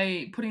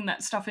by putting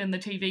that stuff in the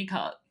TV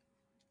cut.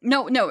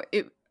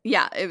 It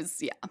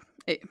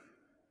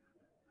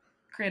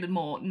created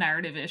more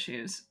narrative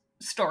issues,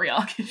 story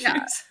arc issues.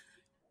 Yeah.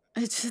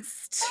 It's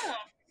just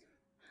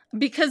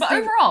because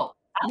overall,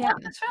 I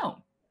love this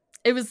film.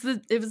 It was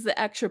the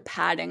extra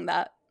padding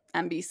that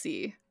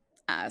NBC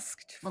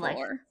asked for. Like,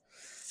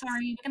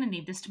 sorry, we're gonna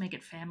need this to make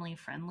it family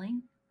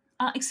friendly.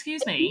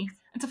 Excuse me,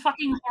 it's a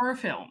fucking horror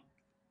film.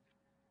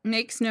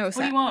 Makes no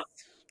sense.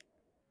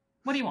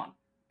 What do you want?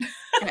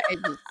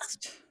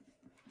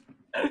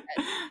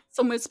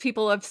 So most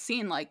people have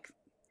seen like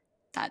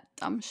that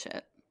dumb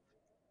shit.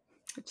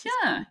 That's so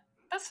weird.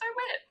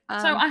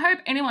 So I hope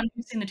anyone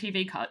who's seen the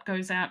TV cut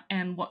goes out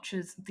and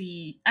watches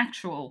the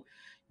actual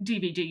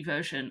DVD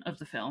version of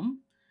the film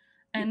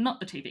and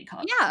not the TV cut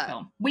of the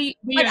film. We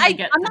only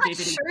get I'm the not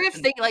DVD sure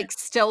if they like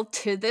still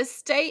to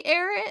this day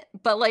air it,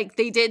 but like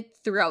they did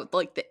throughout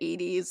like the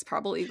 80s,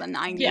 probably the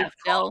 90s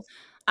still.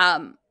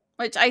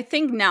 Which I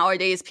think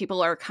nowadays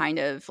people are kind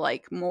of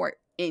like more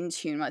in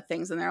tune with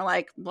things, and they're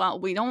like, well,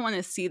 we don't want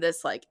to see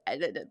this like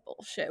edited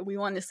bullshit. We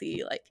want to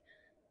see like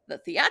the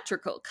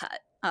theatrical cut.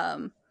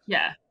 The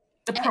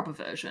proper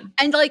version.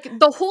 And like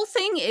the whole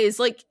thing is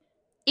like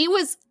it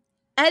was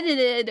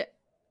edited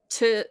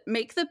to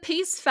make the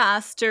pace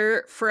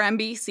faster for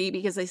NBC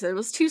because they said it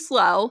was too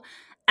slow,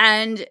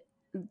 and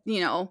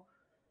you know,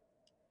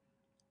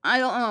 I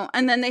don't know.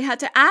 And then they had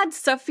to add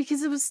stuff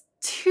because it was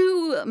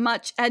too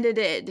much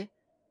edited.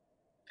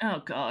 Oh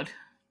God.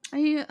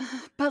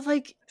 But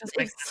like,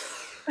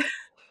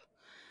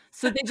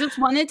 so they just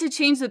wanted to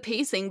change the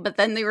pacing, but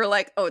then they were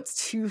like, "Oh,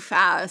 it's too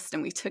fast,"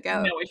 and we took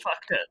out. No, we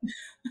fucked it.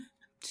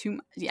 Too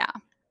much, yeah.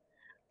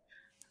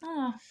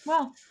 Oh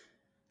well,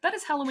 that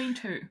is Halloween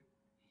 2.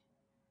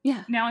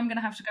 Yeah. Now I'm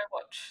gonna have to go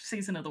watch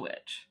Season of the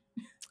Witch.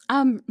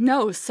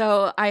 No.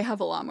 So I have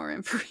a lot more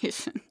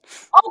information.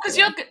 Oh, because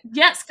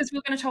because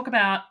we're going to talk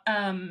about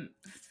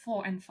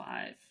 4 and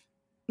 5.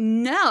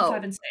 No.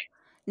 5 and 6.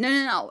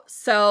 No.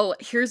 So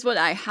here's what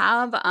I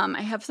have.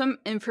 I have some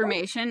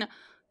information.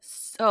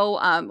 So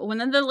one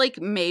of the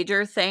like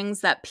major things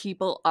that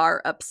people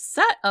are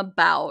upset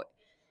about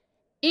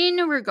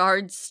in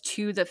regards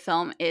to the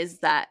film is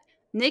that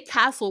Nick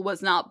Castle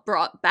was not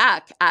brought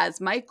back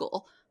as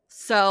Michael.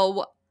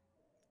 So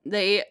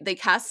they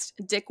cast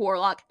Dick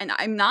Warlock, and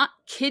I'm not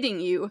kidding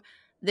you.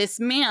 This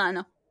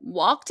man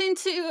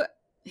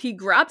he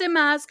grabbed a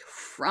mask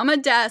from a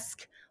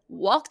desk,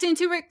 walked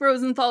into Rick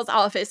Rosenthal's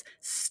office,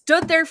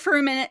 stood there for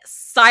a minute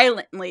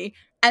silently,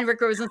 and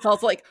Rick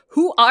Rosenthal's like,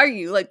 "Who are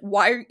you? Like,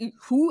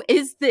 who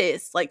is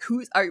this? Like,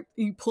 are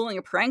you pulling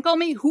a prank on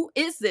me? Who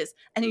is this?"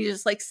 And he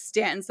just like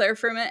stands there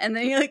for a minute, and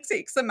then he like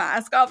takes the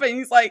mask off, and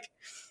he's like,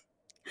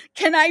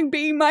 "Can I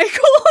be Michael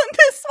on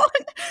this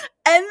one?"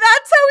 And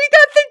that's how he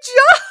got the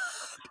job.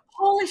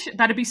 Holy shit,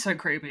 that'd be so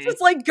creepy.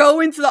 Just like go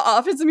into the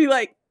office and be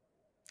like,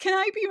 "Can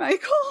I be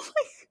Michael?"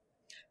 Like,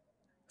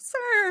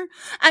 sir.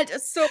 I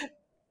just so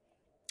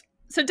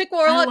Dick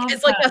Warlock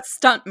is like a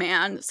stunt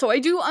man. So I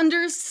do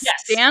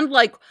understand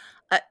like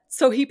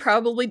so he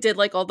probably did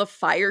like all the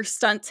fire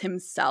stunts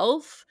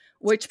himself,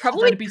 which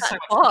probably cut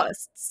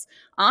costs,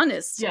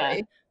 honestly.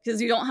 Yeah. Because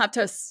you don't have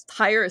to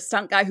hire a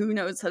stunt guy who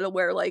knows how to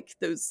wear like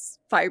those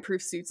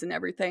fireproof suits and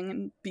everything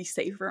and be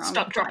safer on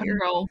Stop, drop, and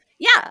roll.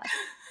 Yeah,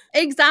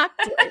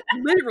 exactly.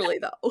 Literally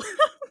though.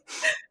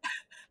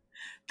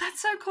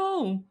 That's so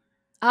cool.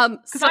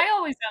 Because I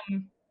always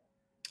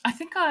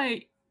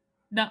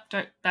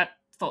that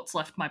thoughts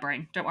left my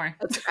brain. Don't worry.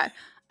 That's okay.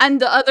 And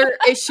the other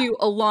issue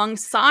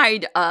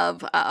alongside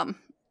of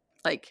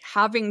like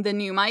having the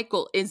new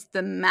Michael is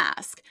the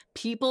mask.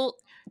 People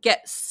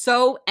get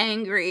so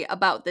angry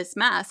about this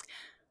mask.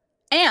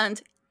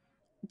 And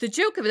the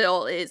joke of it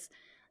all is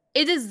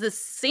it is the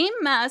same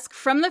mask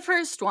from the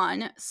first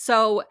one.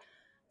 So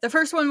the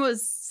first one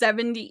was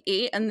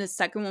 78 and the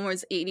second one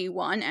was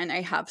 81. And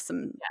I have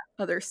some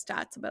other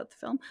stats about the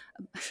film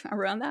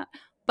around that.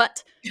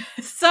 But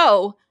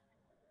so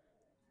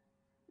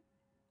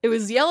it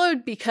was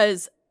yellowed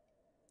because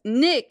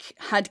Nick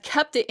had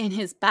kept it in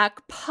his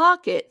back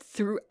pocket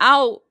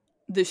throughout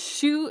the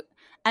shoot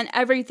and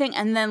everything.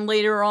 And then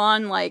later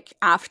on, like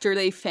after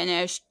they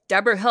finished,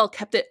 Deborah Hill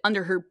kept it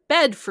under her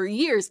bed for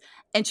years.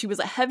 And she was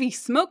a heavy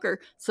smoker.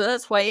 So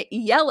that's why it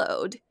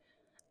yellowed.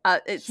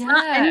 It's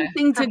not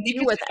anything to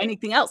do with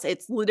anything else.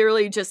 It's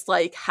literally just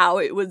like how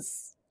it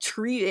was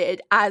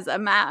treated as a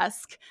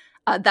mask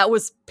that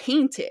was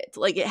painted.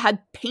 Like it had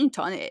paint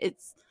on it.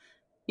 It's,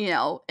 you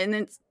know, and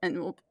it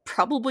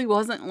probably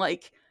wasn't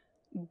like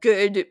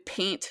good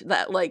paint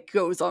that like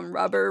goes on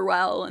rubber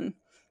well and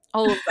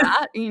all of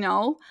that, you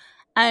know.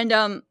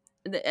 And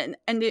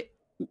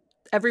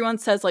everyone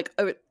says like,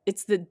 oh,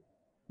 it's the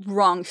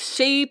wrong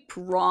shape,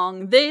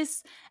 wrong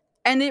this,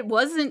 and it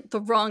wasn't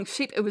the wrong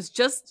shape. It was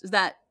just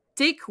that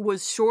Dick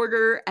was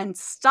shorter and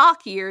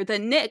stockier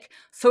than Nick,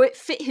 so it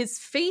fit his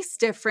face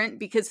different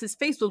because his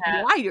face was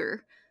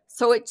wider.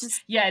 So it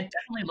just it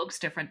definitely looks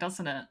different,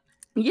 doesn't it?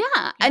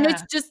 Yeah, and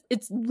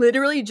it's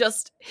literally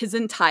just his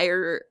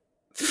entire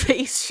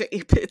face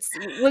shape. It's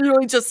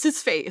literally just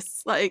his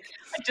face. Like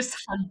I just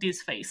hugged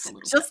his face a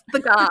little just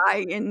bit. The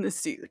guy in the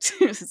suit.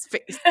 His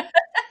face.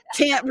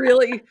 Can't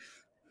really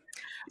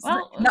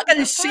well, not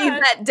gonna shave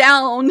that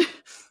down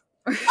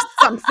or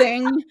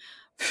something.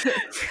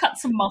 Cut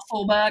some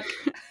muscle back.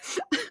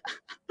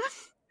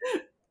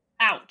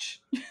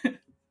 Ouch.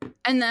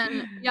 And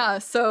then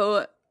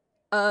so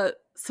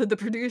the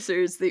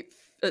producers, they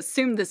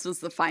assumed this was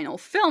the final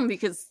film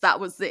because that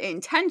was the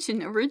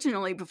intention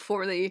originally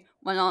before they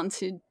went on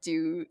to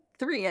do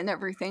 3 and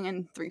everything,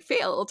 and 3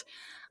 failed.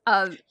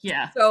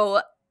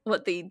 So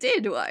what they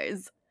did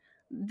was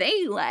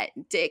they let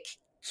Dick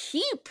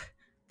keep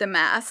the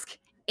mask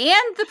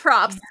and the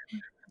props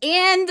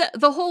and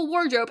the whole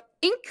wardrobe,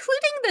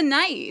 including the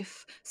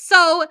knife.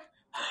 So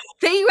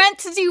they went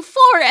to do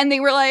 4 and they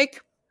were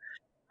like,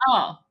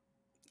 oh,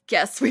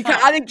 guess we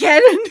gotta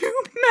get a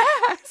new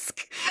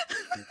mask.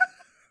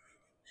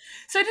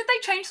 So did they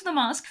change the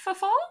mask for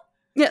 4?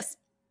 Yes.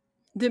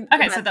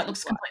 Okay, so that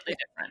looks completely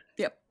different.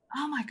 Yep.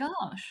 Oh my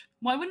gosh.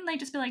 Why wouldn't they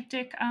just be like,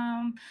 Dick,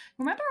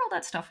 remember all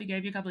that stuff we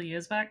gave you a couple of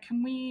years back?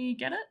 Can we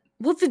get it?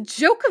 Well, the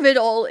joke of it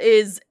all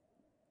is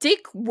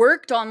Dick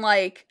worked on,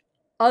 like,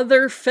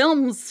 other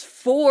films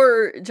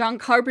for John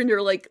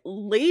Carpenter, like,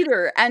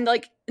 later. And,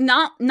 like,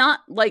 not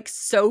like,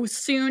 so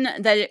soon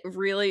that it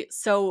really...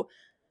 So,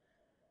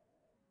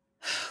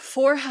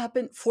 4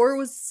 happened... 4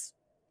 was...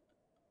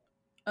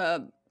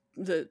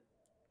 the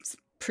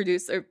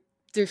producer,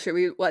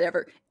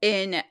 whatever,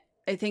 in,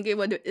 I think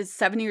it's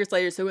 7 years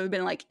later, so it would have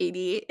been like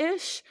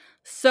 88-ish.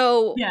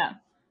 So,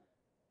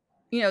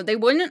 you know, they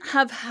wouldn't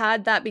have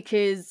had that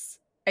because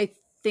I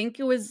think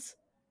it was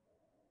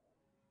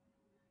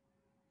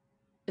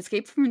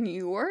Escape from New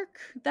York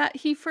that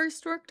he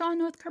first worked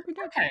on with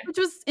Carpenter, which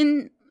was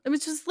it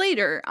was just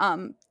later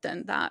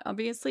than that,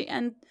 obviously.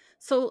 And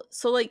so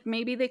like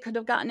maybe they could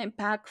have gotten it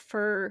back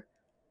for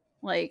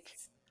like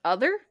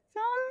other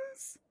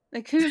films.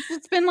 They could have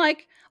just been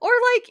like, or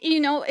like, you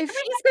know, if he's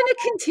going to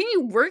continue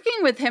working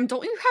with him,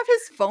 don't you have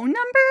his phone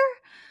number?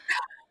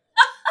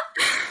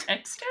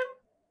 Text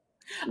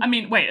him? I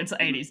mean, wait, it's the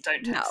 80s.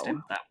 Don't text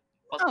him. That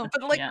wasn't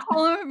but like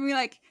call him and be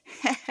like,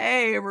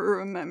 hey,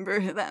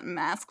 remember that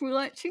mask we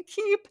let you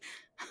keep?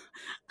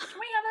 Can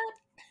we have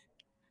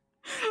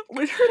it?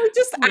 Literally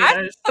just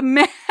ask the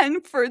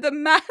man for the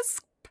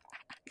mask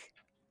back.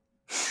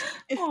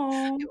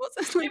 Oh,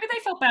 maybe they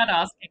felt bad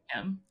asking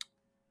him.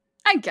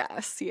 I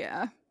guess,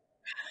 yeah.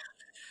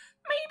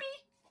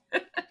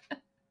 Maybe.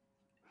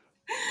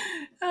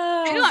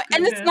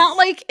 And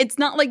it's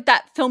not like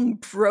that film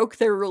broke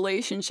their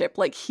relationship.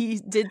 Like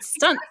he did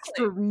stunts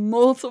for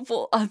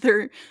multiple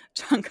other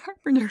John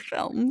Carpenter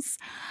films.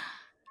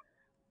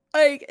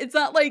 Like it's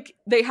not like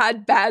they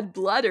had bad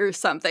blood or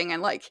something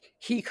and like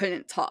he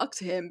couldn't talk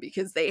to him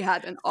because they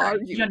had an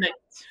argument.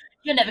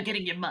 You're never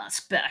getting your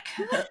mask back.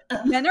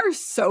 Men are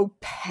so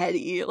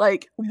petty.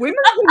 Like women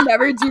would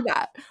never do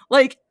that.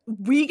 Like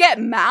we get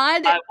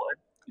mad. I would.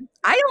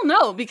 I don't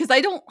know, because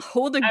I don't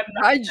hold a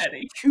grudge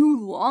too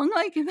long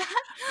like that.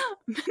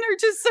 Men are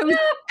just so...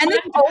 and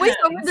it's always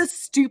over the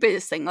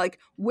stupidest thing. Like,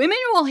 women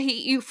will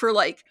hate you for,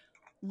 like,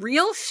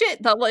 real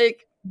shit that,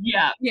 like...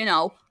 Yeah. You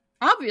know,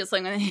 obviously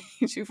I'm gonna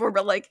hate you for,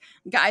 but, like,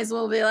 guys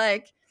will be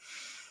like...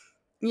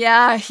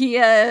 Yeah, he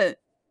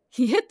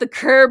hit the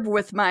curb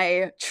with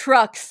my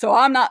truck, so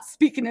I'm not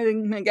speaking to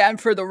him again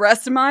for the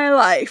rest of my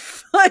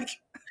life. Like...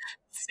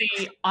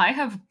 See, I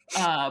have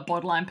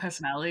borderline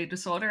personality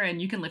disorder,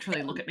 and you can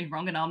literally look at me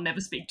wrong, and I'll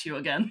never speak to you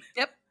again.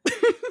 Yep.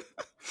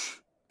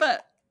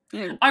 But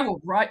I will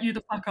write you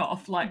the fuck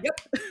off. Like,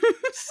 Yep.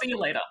 See you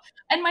later.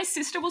 And my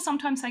sister will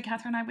sometimes say,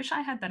 Catherine, I wish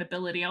I had that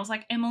ability. I was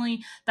like,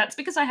 Emily, that's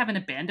because I have an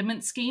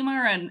abandonment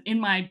schema, and in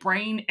my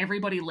brain,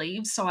 everybody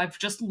leaves. So I've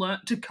just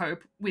learnt to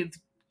cope with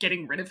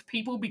getting rid of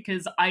people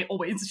because I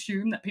always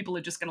assume that people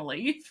are just going to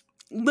leave.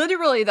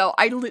 Literally, though,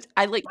 I like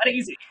that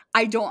easy.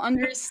 I don't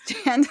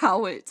understand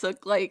how it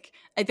took, like,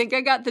 I think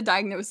I got the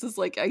diagnosis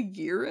like a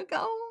year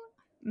ago.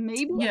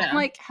 Maybe. Yeah. I'm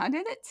like, how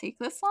did it take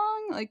this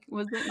long? Like,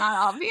 was it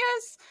not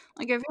obvious?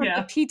 Like, I've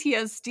had the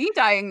PTSD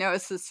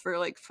diagnosis for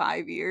like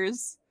 5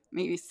 years,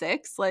 maybe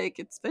 6. Like,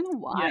 it's been a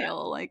while. Yeah.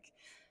 Like,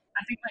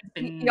 I think it's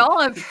been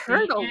y'all have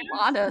heard a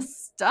lot of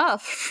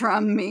stuff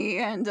from me,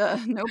 and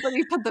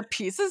nobody put the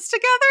pieces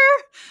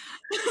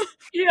together.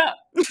 Yeah.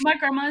 My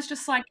grandma's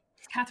just like,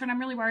 Catherine, I'm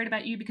really worried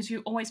about you because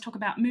you always talk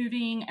about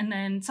moving and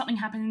then something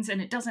happens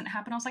and it doesn't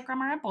happen. I was like,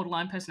 Grandma, I have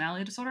borderline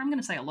personality disorder. I'm going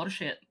to say a lot of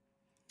shit.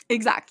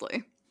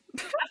 Exactly.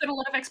 I've got a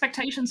lot of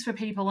expectations for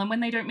people, and when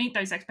they don't meet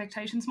those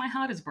expectations, my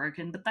heart is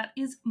broken, but that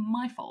is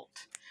my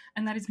fault.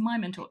 And that is my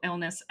mental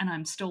illness, and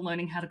I'm still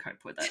learning how to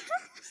cope with it.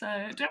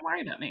 So don't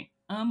worry about me.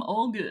 I'm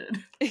all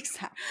good.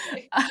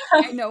 Exactly.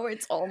 I know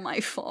it's all my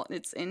fault.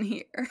 It's in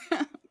here.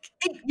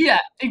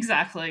 Yeah,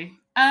 exactly.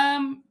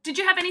 Did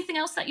you have anything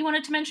else that you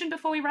wanted to mention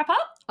before we wrap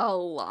up? A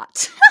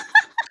lot.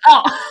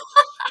 Oh.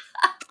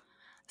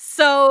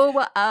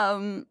 So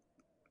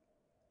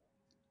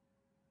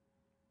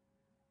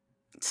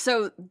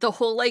the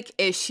whole, like,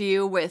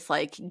 issue with,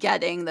 like,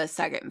 getting the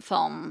second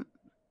film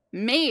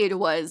made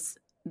was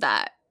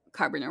that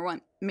Carpenter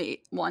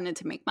wanted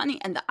to make money.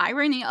 And the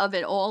irony of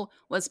it all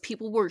was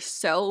people were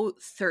so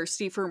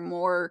thirsty for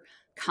more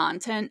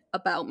content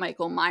about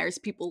Michael Myers.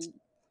 People,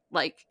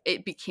 like,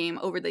 it became,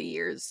 over the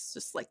years,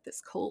 just, like,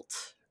 this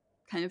cult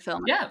kind of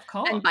film. Yeah, of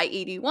course. And by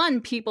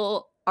 81,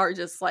 people are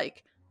just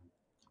like,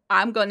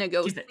 I'm going to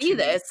go see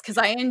this because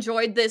I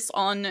enjoyed this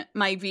on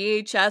my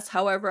VHS.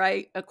 However,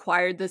 I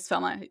acquired this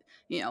film.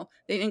 They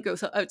didn't go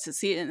out to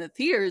see it in the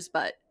theaters,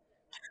 but,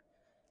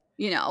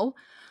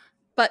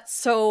 But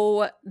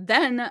so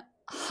then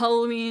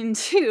Halloween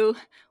 2,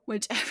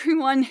 which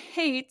everyone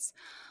hates,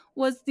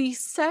 was the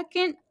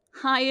second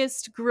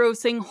highest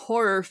grossing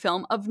horror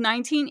film of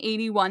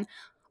 1981,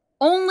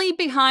 only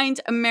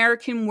behind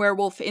American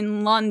Werewolf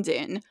in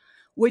London,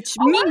 which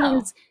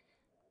means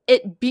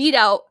it beat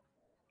out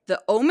The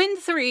Omen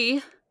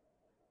 3,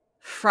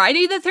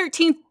 Friday the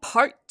 13th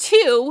Part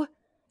 2,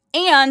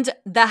 and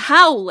The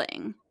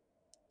Howling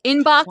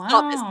in box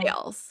office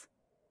sales.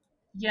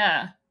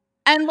 Yeah.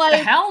 And, like,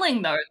 The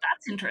Howling, though,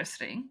 that's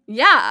interesting.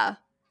 Yeah.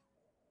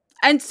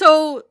 And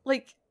so,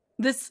 like,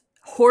 this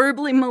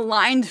horribly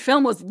maligned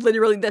film was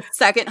literally the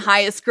second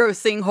highest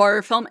grossing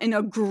horror film in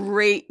a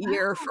great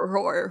year for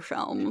horror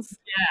films.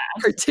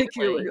 Yeah.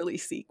 Particularly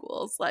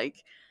sequels.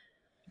 Like,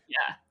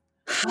 yeah.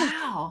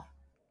 Wow.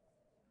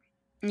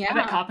 Yeah. I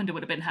bet Carpenter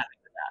would have been happy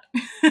with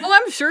that. Oh,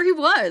 I'm sure he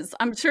was.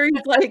 I'm sure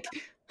he's, like,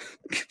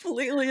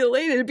 completely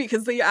elated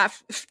because the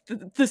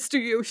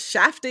studio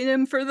shafted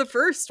him for the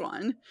first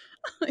one.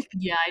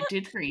 Yeah, I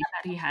did read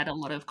that he had a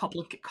lot of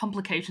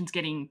complications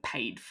getting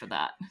paid for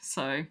that.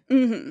 So,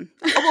 paid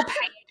the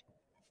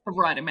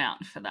right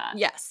amount for that.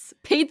 Yes,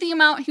 paid the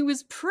amount he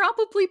was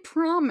probably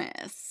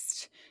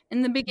promised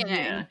in the beginning.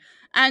 Yeah.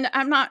 And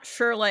I'm not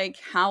sure, like,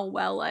 how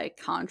well, like,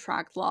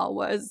 contract law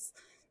was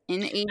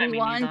in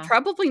 81.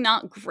 Probably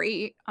not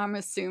great, I'm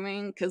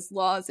assuming, because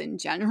laws in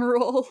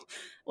general,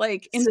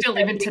 like, in still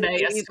even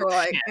today, are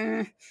like,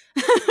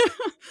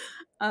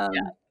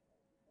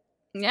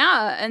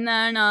 Yeah, and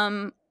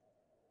then,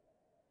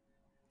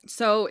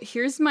 so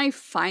here's my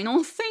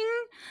final thing.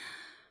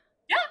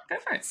 Yeah, go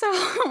for it. So,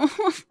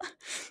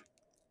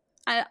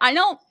 I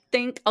don't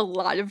think a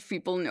lot of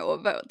people know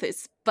about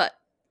this, but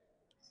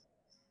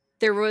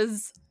there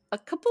was a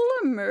couple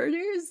of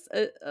murders,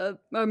 a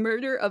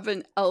murder of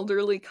an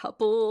elderly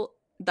couple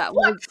that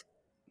was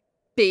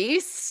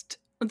based,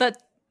 that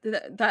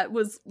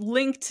was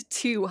linked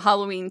to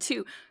Halloween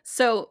 2.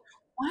 So,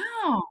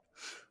 wow.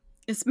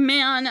 This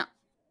man,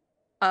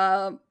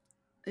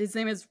 his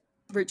name is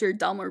Richard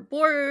Delmer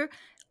Borer,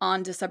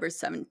 on December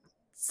 7th,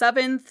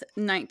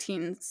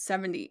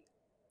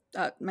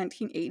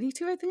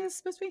 1982, I think it's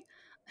supposed to be.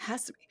 It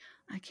has to be.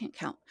 I can't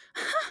count.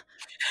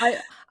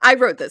 I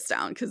wrote this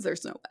down because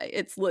there's no way.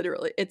 It's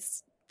literally,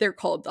 they're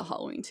called the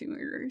Halloween 2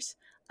 murders.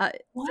 So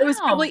it was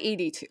probably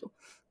 82.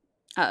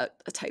 A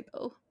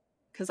typo,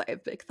 because I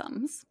have big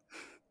thumbs.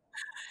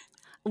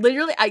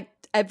 Literally,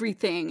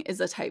 everything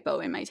is a typo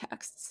in my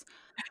texts.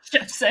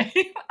 Yeah, same.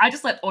 I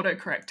just let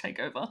autocorrect take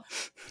over.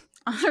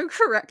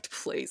 Autocorrect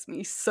plays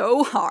me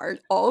so hard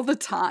all the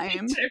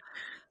time.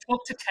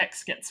 Talk to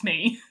text gets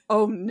me.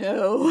 Oh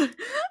no.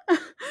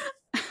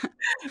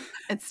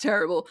 It's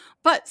terrible.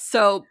 But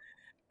so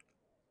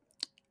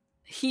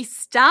he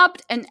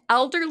stabbed an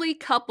elderly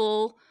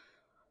couple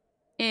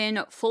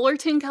in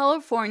Fullerton,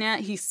 California.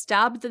 He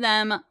stabbed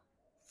them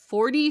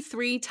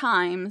 43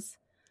 times.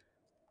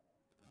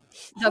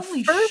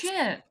 Holy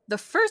shit. The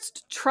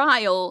first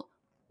trial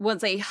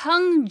was a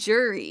hung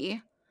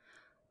jury.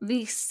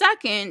 The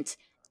second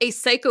a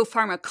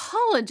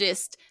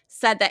psychopharmacologist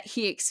said that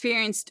he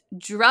experienced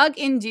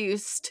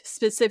drug-induced,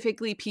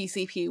 specifically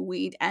PCP,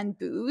 weed, and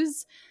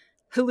booze,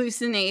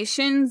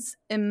 hallucinations,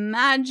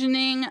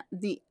 imagining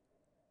the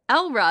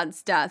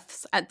Elrod's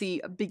deaths at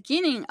the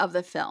beginning of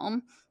the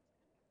film,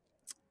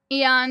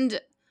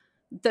 and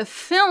the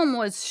film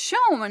was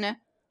shown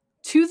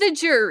to the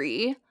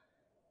jury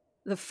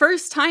the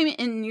first time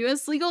in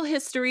U.S. legal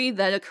history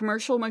that a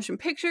commercial motion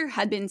picture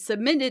had been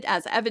submitted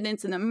as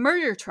evidence in a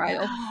murder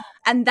trial,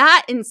 and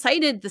that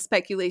incited the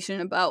speculation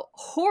about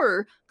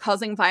horror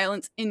causing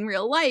violence in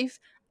real life.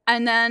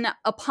 And then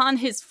upon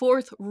his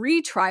fourth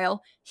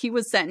retrial, he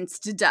was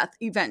sentenced to death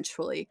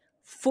eventually.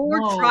 Four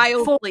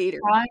trials later.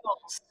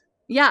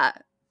 Yeah.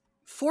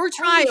 4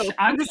 trials.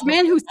 This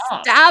man who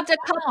stabbed a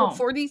couple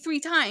 43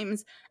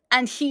 times.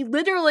 And he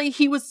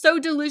was so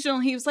delusional.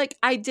 He was like,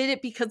 I did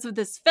it because of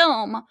this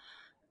film.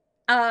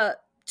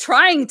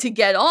 Trying to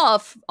get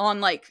off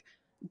on like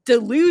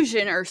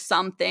delusion or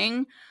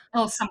something.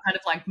 Oh, some kind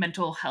of like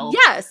mental health.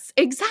 Yes,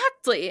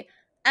 exactly.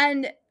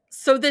 And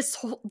so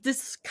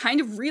this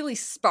kind of really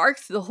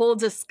sparked the whole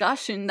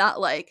discussion that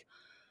like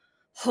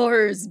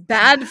horror's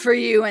bad for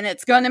you and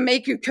it's going to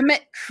make you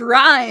commit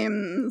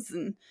crimes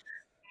and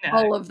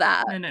all of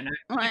that. No.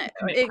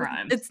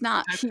 Crimes. It's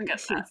not.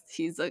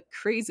 He's a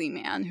crazy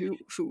man who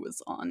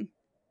was on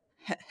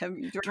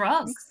heavy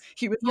drugs.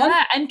 He was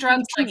and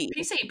drugs like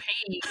PCP.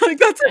 Like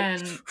that's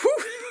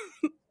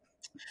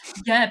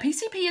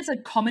PCP is a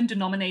common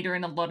denominator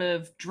in a lot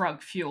of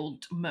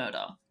drug-fueled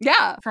murder.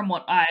 Yeah, from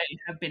what I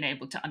have been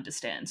able to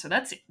understand. So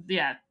that's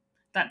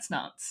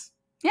nuts.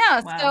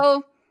 Yeah, wow.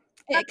 So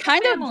it's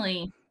kind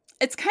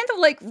of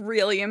like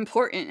really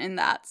important in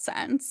that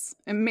sense.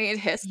 It made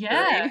history.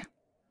 Yeah.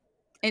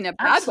 In a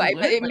bad way,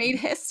 but it made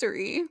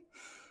history.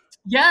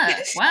 Yeah.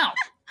 Wow.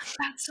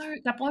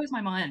 That blows my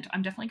mind.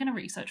 I'm definitely going to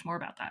research more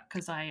about that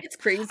because it's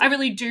crazy. I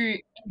really do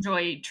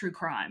enjoy true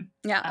crime.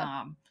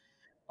 Yeah.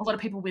 A lot of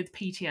people with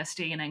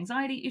PTSD and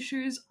anxiety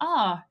issues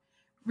are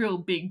real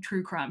big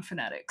true crime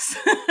fanatics.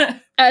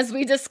 As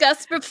we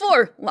discussed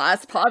before,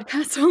 last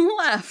podcast on the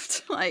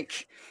left.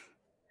 Like,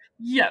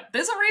 yeah,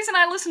 there's a reason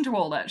I listen to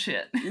all that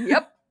shit.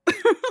 Yep.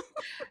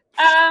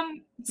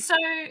 So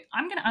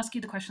I'm going to ask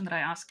you the question that I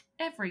ask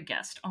every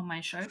guest on my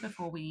show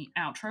before we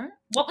outro.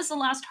 What was the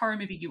last horror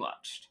movie you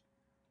watched?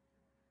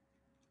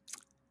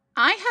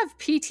 I have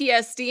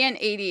PTSD and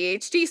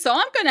ADHD, so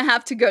I'm going to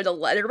have to go to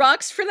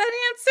Letterboxd for that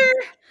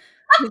answer.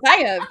 Because I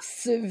have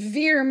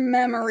severe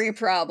memory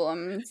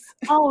problems.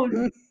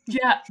 Oh,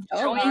 yeah.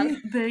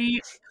 Join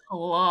the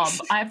club.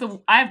 I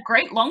have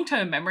great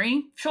long-term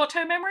memory.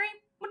 Short-term memory,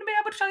 wouldn't be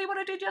able to tell you what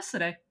I did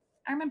yesterday.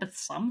 I remember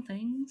some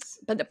things.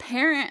 But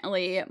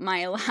apparently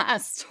my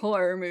last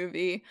horror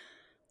movie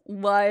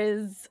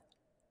was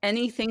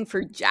Anything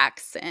for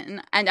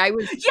Jackson, and I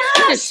was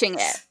finishing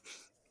it.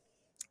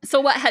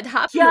 So what had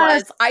happened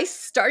was I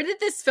started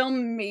this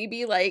film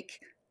maybe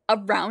like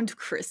around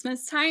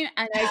Christmas time,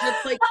 and I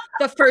just like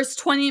the first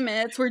 20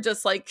 minutes were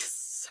just like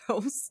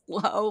so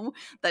slow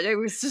that it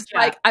was just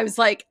like I was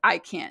like, I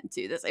can't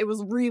do this. It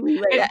was really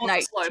late at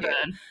night. Slow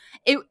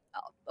burn.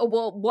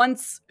 Well,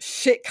 once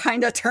shit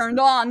kind of turned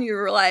on, you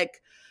were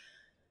like,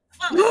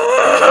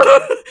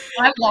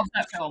 I love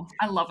that film.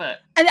 I love it.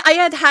 And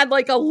I had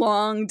like a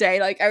long day.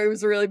 Like I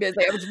was really busy.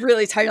 I was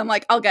really tired. I'm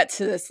like, I'll get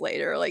to this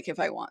later, like if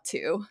I want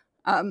to.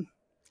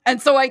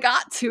 And so I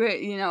got to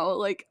it,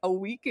 like a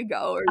week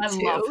ago or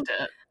two. I loved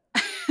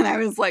it. And I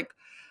was like,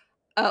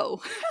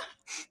 oh,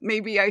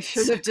 maybe I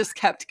should have just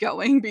kept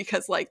going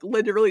because like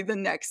literally the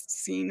next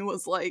scene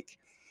was like,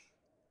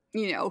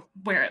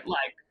 where it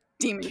like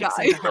demon kicks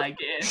guy. into high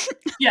gear.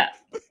 Yeah.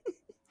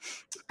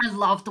 I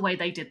love the way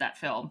they did that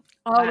film.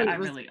 Oh, I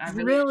really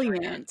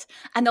brilliant.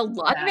 And a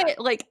lot of it,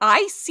 like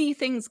I see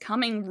things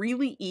coming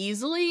really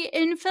easily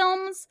in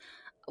films,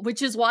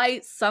 which is why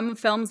some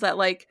films that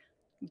like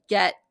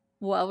get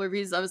well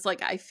reviews, I was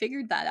like, I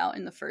figured that out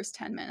in the first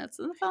 10 minutes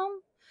of the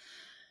film.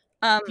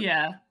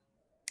 Yeah.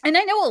 And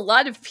I know a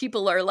lot of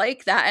people are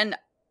like that, and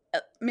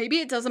maybe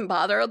it doesn't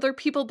bother other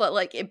people, but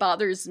like it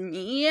bothers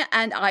me,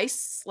 and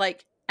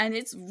and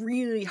it's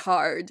really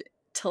hard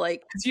to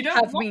like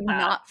have me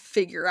not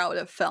figure out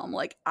a film.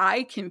 Like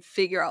I can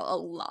figure out a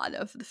lot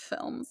of the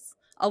films,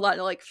 a lot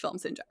of like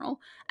films in general.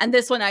 And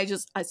this one I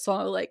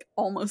saw like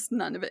almost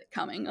none of it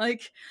coming.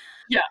 Like,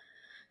 yeah.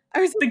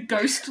 The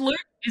ghost loop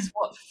is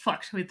what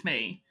fucked with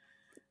me.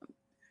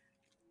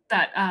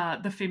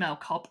 That the female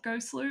cop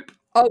ghost loop.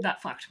 Oh,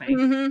 that fucked me.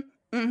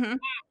 Mm-hmm. Mm-hmm.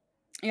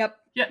 Yep.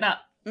 Yeah,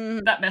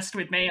 that messed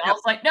with me. Yep. I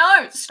was like,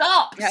 no,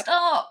 stop.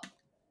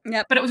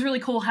 Yep. But it was really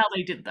cool how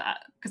they did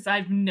that because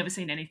I've never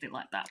seen anything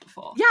like that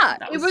before. Yeah,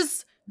 it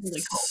was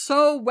really cool.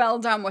 So well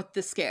done with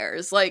the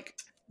scares. Like,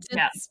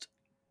 just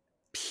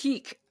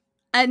peak.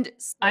 And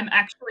I'm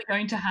actually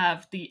going to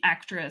have the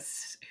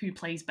actress who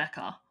plays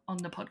Becca on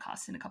the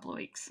podcast in a couple of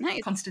weeks.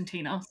 Nice.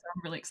 Constantina. So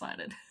I'm really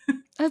excited.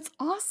 That's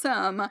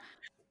awesome.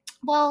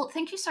 Well,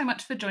 thank you so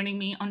much for joining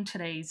me on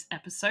today's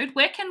episode.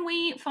 Where can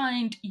we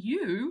find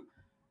you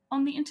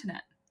on the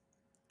internet?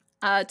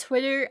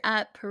 Twitter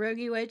at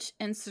PierogiWitch,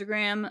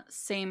 Instagram,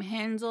 same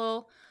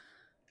handle.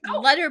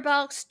 Cool.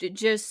 Letterboxd,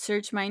 just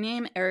search my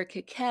name,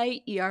 Erica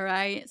K,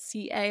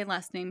 Erica,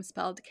 last name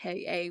spelled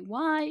Kay,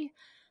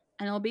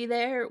 and I'll be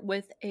there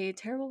with a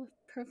terrible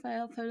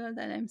profile photo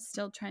that I'm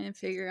still trying to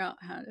figure out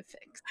how to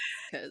fix,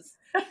 because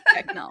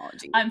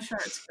technology. I'm sure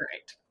it's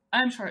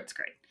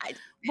great.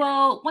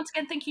 Well, once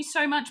again, thank you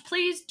so much.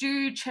 Please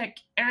do check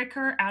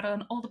Erica out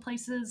on all the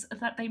places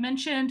that they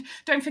mentioned.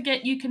 Don't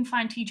forget, you can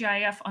find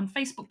TGIF on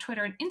Facebook,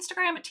 Twitter, and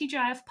Instagram at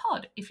TGIF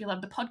Pod. If you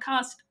love the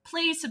podcast,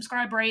 please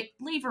subscribe, rate,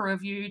 leave a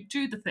review,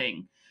 do the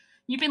thing.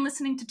 You've been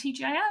listening to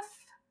TGIF.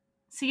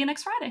 See you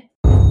next Friday.